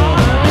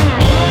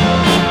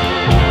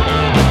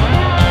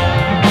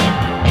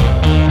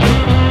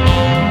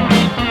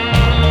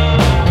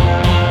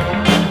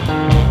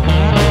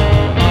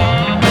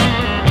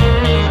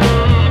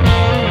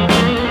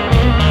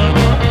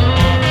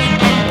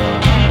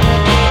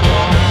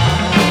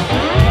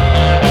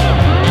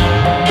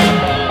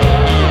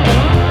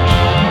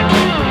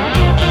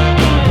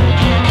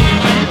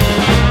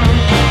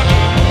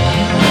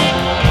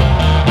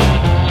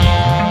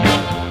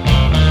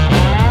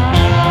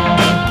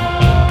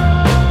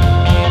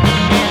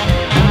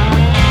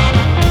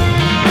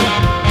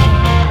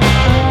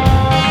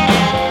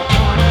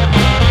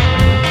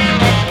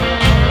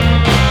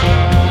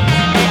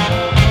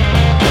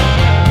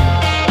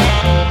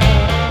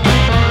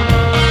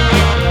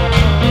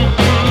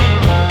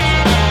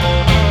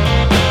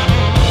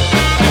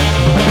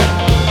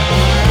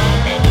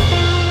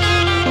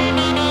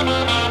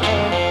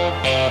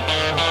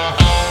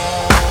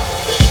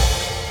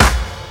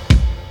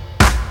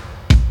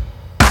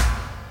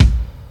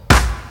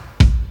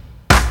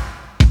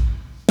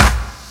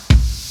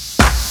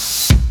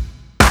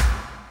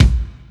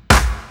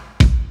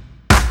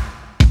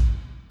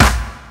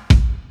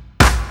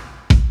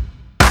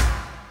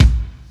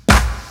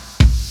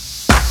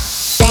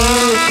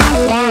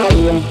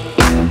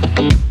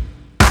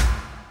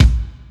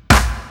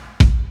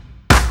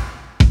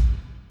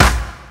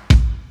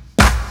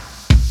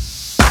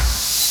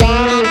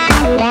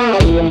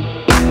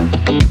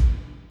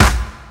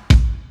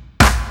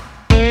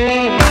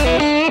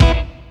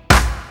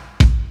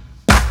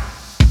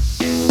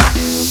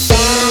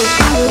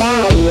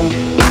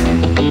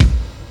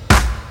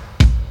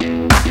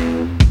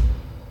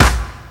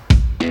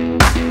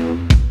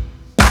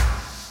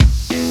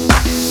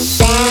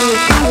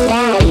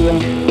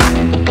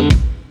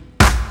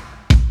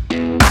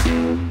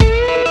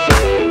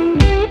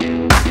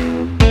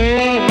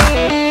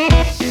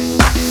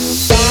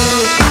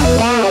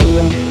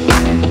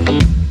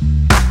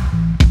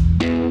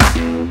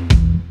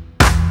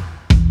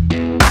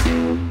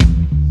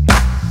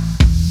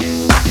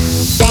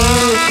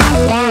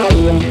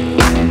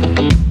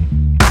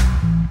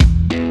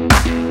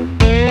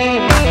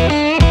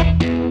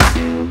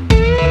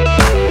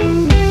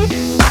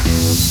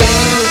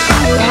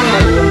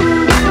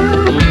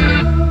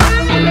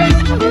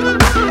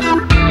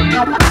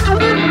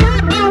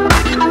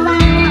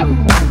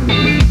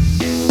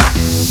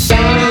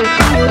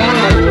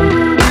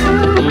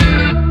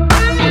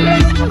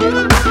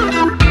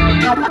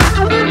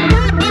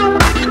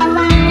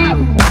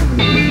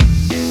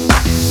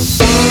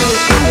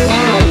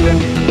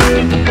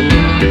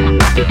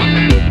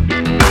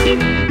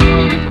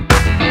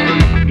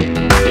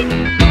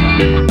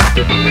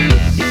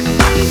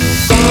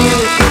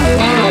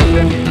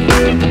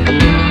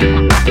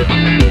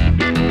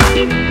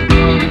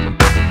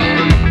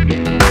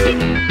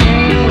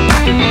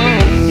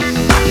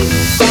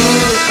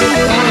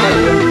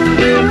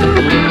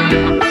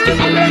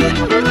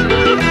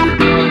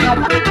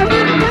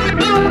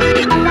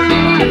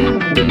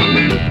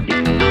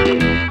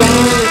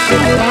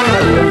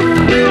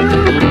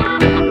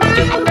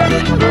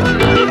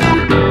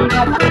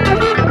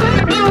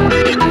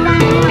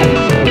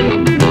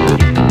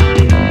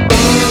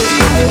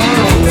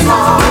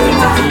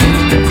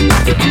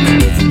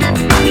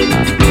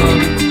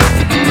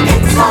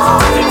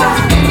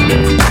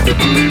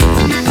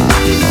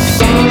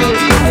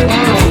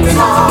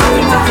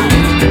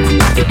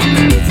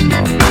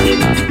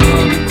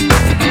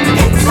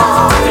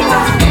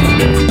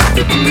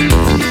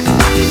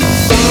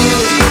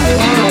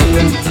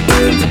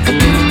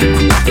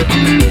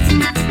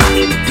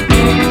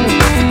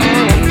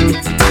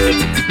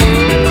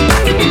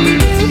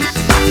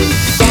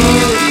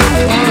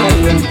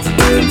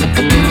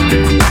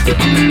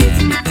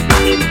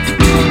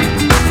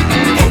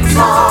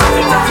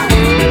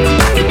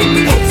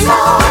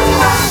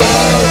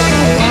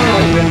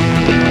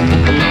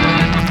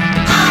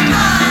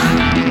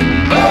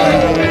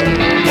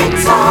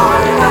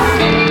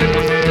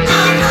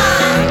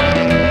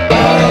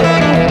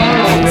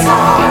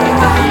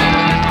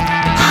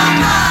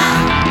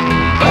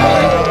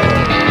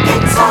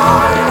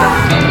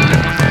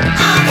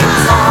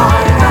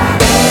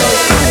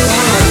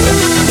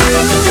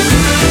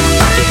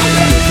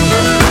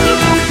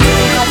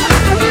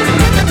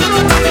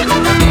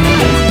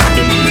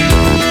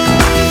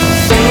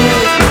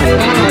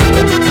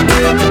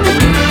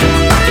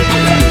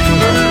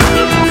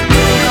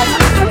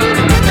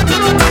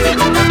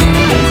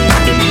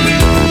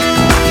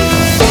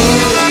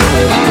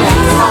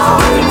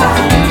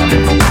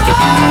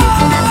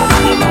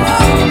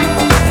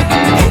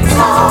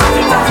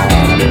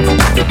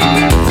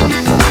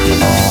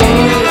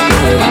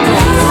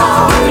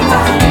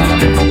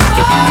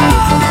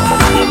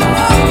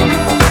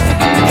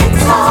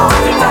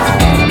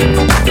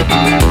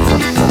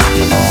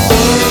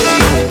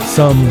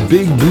Some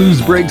big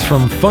blues breaks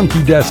from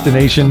Funky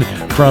Destination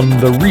from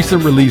the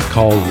recent release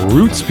called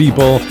Roots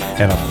People,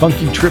 and a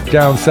funky trip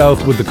down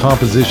south with the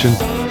composition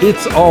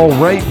It's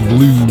Alright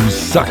Blues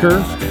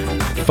Sucker.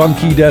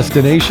 Funky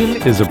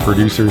Destination is a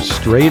producer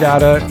straight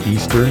outta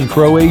Eastern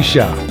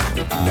Croatia.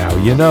 Now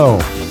you know.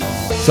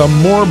 Some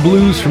more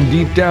blues from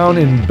deep down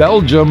in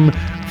Belgium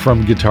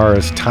from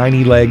guitarist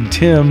Tiny Leg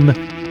Tim.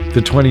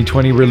 The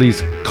 2020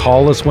 release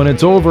Call Us When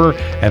It's Over,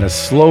 and a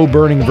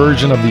slow-burning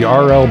version of the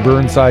R.L.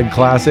 Burnside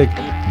classic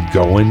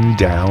Going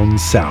Down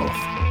South.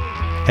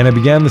 And I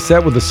began the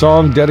set with a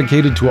song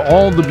dedicated to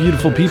all the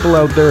beautiful people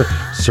out there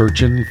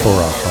searching for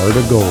a heart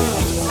of gold.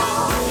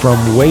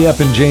 From way up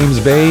in James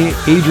Bay,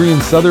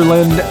 Adrian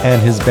Sutherland and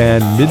his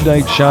band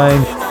Midnight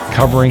Shine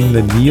covering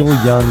the Neil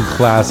Young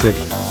classic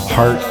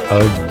Heart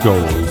of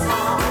Gold.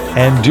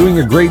 And doing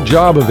a great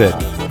job of it.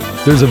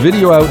 There's a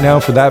video out now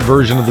for that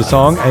version of the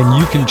song, and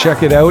you can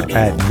check it out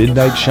at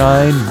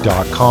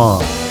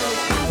midnightshine.com.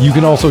 You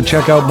can also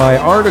check out my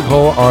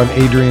article on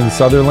Adrian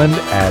Sutherland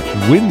at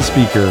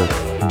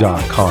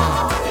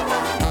windspeaker.com.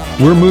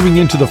 We're moving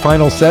into the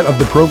final set of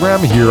the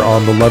program here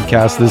on the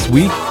Lovecast this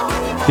week.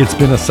 It's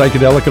been a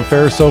psychedelic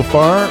affair so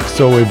far,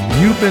 so if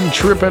you've been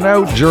tripping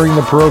out during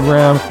the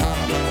program,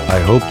 I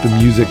hope the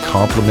music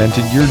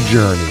complemented your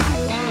journey.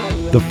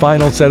 The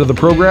final set of the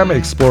program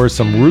explores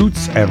some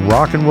roots and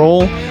rock and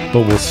roll,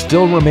 but will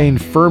still remain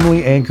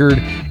firmly anchored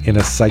in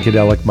a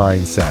psychedelic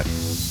mindset.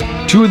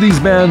 Two of these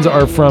bands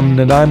are from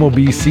Nanaimo,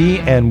 BC,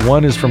 and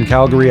one is from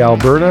Calgary,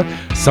 Alberta.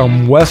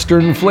 Some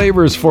Western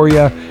flavors for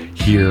you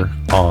here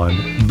on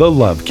the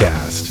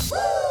Lovecast.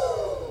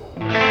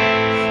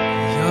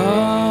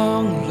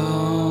 Young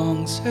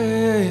lungs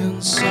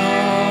and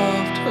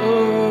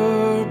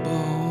softer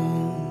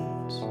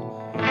bones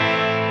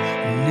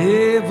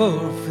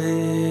never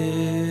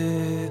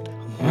fed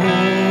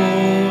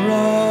more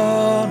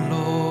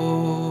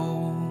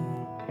alone.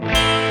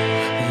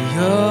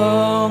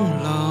 Young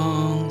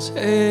lungs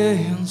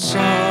and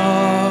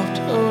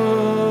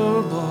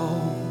softer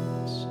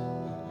bones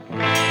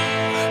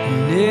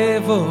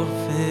never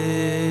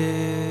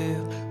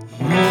fed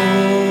more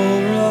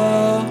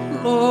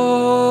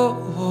alone.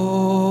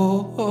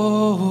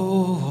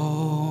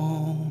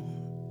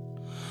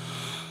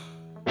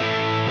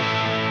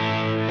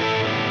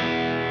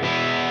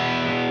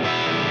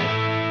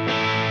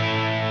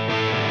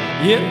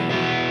 Yeah.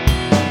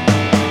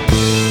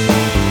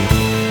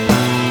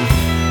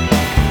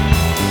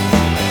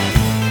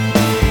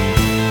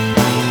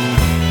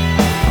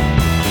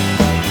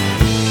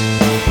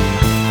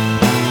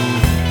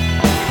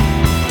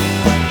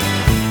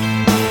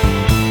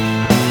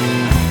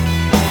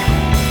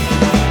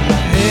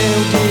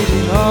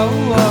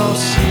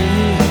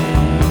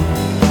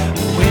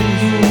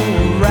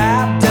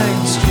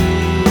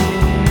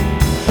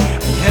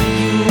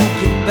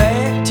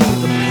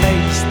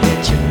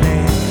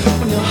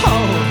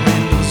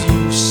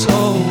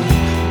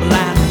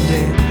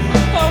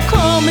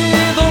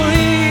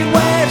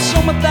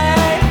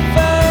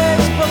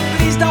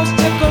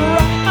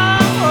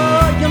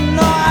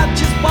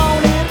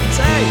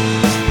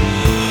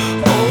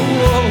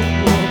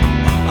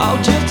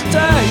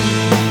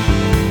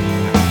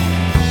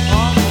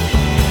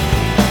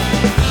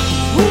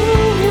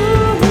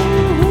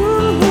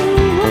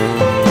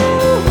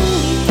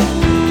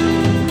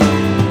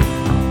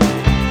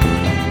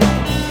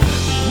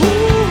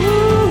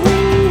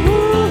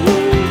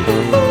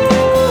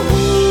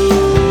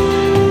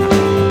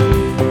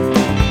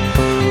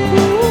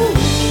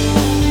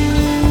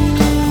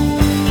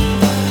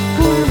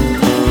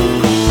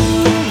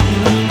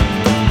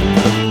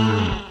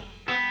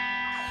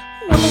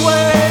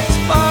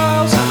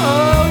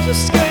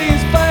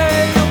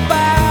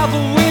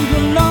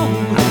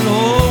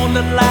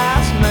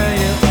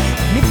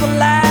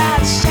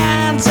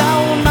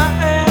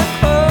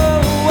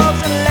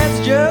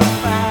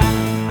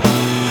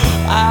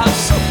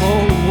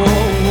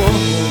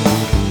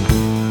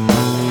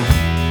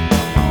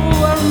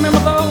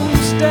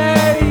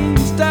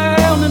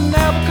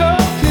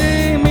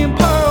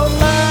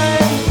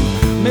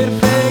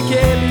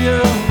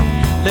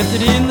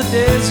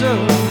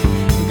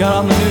 Got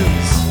on the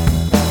news.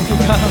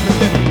 Got on the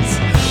news.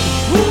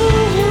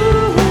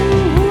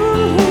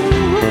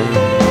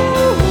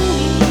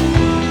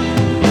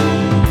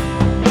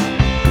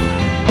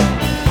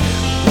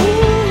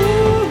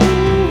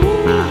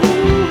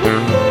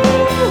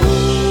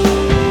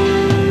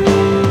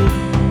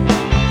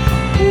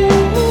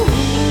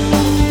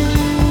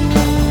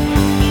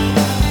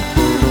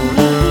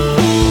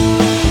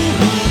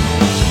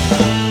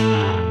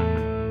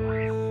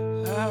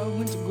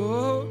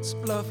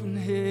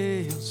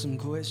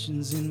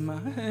 In my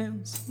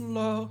hands,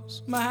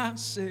 lost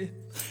myself.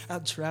 I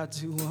tried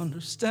to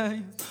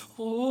understand,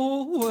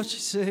 oh, what she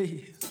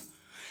said.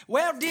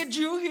 Well, did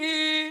you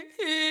hear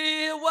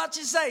what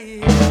she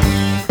said?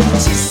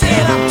 She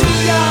said, I'm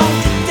too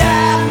young to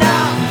die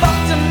now, I'm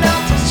fucked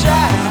enough to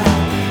try.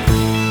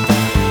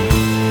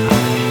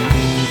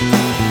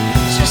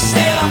 She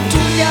said, I'm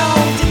too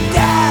young to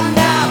die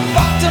now, I'm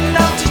fucked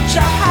enough to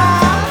try.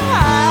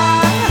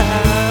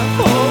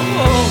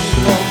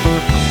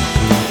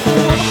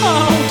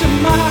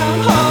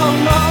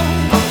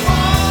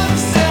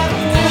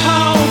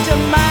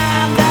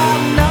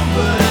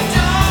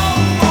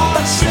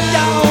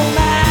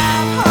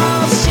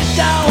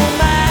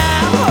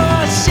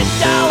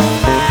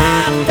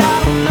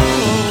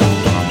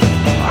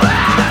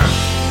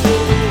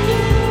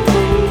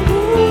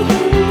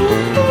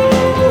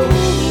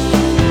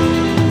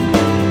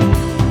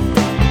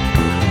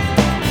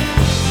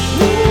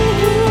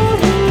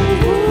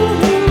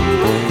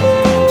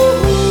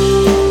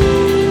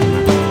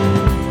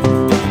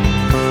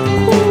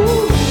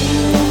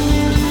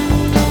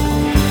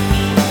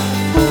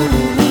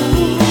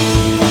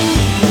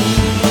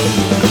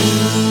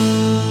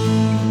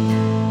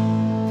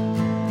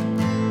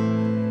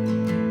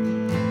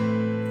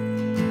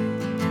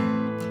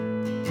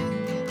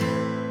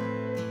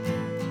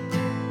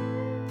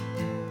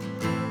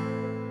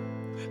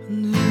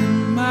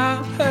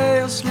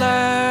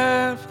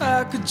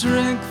 could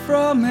drink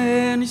from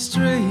any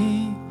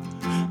stream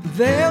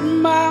that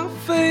my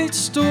feet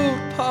stood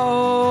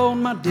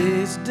upon, my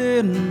days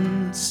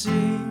didn't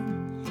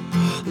seem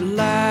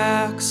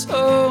like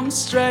some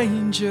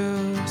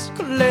stranger's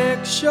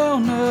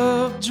collection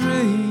of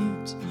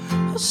dreams.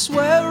 I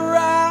swear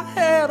I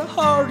had a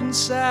heart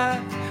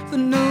inside that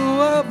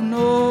knew of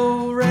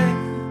no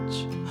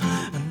rage,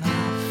 and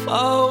I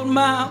fought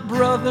my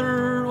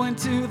brother, went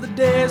to the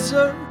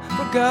desert,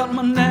 forgot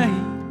my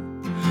name.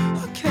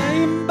 I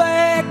came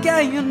back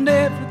and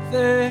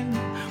everything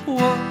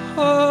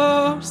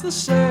was the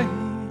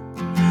same,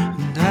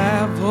 and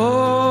I've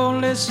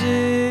only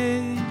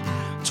seen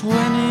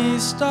 20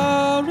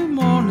 starry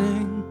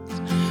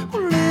mornings.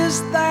 Well,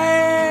 is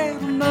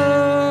that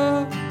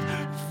enough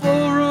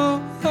for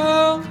a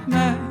young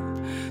man?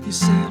 He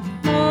said,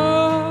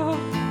 oh,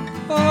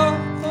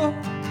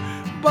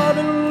 but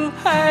it'll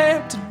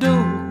have to do.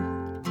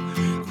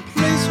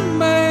 Please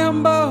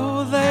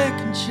remember they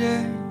can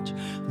change,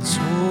 and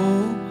so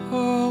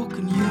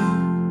can you.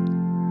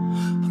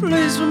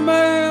 Please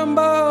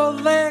remember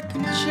they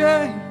can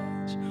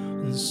change,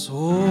 and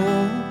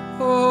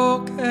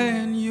so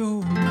can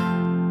you.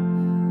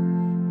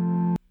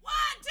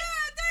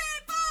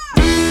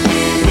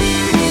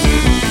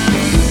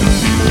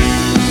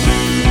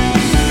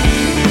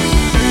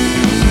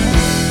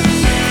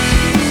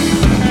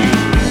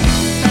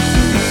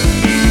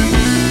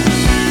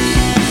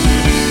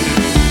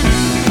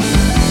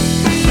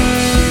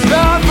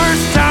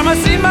 I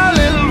see my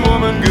little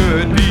woman,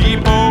 good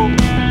people.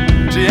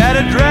 She had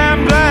a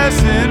dram glass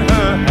in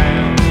her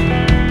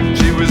hand.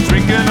 She was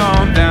drinking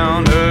on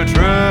down her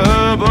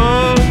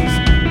troubles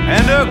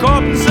and her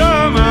courting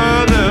some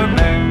other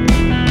man.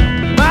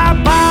 My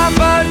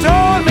papa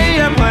told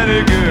me I'm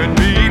plenty good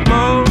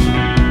people.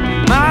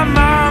 My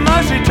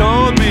mama, she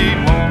told me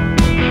more.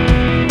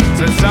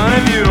 Said, son,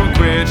 if you don't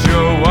quit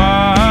your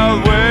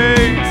wild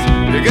ways,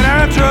 you're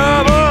gonna have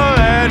trouble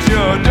at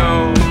your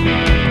door.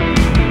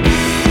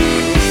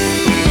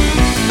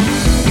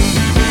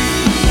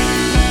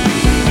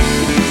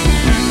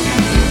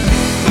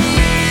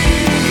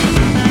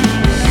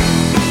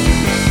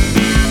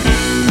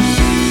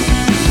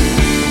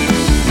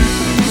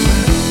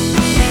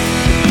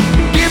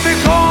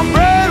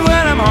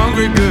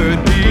 Good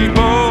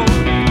people,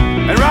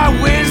 and rye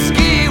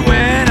whiskey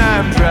when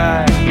I'm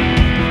dry.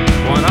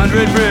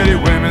 100 pretty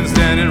women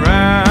standing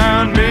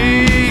round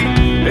me.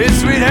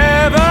 It's sweet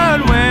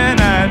heaven when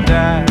I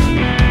die.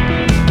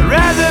 I'd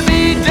rather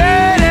be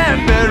dead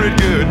and buried,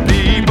 good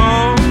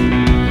people.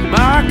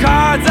 My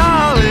cards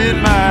all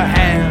in my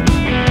hand,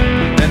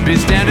 than be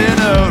standing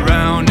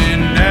around in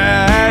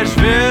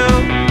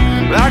Nashville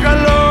like a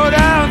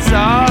low-down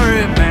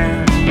sorry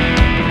man.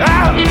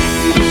 Ow!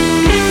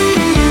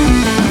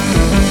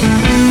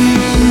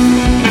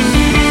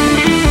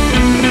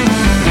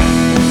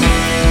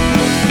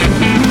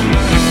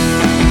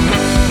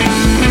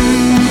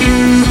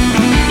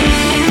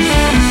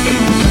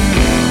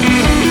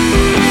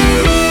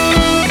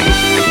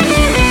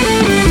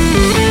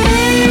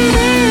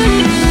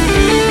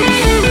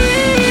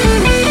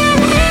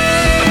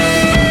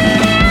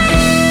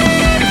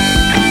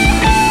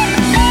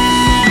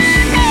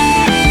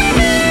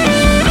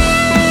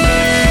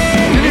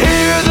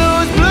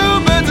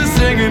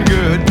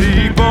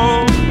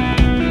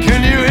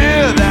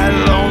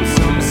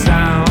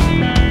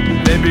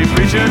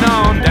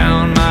 On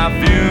down my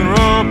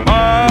funeral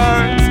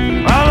parts,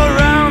 all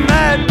around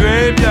that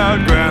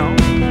graveyard ground.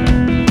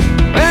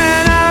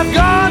 When I've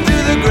gone to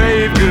the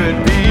grave, good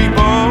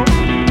people,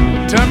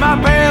 turn my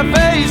pale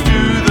face to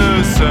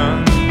the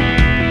sun.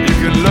 You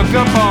can look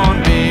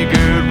upon me,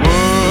 good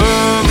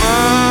woman,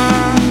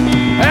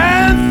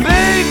 and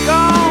think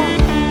on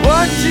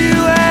what you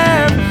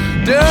have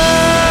done.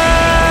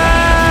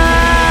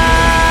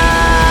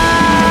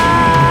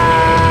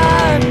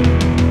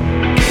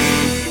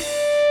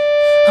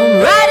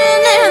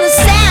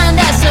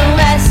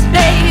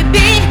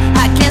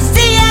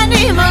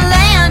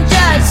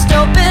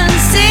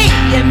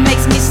 It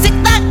makes me sick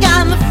like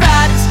I'm a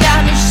fraud. It's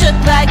got me shook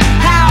like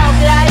how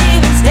could I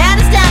even stand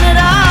at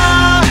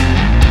all?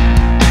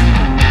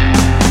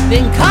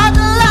 Been called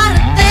a lot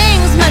of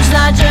things much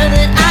larger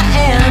than I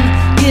am,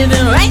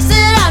 given ranks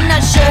that I'm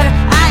not sure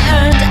I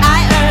earned.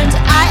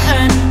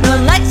 No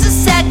likes a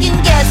second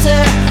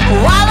guesser,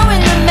 wallow in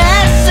the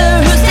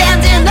messer, who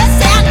stands in the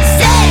sand and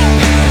say,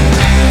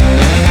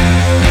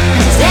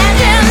 stand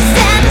in the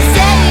sand and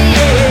say,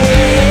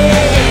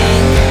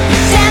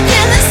 stand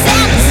in the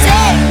sand and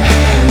say,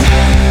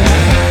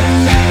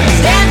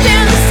 stand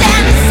in the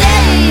sand and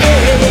say,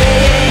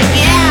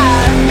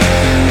 yeah.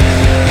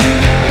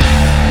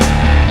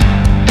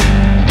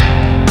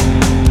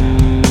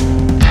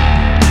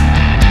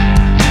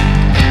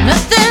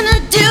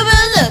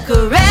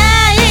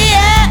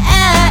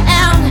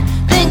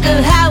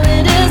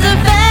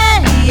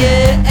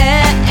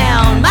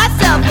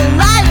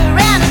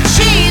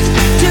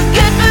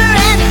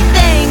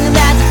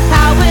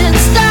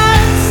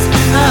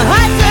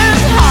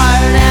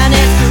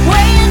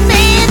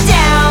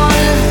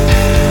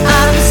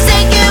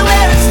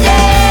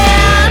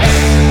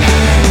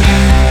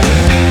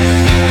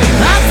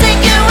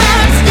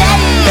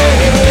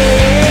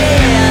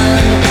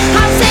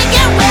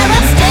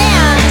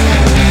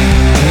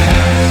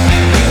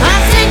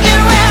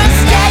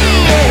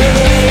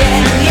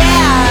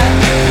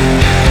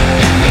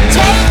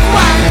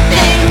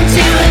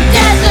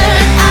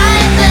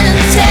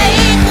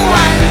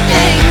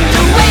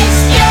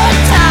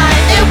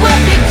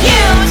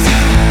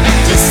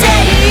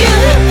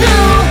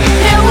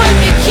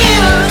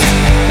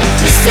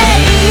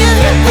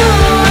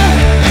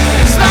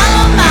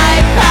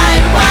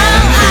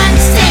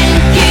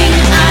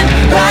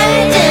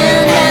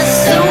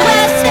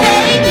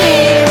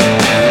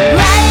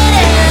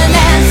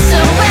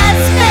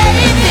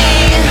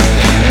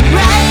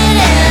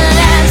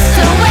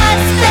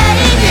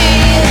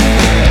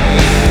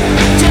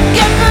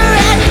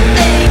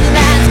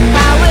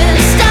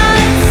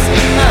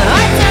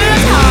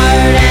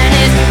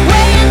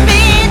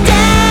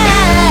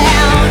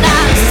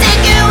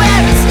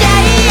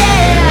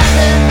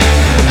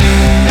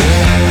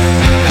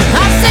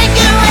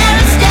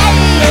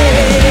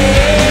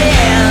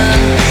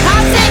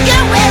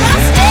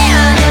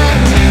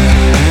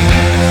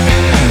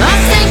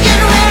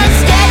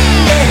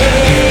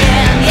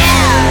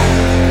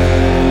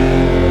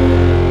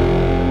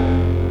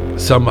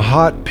 Some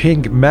hot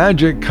pink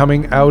magic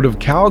coming out of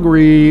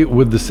Calgary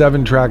with the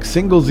 7-track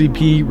singles EP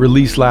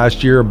released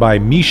last year by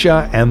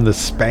Misha and the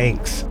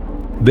Spanks.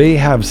 They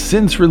have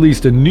since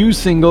released a new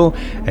single,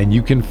 and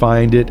you can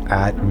find it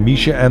at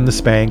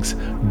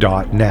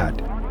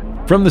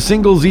mishaandthespanks.net. From the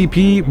singles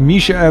EP,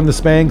 Misha and the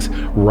Spanks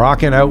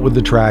rocking out with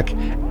the track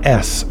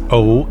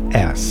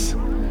SOS.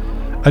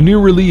 A new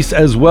release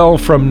as well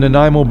from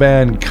Nanaimo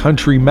band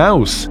Country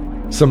Mouse,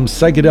 some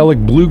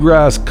psychedelic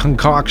bluegrass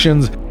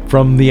concoctions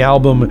from the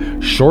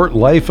album Short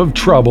Life of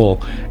Trouble,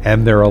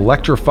 and their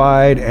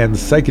electrified and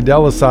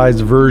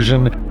psychedelicized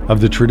version of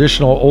the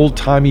traditional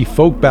old-timey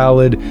folk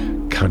ballad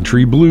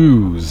Country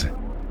Blues.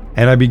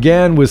 And I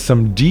began with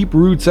some deep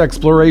roots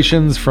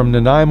explorations from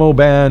Nanaimo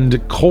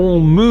band Coal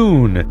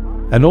Moon,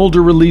 an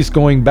older release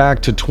going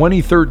back to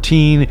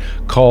 2013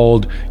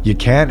 called You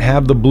Can't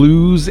Have the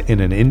Blues in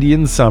an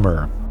Indian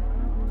Summer.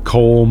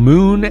 Coal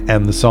Moon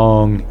and the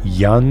song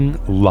Young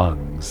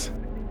Lungs.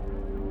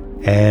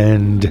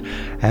 And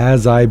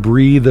as I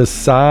breathe a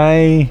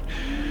sigh,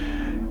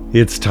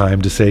 it's time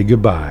to say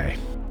goodbye.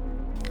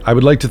 I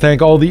would like to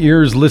thank all the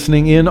ears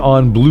listening in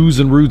on Blues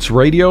and Roots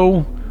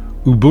Radio,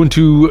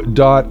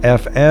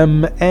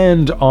 Ubuntu.fm,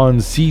 and on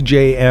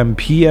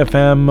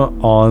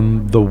CJMP-FM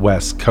on the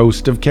west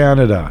coast of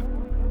Canada.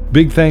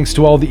 Big thanks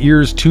to all the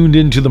ears tuned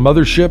into the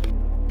mothership,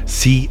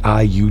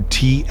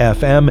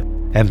 CIUT-FM,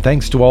 and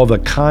thanks to all the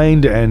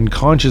kind and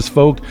conscious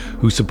folk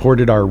who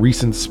supported our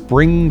recent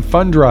spring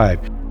fund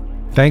drive.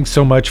 Thanks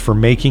so much for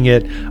making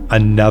it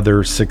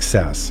another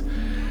success.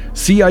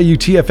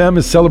 CIUT-FM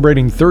is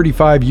celebrating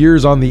 35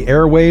 years on the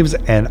airwaves,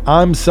 and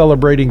I'm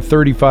celebrating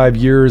 35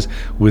 years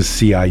with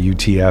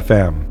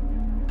CIUT-FM.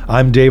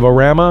 I'm Dave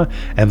Rama,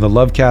 and the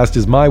Lovecast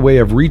is my way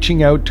of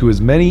reaching out to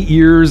as many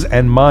ears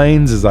and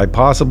minds as I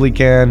possibly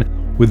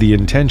can with the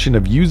intention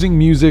of using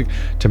music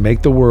to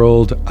make the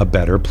world a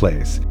better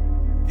place.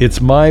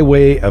 It's my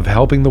way of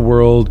helping the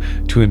world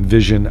to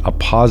envision a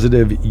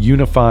positive,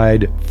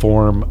 unified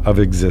form of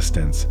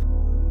existence.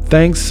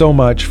 Thanks so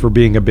much for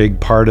being a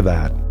big part of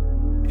that.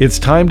 It's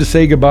time to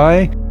say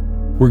goodbye.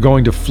 We're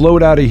going to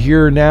float out of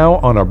here now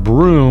on a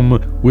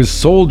broom with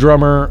soul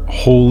drummer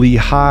Holy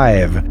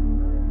Hive.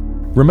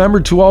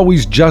 Remember to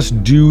always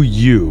just do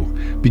you,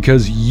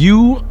 because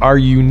you are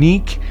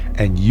unique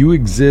and you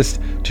exist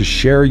to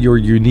share your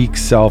unique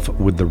self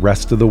with the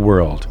rest of the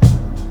world.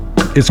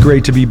 It's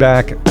great to be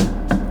back.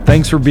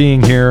 Thanks for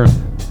being here.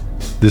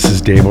 This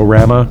is Dave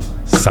Rama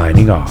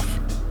signing off.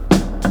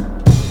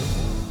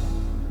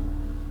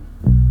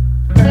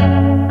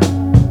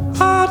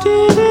 I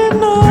didn't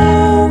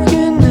know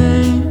your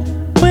name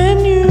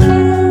when you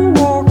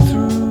walked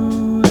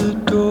through the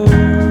door.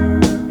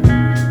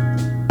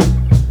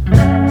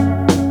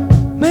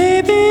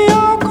 Maybe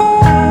I'll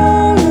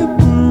call you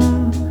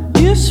broom.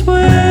 You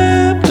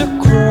swept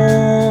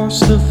across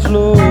the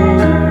floor.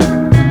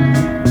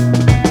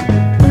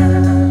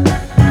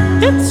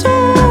 It's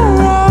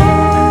alright,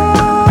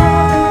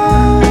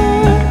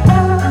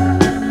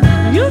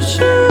 you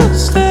should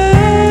stay.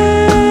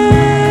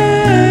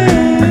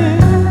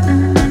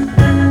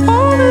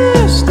 All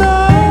this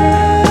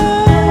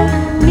night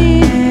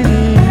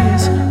needed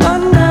is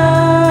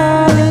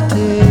another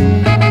day.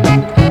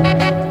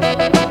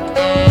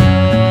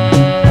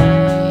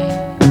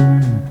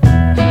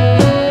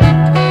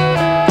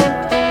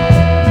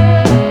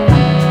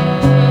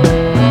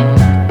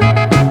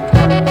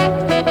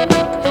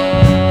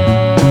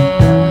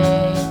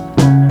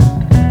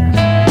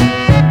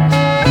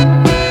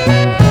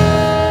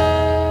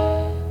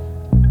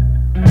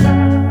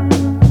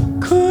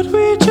 Could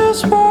we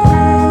just walk